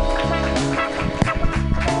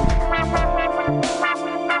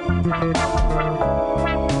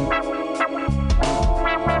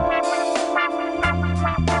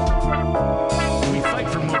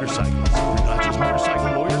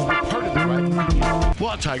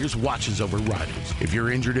 Law Tigers watches over riders. If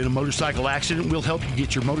you're injured in a motorcycle accident, we'll help you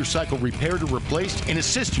get your motorcycle repaired or replaced and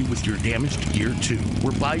assist you with your damaged gear too.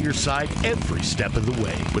 We're by your side every step of the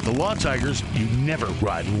way. With the Law Tigers, you never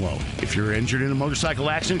ride alone. If you're injured in a motorcycle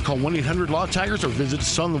accident, call 1-800-LAW-TIGERS or visit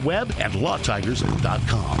us on the web at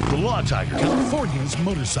lawtigers.com. The Law Tigers, California's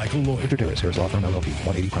motorcycle lawyer. Mr. Terrace, Harris Law Firm, LLP,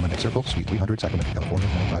 180 Permanent Circle, Suite 300, Sacramento, California,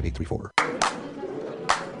 95834.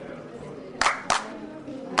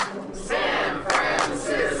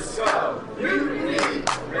 Mutiny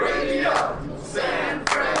Radio, San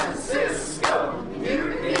Francisco,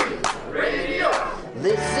 Mutiny Radio.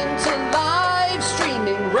 Listen to live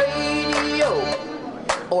streaming radio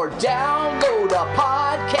or download a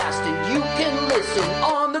podcast and you can listen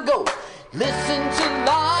on the go. Listen to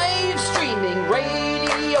live streaming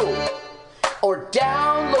radio or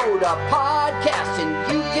download a podcast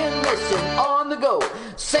and you can listen on the go.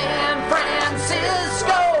 San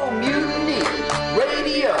Francisco Mutiny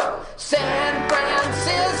Radio. San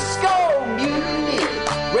Francisco Mutiny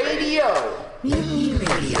Radio.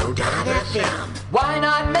 MutinyRadio.fm. Why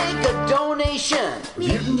not make a donation?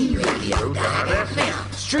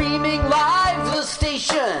 MutinyRadio.fm. Streaming live the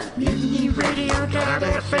station.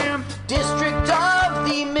 MutinyRadio.fm. District of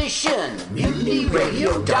the Mission.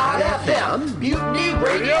 MutinyRadio.fm.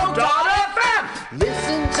 MutinyRadio.fm.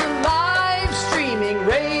 Listen to live streaming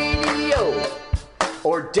radio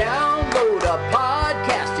or download a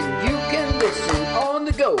podcast and you can listen on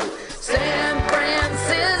the go. San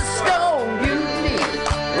Francisco Mutiny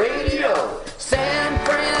Radio. San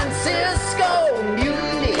Francisco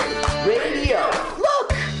Mutiny Radio.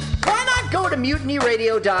 Look, why not go to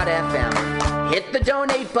MutinyRadio.fm? Hit the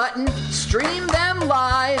donate button, stream them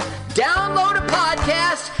live, download a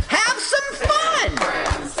podcast, have some fun! San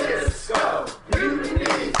Francisco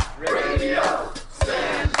Mutiny Radio.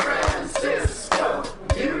 San Francisco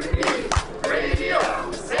Mutiny Radio.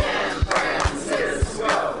 San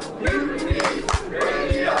Francisco Mutiny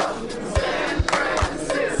Radio. San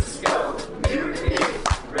Francisco Mutiny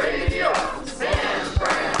Radio. San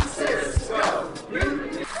Francisco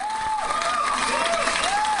Mutiny.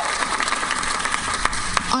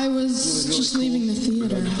 I was just leaving the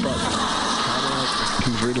theater.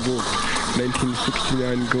 Convertible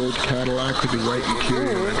 1969 gold Cadillac with the white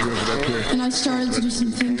interior. I drove it up here. And I started to do some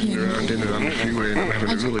thinking. Around in it on the freeway, and I'm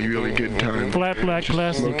having a really, really good time. Flat black just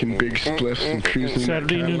plastic. smoking big spliffs and cruising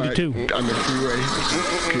Saturday noon to 2 on the freeway.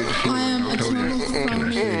 Good I am a total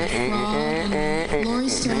phony fraud, and Laurie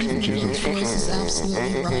Stone's voice is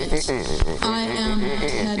absolutely right. I am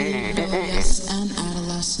petty, rebellious, and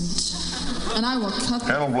adolescent. and I will cut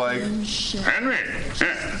Hello, Blake. Henry,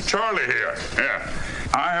 Charlie here. Yeah,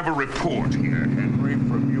 I have a report here, Henry,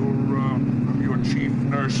 from your chief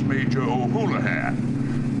nurse, Major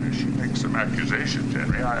O'Houlihan. She makes some accusations,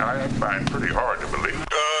 Henry. I find pretty hard to believe.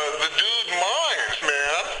 The dude minds,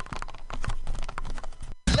 man.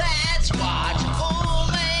 Let's watch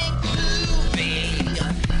full-length movie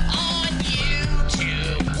on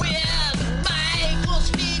YouTube with Michael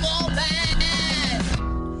Spiegelman.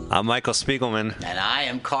 I'm Michael Spiegelman. And I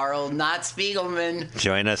am Carl Not Spiegelman.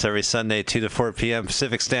 Join us every Sunday, 2 to 4 p.m.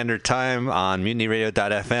 Pacific Standard Time on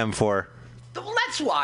MutinyRadio.fm for Let's watch.